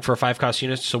underperforming for a 5-cost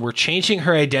unit, so we're changing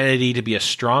her identity to be a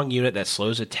strong unit that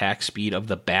slows attack speed of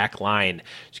the back line.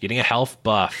 She's getting a health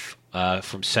buff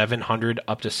from 700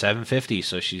 up to 750,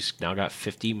 so she's now got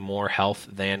 50 more health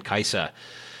than Kaisa.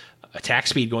 Attack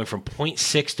speed going from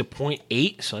 0.6 to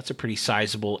 0.8, so that's a pretty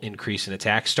sizable increase in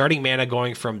attack. Starting mana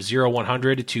going from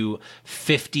 0-100 to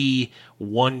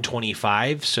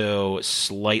 50-125, so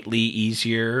slightly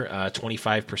easier,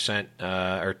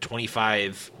 25% or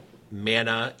 25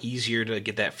 mana easier to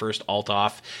get that first alt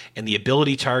off, and the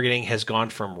ability targeting has gone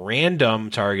from random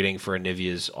targeting for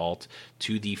Anivia's alt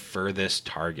to the furthest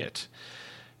target.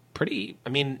 Pretty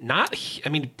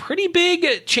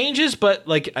big changes, but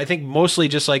like I think mostly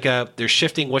just like they're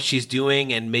shifting what she's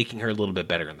doing and making her a little bit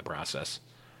better in the process.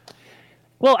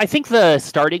 Well, I think the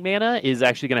starting mana is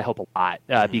actually going to help a lot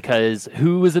because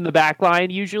who is in the back line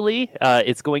usually?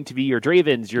 It's going to be your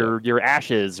Dravens, your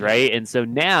Ashes, right? And so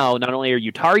now, not only are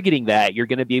you targeting that, you're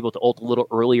going to be able to ult a little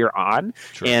earlier on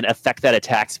and affect that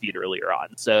attack speed earlier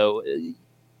on. So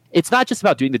it's not just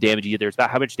about doing the damage either. It's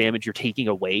about how much damage you're taking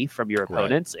away from your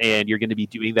opponents, and you're going to be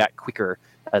doing that quicker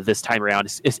this time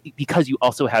around it's because you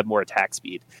also have more attack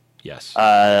speed. Yes.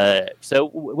 So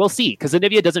we'll see, because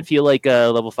Anivia doesn't feel like a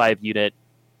level 5 unit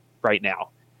right now.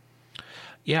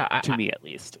 Yeah, to me at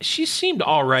least. She seemed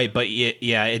all right, but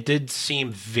yeah, it did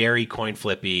seem very coin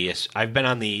flippy. I've been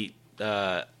on the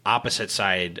opposite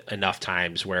side enough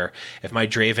times where if my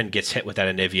Draven gets hit with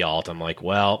that Anivia ult, I'm like,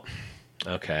 well,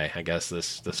 okay, I guess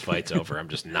this fight's over. I'm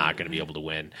just not going to be able to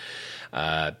win.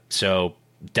 So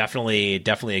definitely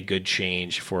a good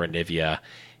change for Anivia.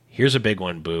 Here's a big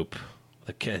one, Boop.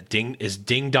 Is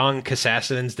Ding Dong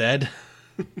Kassadin's dead?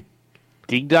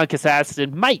 Ding Dong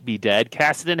Kassadin might be dead.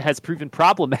 Kassadin has proven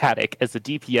problematic as a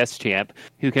DPS champ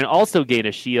who can also gain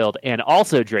a shield and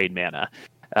also drain mana.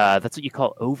 That's what you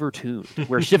call overtuned.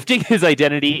 We're shifting his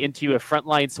identity into a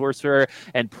frontline sorcerer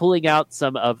and pulling out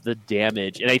some of the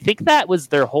damage. And I think that was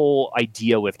their whole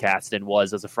idea with Kassadin,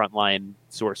 was as a frontline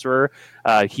sorcerer.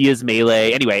 He is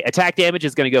melee. Anyway, attack damage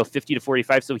is going to go 50 to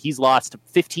 45, so he's lost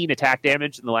 15 attack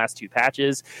damage in the last 2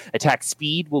 patches. Attack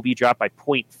speed will be dropped by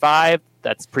 0.5.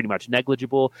 That's pretty much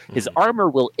negligible. His armor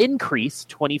will increase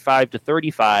 25 to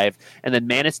 35, and then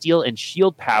Mana Steal and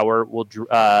Shield Power will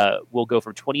go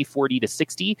from 2040 to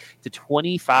 60 to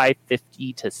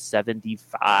 2550 to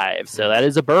 75. So that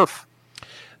is a burf.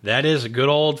 That is a good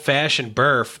old-fashioned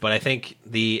burf, but I think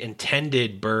the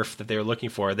intended burf that they were looking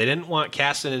for, they didn't want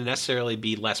Kassadin to necessarily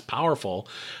be less powerful.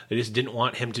 They just didn't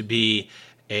want him to be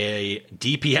a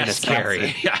DPS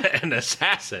carry, an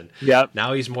assassin. Yep.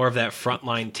 Now he's more of that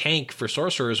frontline tank for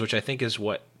sorcerers, which I think is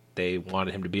what they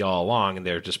wanted him to be all along, and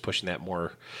they're just pushing that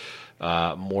more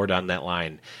down that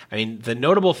line. I mean, the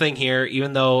notable thing here,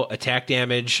 even though attack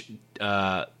damage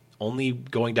only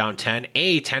going down 10,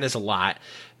 A, 10 is a lot,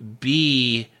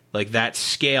 B, like that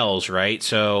scales, right?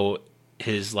 So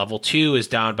his level 2 is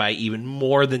down by even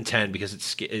more than 10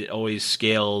 because it always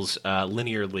scales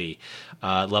linearly.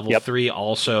 Level 3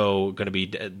 also going to be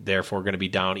therefore going to be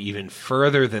down even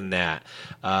further than that.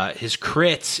 His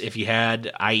crits, if you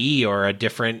had IE or a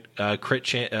different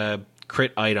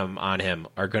crit item on him,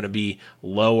 are going to be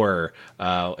lower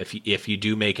if you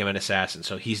do make him an assassin.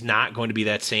 So he's not going to be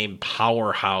that same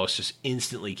powerhouse just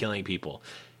instantly killing people.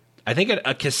 I think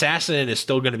a Kassadin is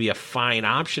still going to be a fine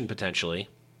option potentially.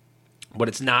 but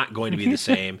it's not going to be the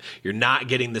same. You're not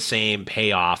getting the same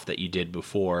payoff that you did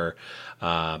before.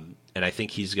 And I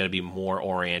think he's going to be more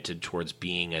oriented towards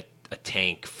being a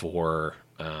tank for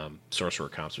sorcerer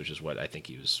comps, which is what I think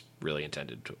he was really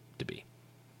intended to be.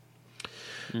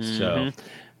 Mm-hmm. So,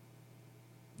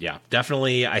 yeah,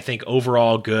 definitely. I think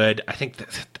overall good. I think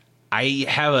I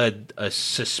have a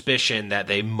suspicion that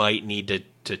they might need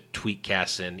to tweak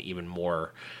Casson even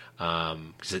more,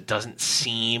 because it doesn't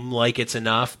seem like it's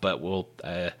enough. But we'll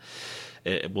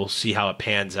see how it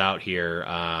pans out here.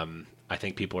 I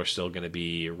think people are still going to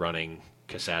be running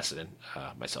Kassassin,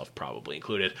 myself probably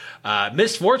included.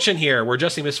 Misfortune here. We're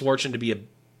adjusting Misfortune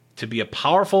to be a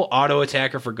powerful auto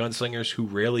attacker for gunslingers who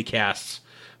rarely casts.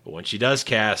 But when she does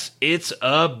cast, it's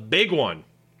a big one.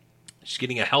 She's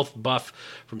getting a health buff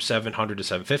from 700 to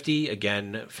 750.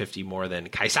 Again, 50 more than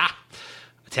Kaisa.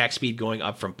 Attack speed going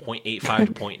up from 0.85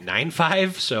 to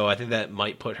 0.95. So I think that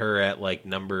might put her at like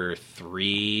number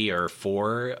 3 or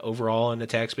 4 overall in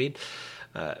attack speed.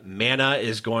 Mana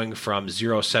is going from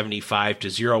 0.75 to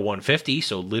 0.150,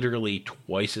 so literally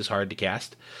twice as hard to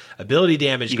cast. Ability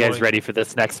damage. You guys ready for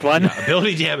this next one? Yeah,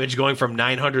 ability damage going from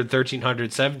 900, 1300,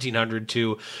 1700 to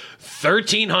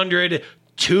 1300,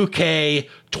 2K,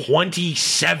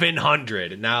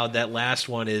 2700. Now that last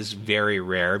one is very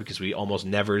rare because we almost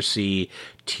never see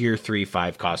tier 3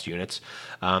 5 cost units.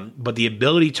 But the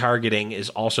ability targeting is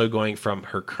also going from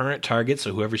her current target,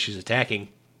 so whoever she's attacking,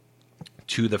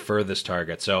 to the furthest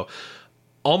target. So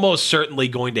almost certainly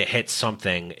going to hit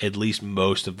something at least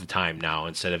most of the time now,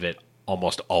 instead of it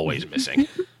almost always missing.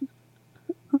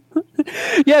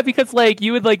 Yeah, because like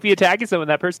you would like be attacking someone,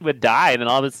 that person would die, and then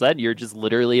all of a sudden you're just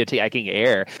literally attacking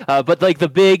air. But like the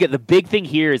big thing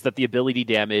here is that the ability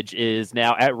damage is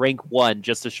now at rank 1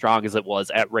 just as strong as it was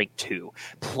at rank 2.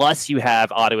 Plus you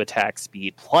have auto attack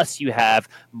speed. Plus you have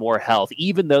more health,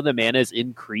 even though the mana is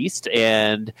increased.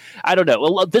 And I don't know.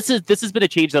 Well, this has been a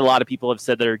change that a lot of people have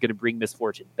said that are going to bring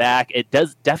Misfortune back. It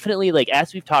does definitely, like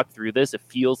as we've talked through this, it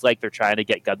feels like they're trying to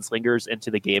get gunslingers into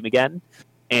the game again.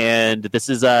 And this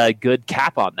is a good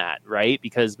cap on that, right?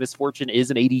 Because Misfortune is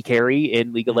an AD carry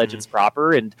in League of Legends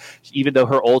proper, and even though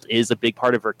her ult is a big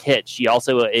part of her kit, she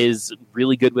also is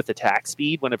really good with attack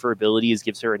speed. One of her abilities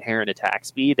gives her inherent attack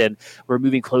speed, and we're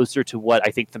moving closer to what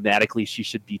I think thematically she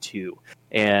should be too.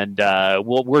 And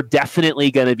we're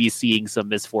definitely going to be seeing some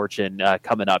Misfortune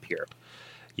coming up here.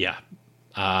 Yeah.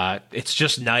 It's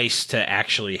just nice to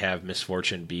actually have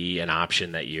Misfortune be an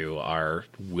option that you are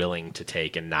willing to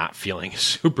take and not feeling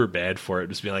super bad for it.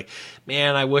 Just being like,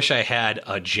 man, I wish I had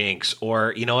a Jinx,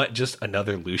 or you know what, just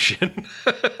another Lucian.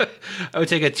 I would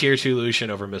take a tier 2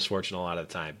 Lucian over Misfortune a lot of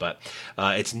the time, but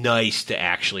it's nice to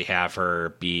actually have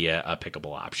her be a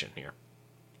pickable option here.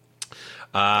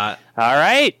 All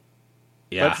right.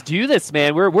 Yeah. Let's do this,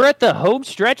 man. We're at the home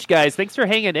stretch, guys. Thanks for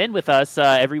hanging in with us,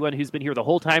 everyone who's been here the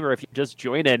whole time, or if you're just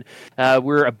joining.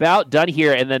 We're about done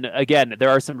here, and then again, there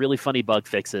are some really funny bug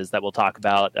fixes that we'll talk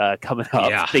about coming up.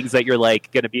 Yeah. Things that you're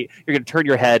gonna turn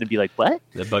your head and be like, "What?"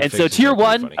 And so tier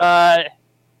 1.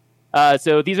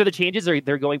 So these are the changes.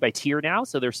 They're going by tier now,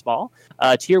 so they're small.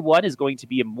 Tier 1 is going to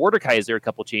be a Mordekaiser. A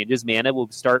couple changes. Mana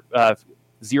will start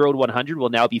 0 to 100 will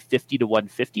now be 50 to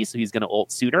 150, so he's going to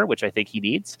ult sooner, which I think he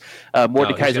needs.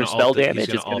 Mordekaiser spell damage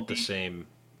is going to be the same.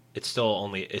 It still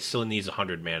needs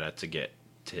 100 mana to get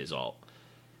to his ult.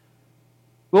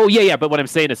 Well, yeah, but what I'm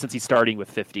saying is since he's starting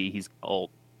with 50, he's ult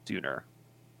sooner,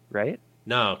 right?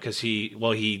 No, because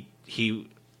the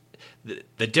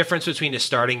difference between his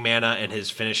starting mana and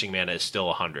his finishing mana is still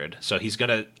 100. So he's going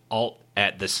to ult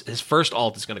at this. His first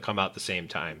ult is going to come out at the same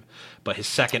time, but his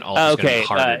second ult is going to be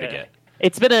harder to get.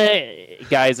 It's been a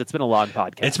long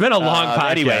podcast. It's been a long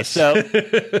podcast. Anyway, so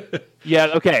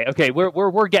yeah, okay,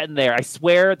 we're getting there. I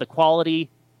swear the quality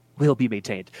will be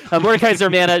maintained.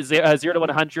 Mordekaiser mana 0 to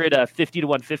 100, 50 to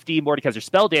 150. Mordekaiser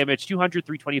spell damage 200,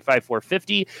 325,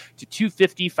 450 to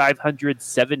 250, 500,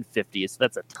 750. So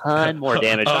that's a ton more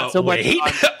damage. Not so much.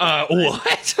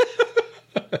 What?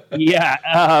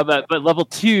 Yeah, but level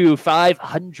 2,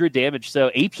 500 damage. So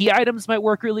AP items might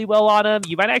work really well on him.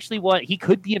 You might actually he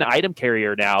could be an item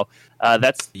carrier now.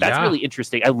 That's really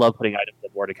interesting. I love putting items in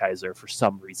Mordekaiser for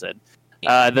some reason.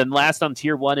 Then last on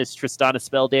tier 1 is Tristana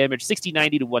spell damage. 60,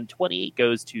 90 to 120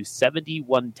 goes to 70,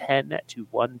 110 to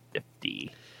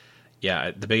 150.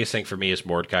 Yeah, the biggest thing for me is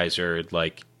Mordekaiser.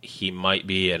 Like, he might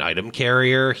be an item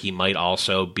carrier. He might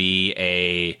also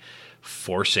be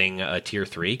forcing a tier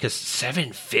 3, because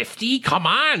 750, come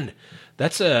on,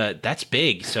 that's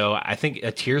big. So I think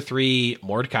a tier 3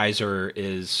 Mordekaiser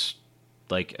is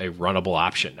like a runnable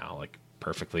option now, like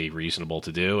perfectly reasonable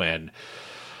to do. And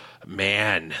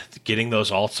man, getting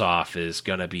those ults off is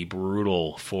going to be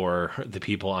brutal for the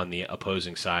people on the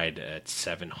opposing side at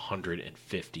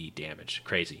 750 damage.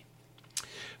 Crazy.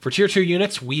 For Tier 2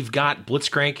 units, we've got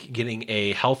Blitzcrank getting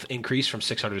a health increase from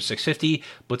 600 to 650.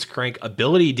 Blitzcrank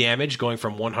ability damage going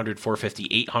from 100, 450,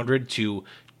 800 to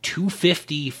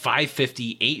 250,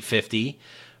 550, 850.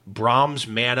 Brahms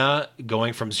mana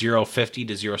going from 0.50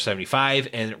 to 0.75,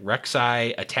 and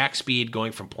Rek'Sai attack speed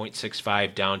going from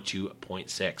 0.65 down to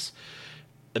 0.6.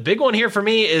 The big one here for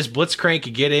me is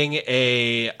Blitzcrank getting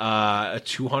a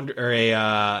 200 or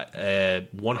a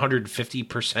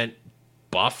 150%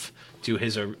 buff to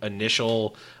his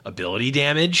initial ability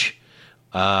damage.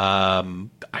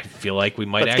 I feel like we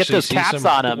might Let's actually get those see caps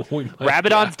some on him.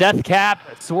 Rabadon's death cap,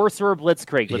 Sorcerer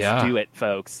Blitzcrank. Let's do it,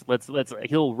 folks. Let's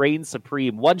he'll reign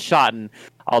supreme, one-shotting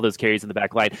all those carries in the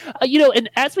back line. And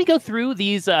as we go through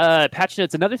these patch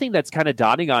notes, another thing that's kind of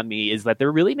dawning on me is that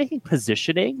they're really making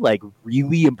positioning like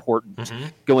really important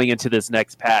going into this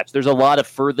next patch. There's a lot of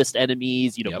furthest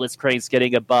enemies. Blitzcrank's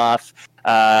getting a buff.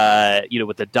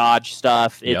 With the dodge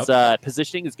stuff, it's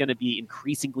positioning is going to be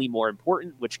increasingly more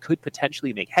important, which could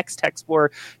potentially make Hextech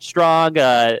more strong.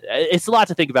 It's a lot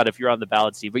to think about if you're on the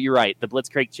balance team, but you're right. The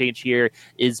Blitzcrank change here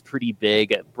is pretty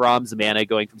big. Brahms mana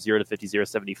going from 0 to 50,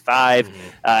 0.75.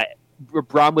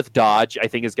 Braum with dodge, I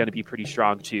think, is going to be pretty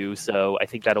strong too, so I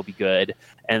think that'll be good.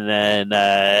 And then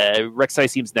Rek'Sai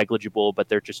seems negligible, but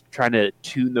they're just trying to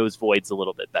tune those voids a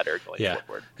little bit better going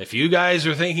forward. If you guys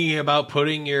are thinking about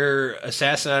putting your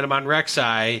assassin item on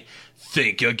Rek'Sai,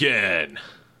 think again.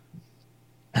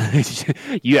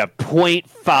 You have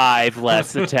 0.5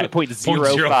 less attack,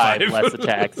 0.05 less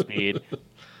attack speed.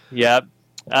 Yep.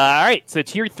 All right, so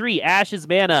Tier 3, Ash's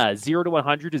mana, 0 to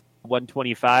 100 is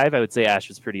 125. I would say Ash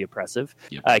was pretty impressive.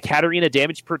 Katarina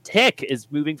damage per tick is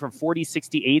moving from 40,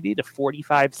 60, 80 to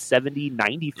 45, 70,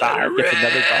 95. Gets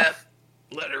another buff.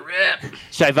 Let her rip.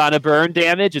 Shyvana burn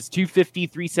damage is 250,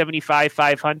 375,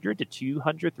 500 to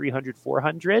 200, 300,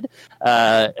 400.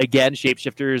 Again,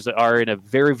 shapeshifters are in a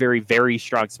very, very, very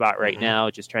strong spot right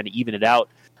now, just trying to even it out.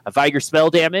 A Viger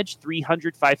spell damage,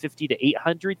 300, 550 to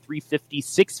 800, 350,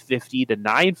 650 to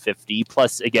 950,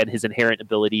 plus, again, his inherent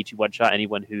ability to one-shot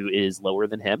anyone who is lower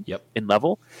than him in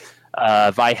level.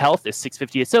 Vi health is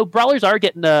 650. So Brawlers are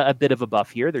getting a bit of a buff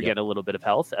here. They're getting a little bit of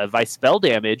health. Vi spell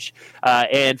damage.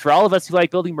 And for all of us who like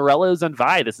building Morellos on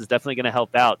Vi, this is definitely going to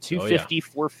help out. 250,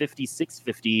 450,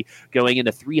 650, going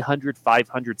into 300,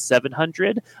 500,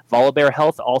 700. Volibear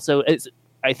health also is...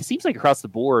 It seems like across the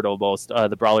board almost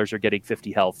the Brawlers are getting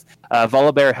 50 health.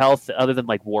 Volibear health, other than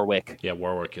like Warwick. Yeah,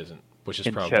 Warwick isn't, which is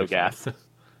and probably Cho'Gath.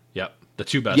 Yep, the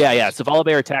two best. Yeah. So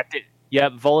Volibear attacked it. Yeah,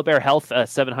 Volibear health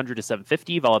 700 to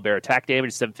 750. Volibear attack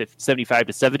damage 75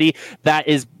 to 70. That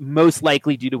is most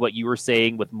likely due to what you were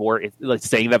saying with more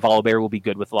saying that Volibear will be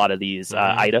good with a lot of these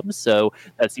items. So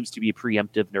that seems to be a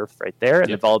preemptive nerf right there.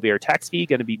 And the Volibear attack speed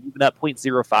going to be moving up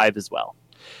 0.05 as well.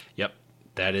 Yep.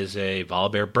 That is a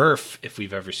Volibear burf, if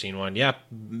we've ever seen one. Yeah,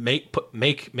 make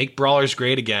Brawlers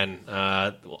great again.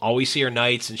 All we see are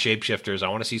Knights and Shapeshifters. I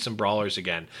want to see some Brawlers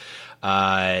again.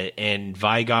 And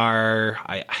Vigar,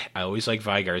 I always like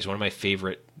Vigar. He's one of my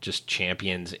favorite just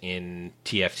champions in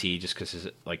TFT, just because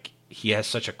he has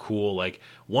such a cool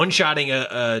one-shotting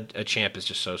a champ is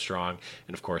just so strong.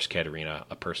 And of course, Katarina,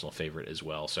 a personal favorite as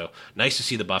well. So nice to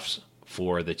see the buffs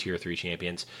for the Tier 3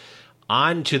 champions.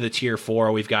 On to the Tier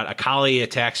 4, we've got Akali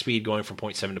attack speed going from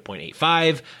 0.7 to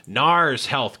 0.85. Nar's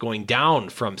health going down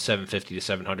from 750 to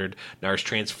 700. Nar's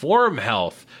transform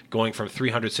health going from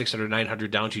 300, 600,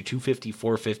 900 down to 250,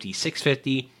 450,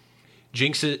 650.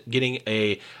 Jinx getting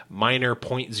a minor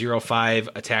 0.05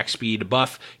 attack speed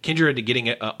buff. Kindred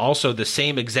getting also the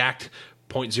same exact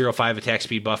 0.05 attack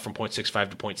speed buff from 0.65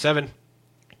 to 0.7.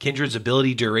 Kindred's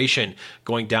ability duration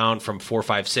going down from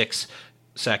 456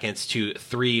 seconds to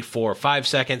 3, 4, 5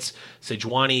 seconds.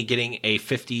 Sejuani getting a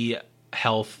 50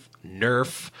 health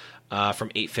nerf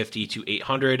from 850 to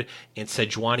 800, and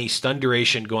Sejuani stun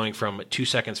duration going from 2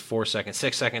 seconds, 4 seconds,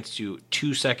 6 seconds to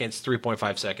 2 seconds,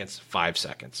 3.5 seconds, 5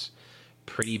 seconds.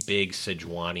 Pretty big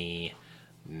Sejuani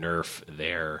nerf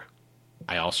there.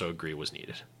 I also agree was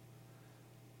needed.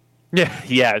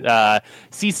 Yeah.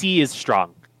 CC is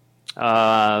strong.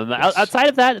 Outside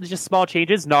of that, it's just small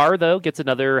changes. Nar, though, gets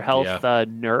another health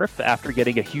nerf after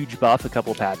getting a huge buff a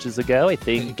couple patches ago. I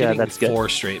think that's good. 4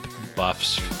 straight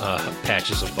buffs,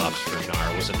 patches of buffs for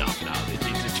Nar was enough now. They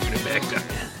need to tune it back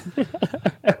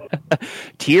down.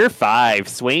 Tier 5,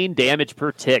 Swain damage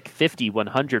per tick, 50,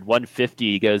 100,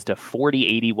 150 goes to 40,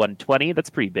 80, 120.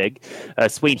 That's pretty big.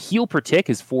 Swain heal per tick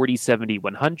is 40, 70,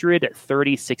 100,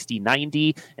 30, 60,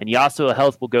 90. And Yasuo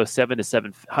health will go 700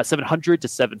 to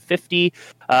 750.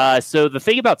 So the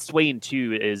thing about Swain,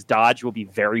 too, is dodge will be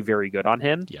very, very good on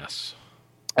him. Yes.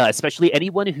 Especially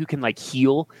anyone who can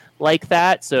heal like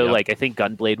that. So I think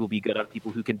Gunblade will be good on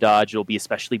people who can dodge. It'll be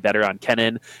especially better on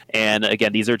Kennen. And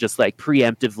again, these are just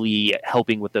preemptively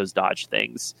helping with those dodge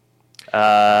things.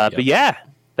 But yeah,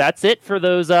 that's it for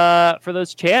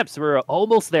those champs. We're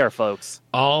almost there, folks.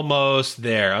 Almost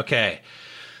there. Okay.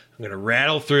 I'm going to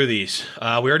rattle through these. We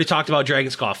already talked about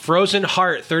Dragon's Claw. Frozen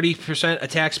Heart, 30%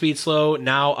 attack speed slow,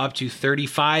 now up to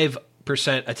 35%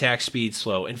 attack speed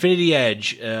slow. Infinity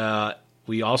Edge,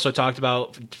 we also talked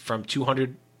about from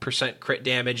 200% crit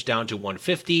damage down to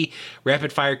 150.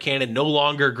 Rapid Fire Cannon no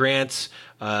longer grants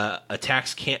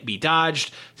attacks can't be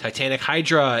dodged. Titanic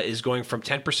Hydra is going from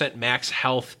 10% max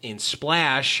health in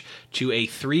Splash to a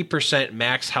 3%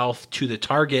 max health to the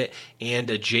target and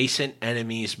adjacent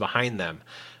enemies behind them.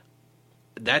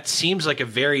 That seems like a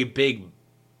very big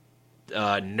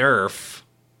nerf,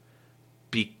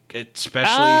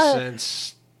 especially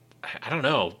since, I don't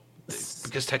know,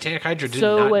 because Titanic Hydra did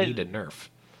not need a nerf.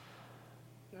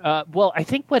 Well, I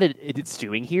think what it's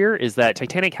doing here is that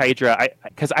Titanic Hydra,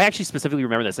 because I actually specifically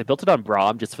remember this. I built it on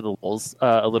Braum just for the lulz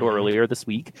a little earlier this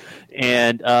week,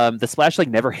 and the splash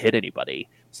never hit anybody.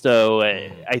 So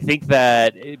I think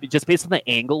that just based on the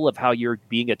angle of how you're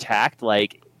being attacked,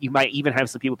 you might even have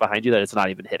some people behind you that it's not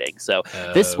even hitting. So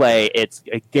this way, it's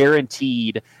a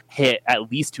guaranteed hit at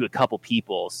least to a couple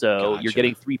people. So you're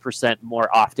getting 3% more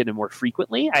often and more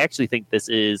frequently. I actually think this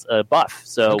is a buff.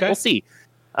 So we'll see.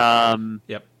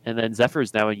 Yep. And then Zephyr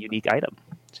is now a unique item.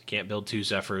 So you can't build two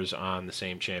Zephyrs on the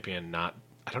same champion. I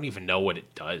don't even know what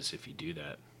it does if you do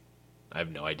that. I have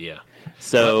no idea.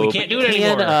 So we can't do it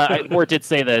anymore. Or did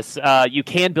say this. You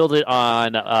can build it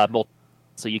on multiple.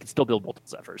 So you can still build multiple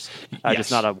Zephyrs,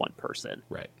 just not on one person.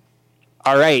 Right.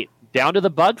 All right. Down to the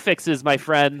bug fixes, my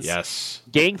friends. Yes.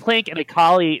 Gangplank and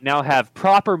Akali now have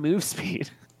proper move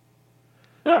speed.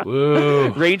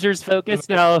 Ranger's Focus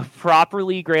now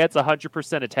properly grants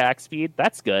 100% attack speed.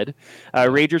 That's good.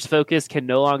 Ranger's Focus can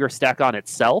no longer stack on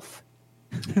itself.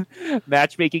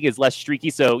 Matchmaking is less streaky,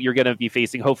 so you're going to be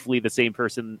facing hopefully the same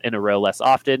person in a row less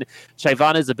often.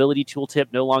 Shyvana's ability tooltip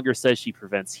no longer says she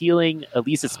prevents healing.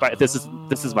 This is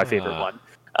my favorite one.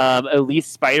 At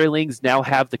least Spiderlings now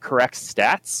have the correct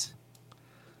stats.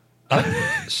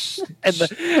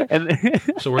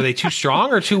 So were they too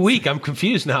strong or too weak? I'm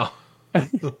confused now.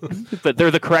 But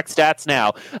they're the correct stats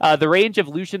now. The range of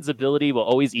Lucian's ability will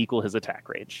always equal his attack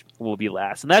range. Will be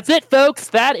last. And that's it, folks.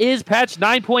 That is patch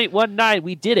 9.19.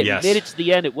 We did it. Yes. We made it to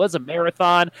the end. It was a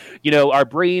marathon. Our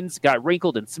brains got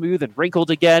wrinkled and smooth and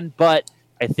wrinkled again, but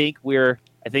I think we're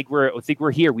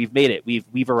here. We've made it.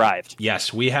 We've arrived.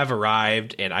 Yes, we have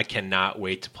arrived, and I cannot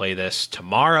wait to play this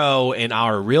tomorrow in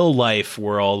our real life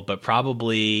world, but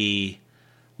probably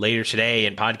later today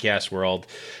in podcast world.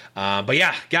 But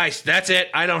yeah, guys, that's it.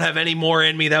 I don't have any more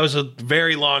in me. That was a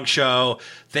very long show.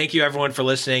 Thank you, everyone, for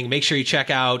listening. Make sure you check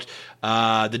out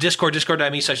the Discord,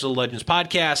 discord.me/Little Legends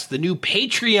Podcast, the new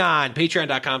Patreon,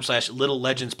 patreon.com/Little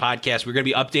Legends Podcast. We're going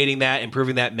to be updating that,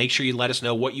 improving that. Make sure you let us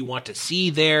know what you want to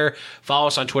see there. Follow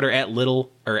us on Twitter at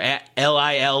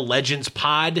LIL Legends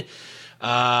Pod.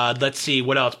 Let's see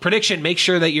what else. Prediction. Make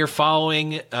sure that you're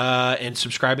following and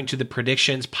subscribing to the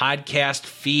Predictions podcast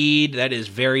feed. That is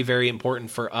very, very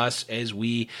important for us as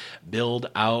we build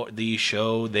out the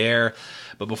show there.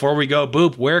 But before we go,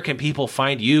 Boop, where can people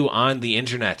find you on the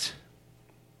internet?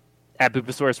 At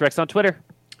Booposaurus Rex on Twitter.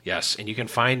 Yes, and you can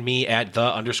find me at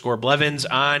 _Blevins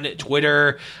on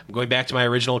Twitter. I'm going back to my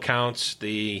original accounts.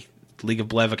 The League of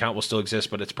Blev account will still exist,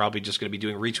 but it's probably just going to be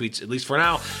doing retweets, at least for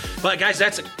now. But guys,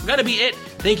 that's going to be it.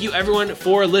 Thank you everyone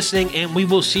for listening, and we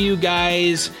will see you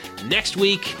guys next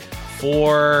week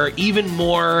for even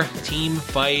more team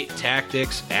fight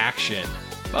tactics action.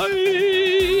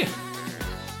 Bye!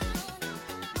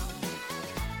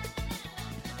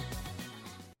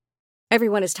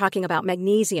 Everyone is talking about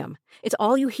magnesium. It's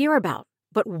all you hear about.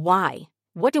 But why?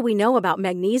 What do we know about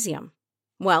magnesium?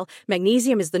 Well,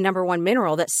 magnesium is the #1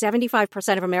 mineral that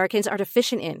 75% of Americans are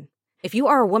deficient in. If you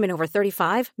are a woman over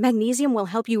 35, magnesium will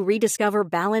help you rediscover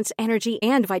balance, energy,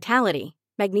 and vitality.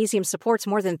 Magnesium supports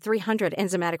more than 300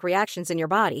 enzymatic reactions in your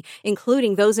body,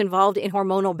 including those involved in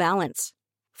hormonal balance.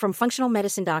 From functional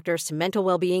medicine doctors to mental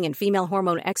well-being and female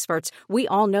hormone experts, we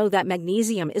all know that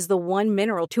magnesium is the one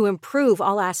mineral to improve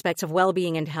all aspects of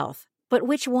well-being and health. But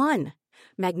which one?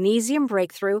 Magnesium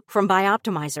Breakthrough from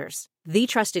Bioptimizers, the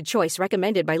trusted choice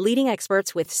recommended by leading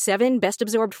experts with 7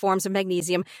 best-absorbed forms of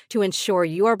magnesium to ensure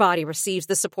your body receives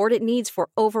the support it needs for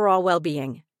overall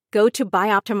well-being. Go to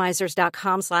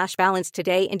bioptimizers.com/balance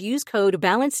today and use code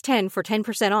BALANCE10 for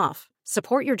 10% off.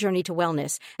 Support your journey to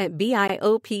wellness at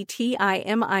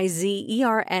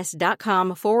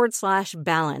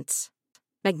bioptimizers.com/balance.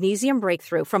 Magnesium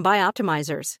Breakthrough from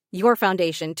Bioptimizers, your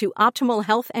foundation to optimal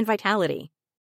health and vitality.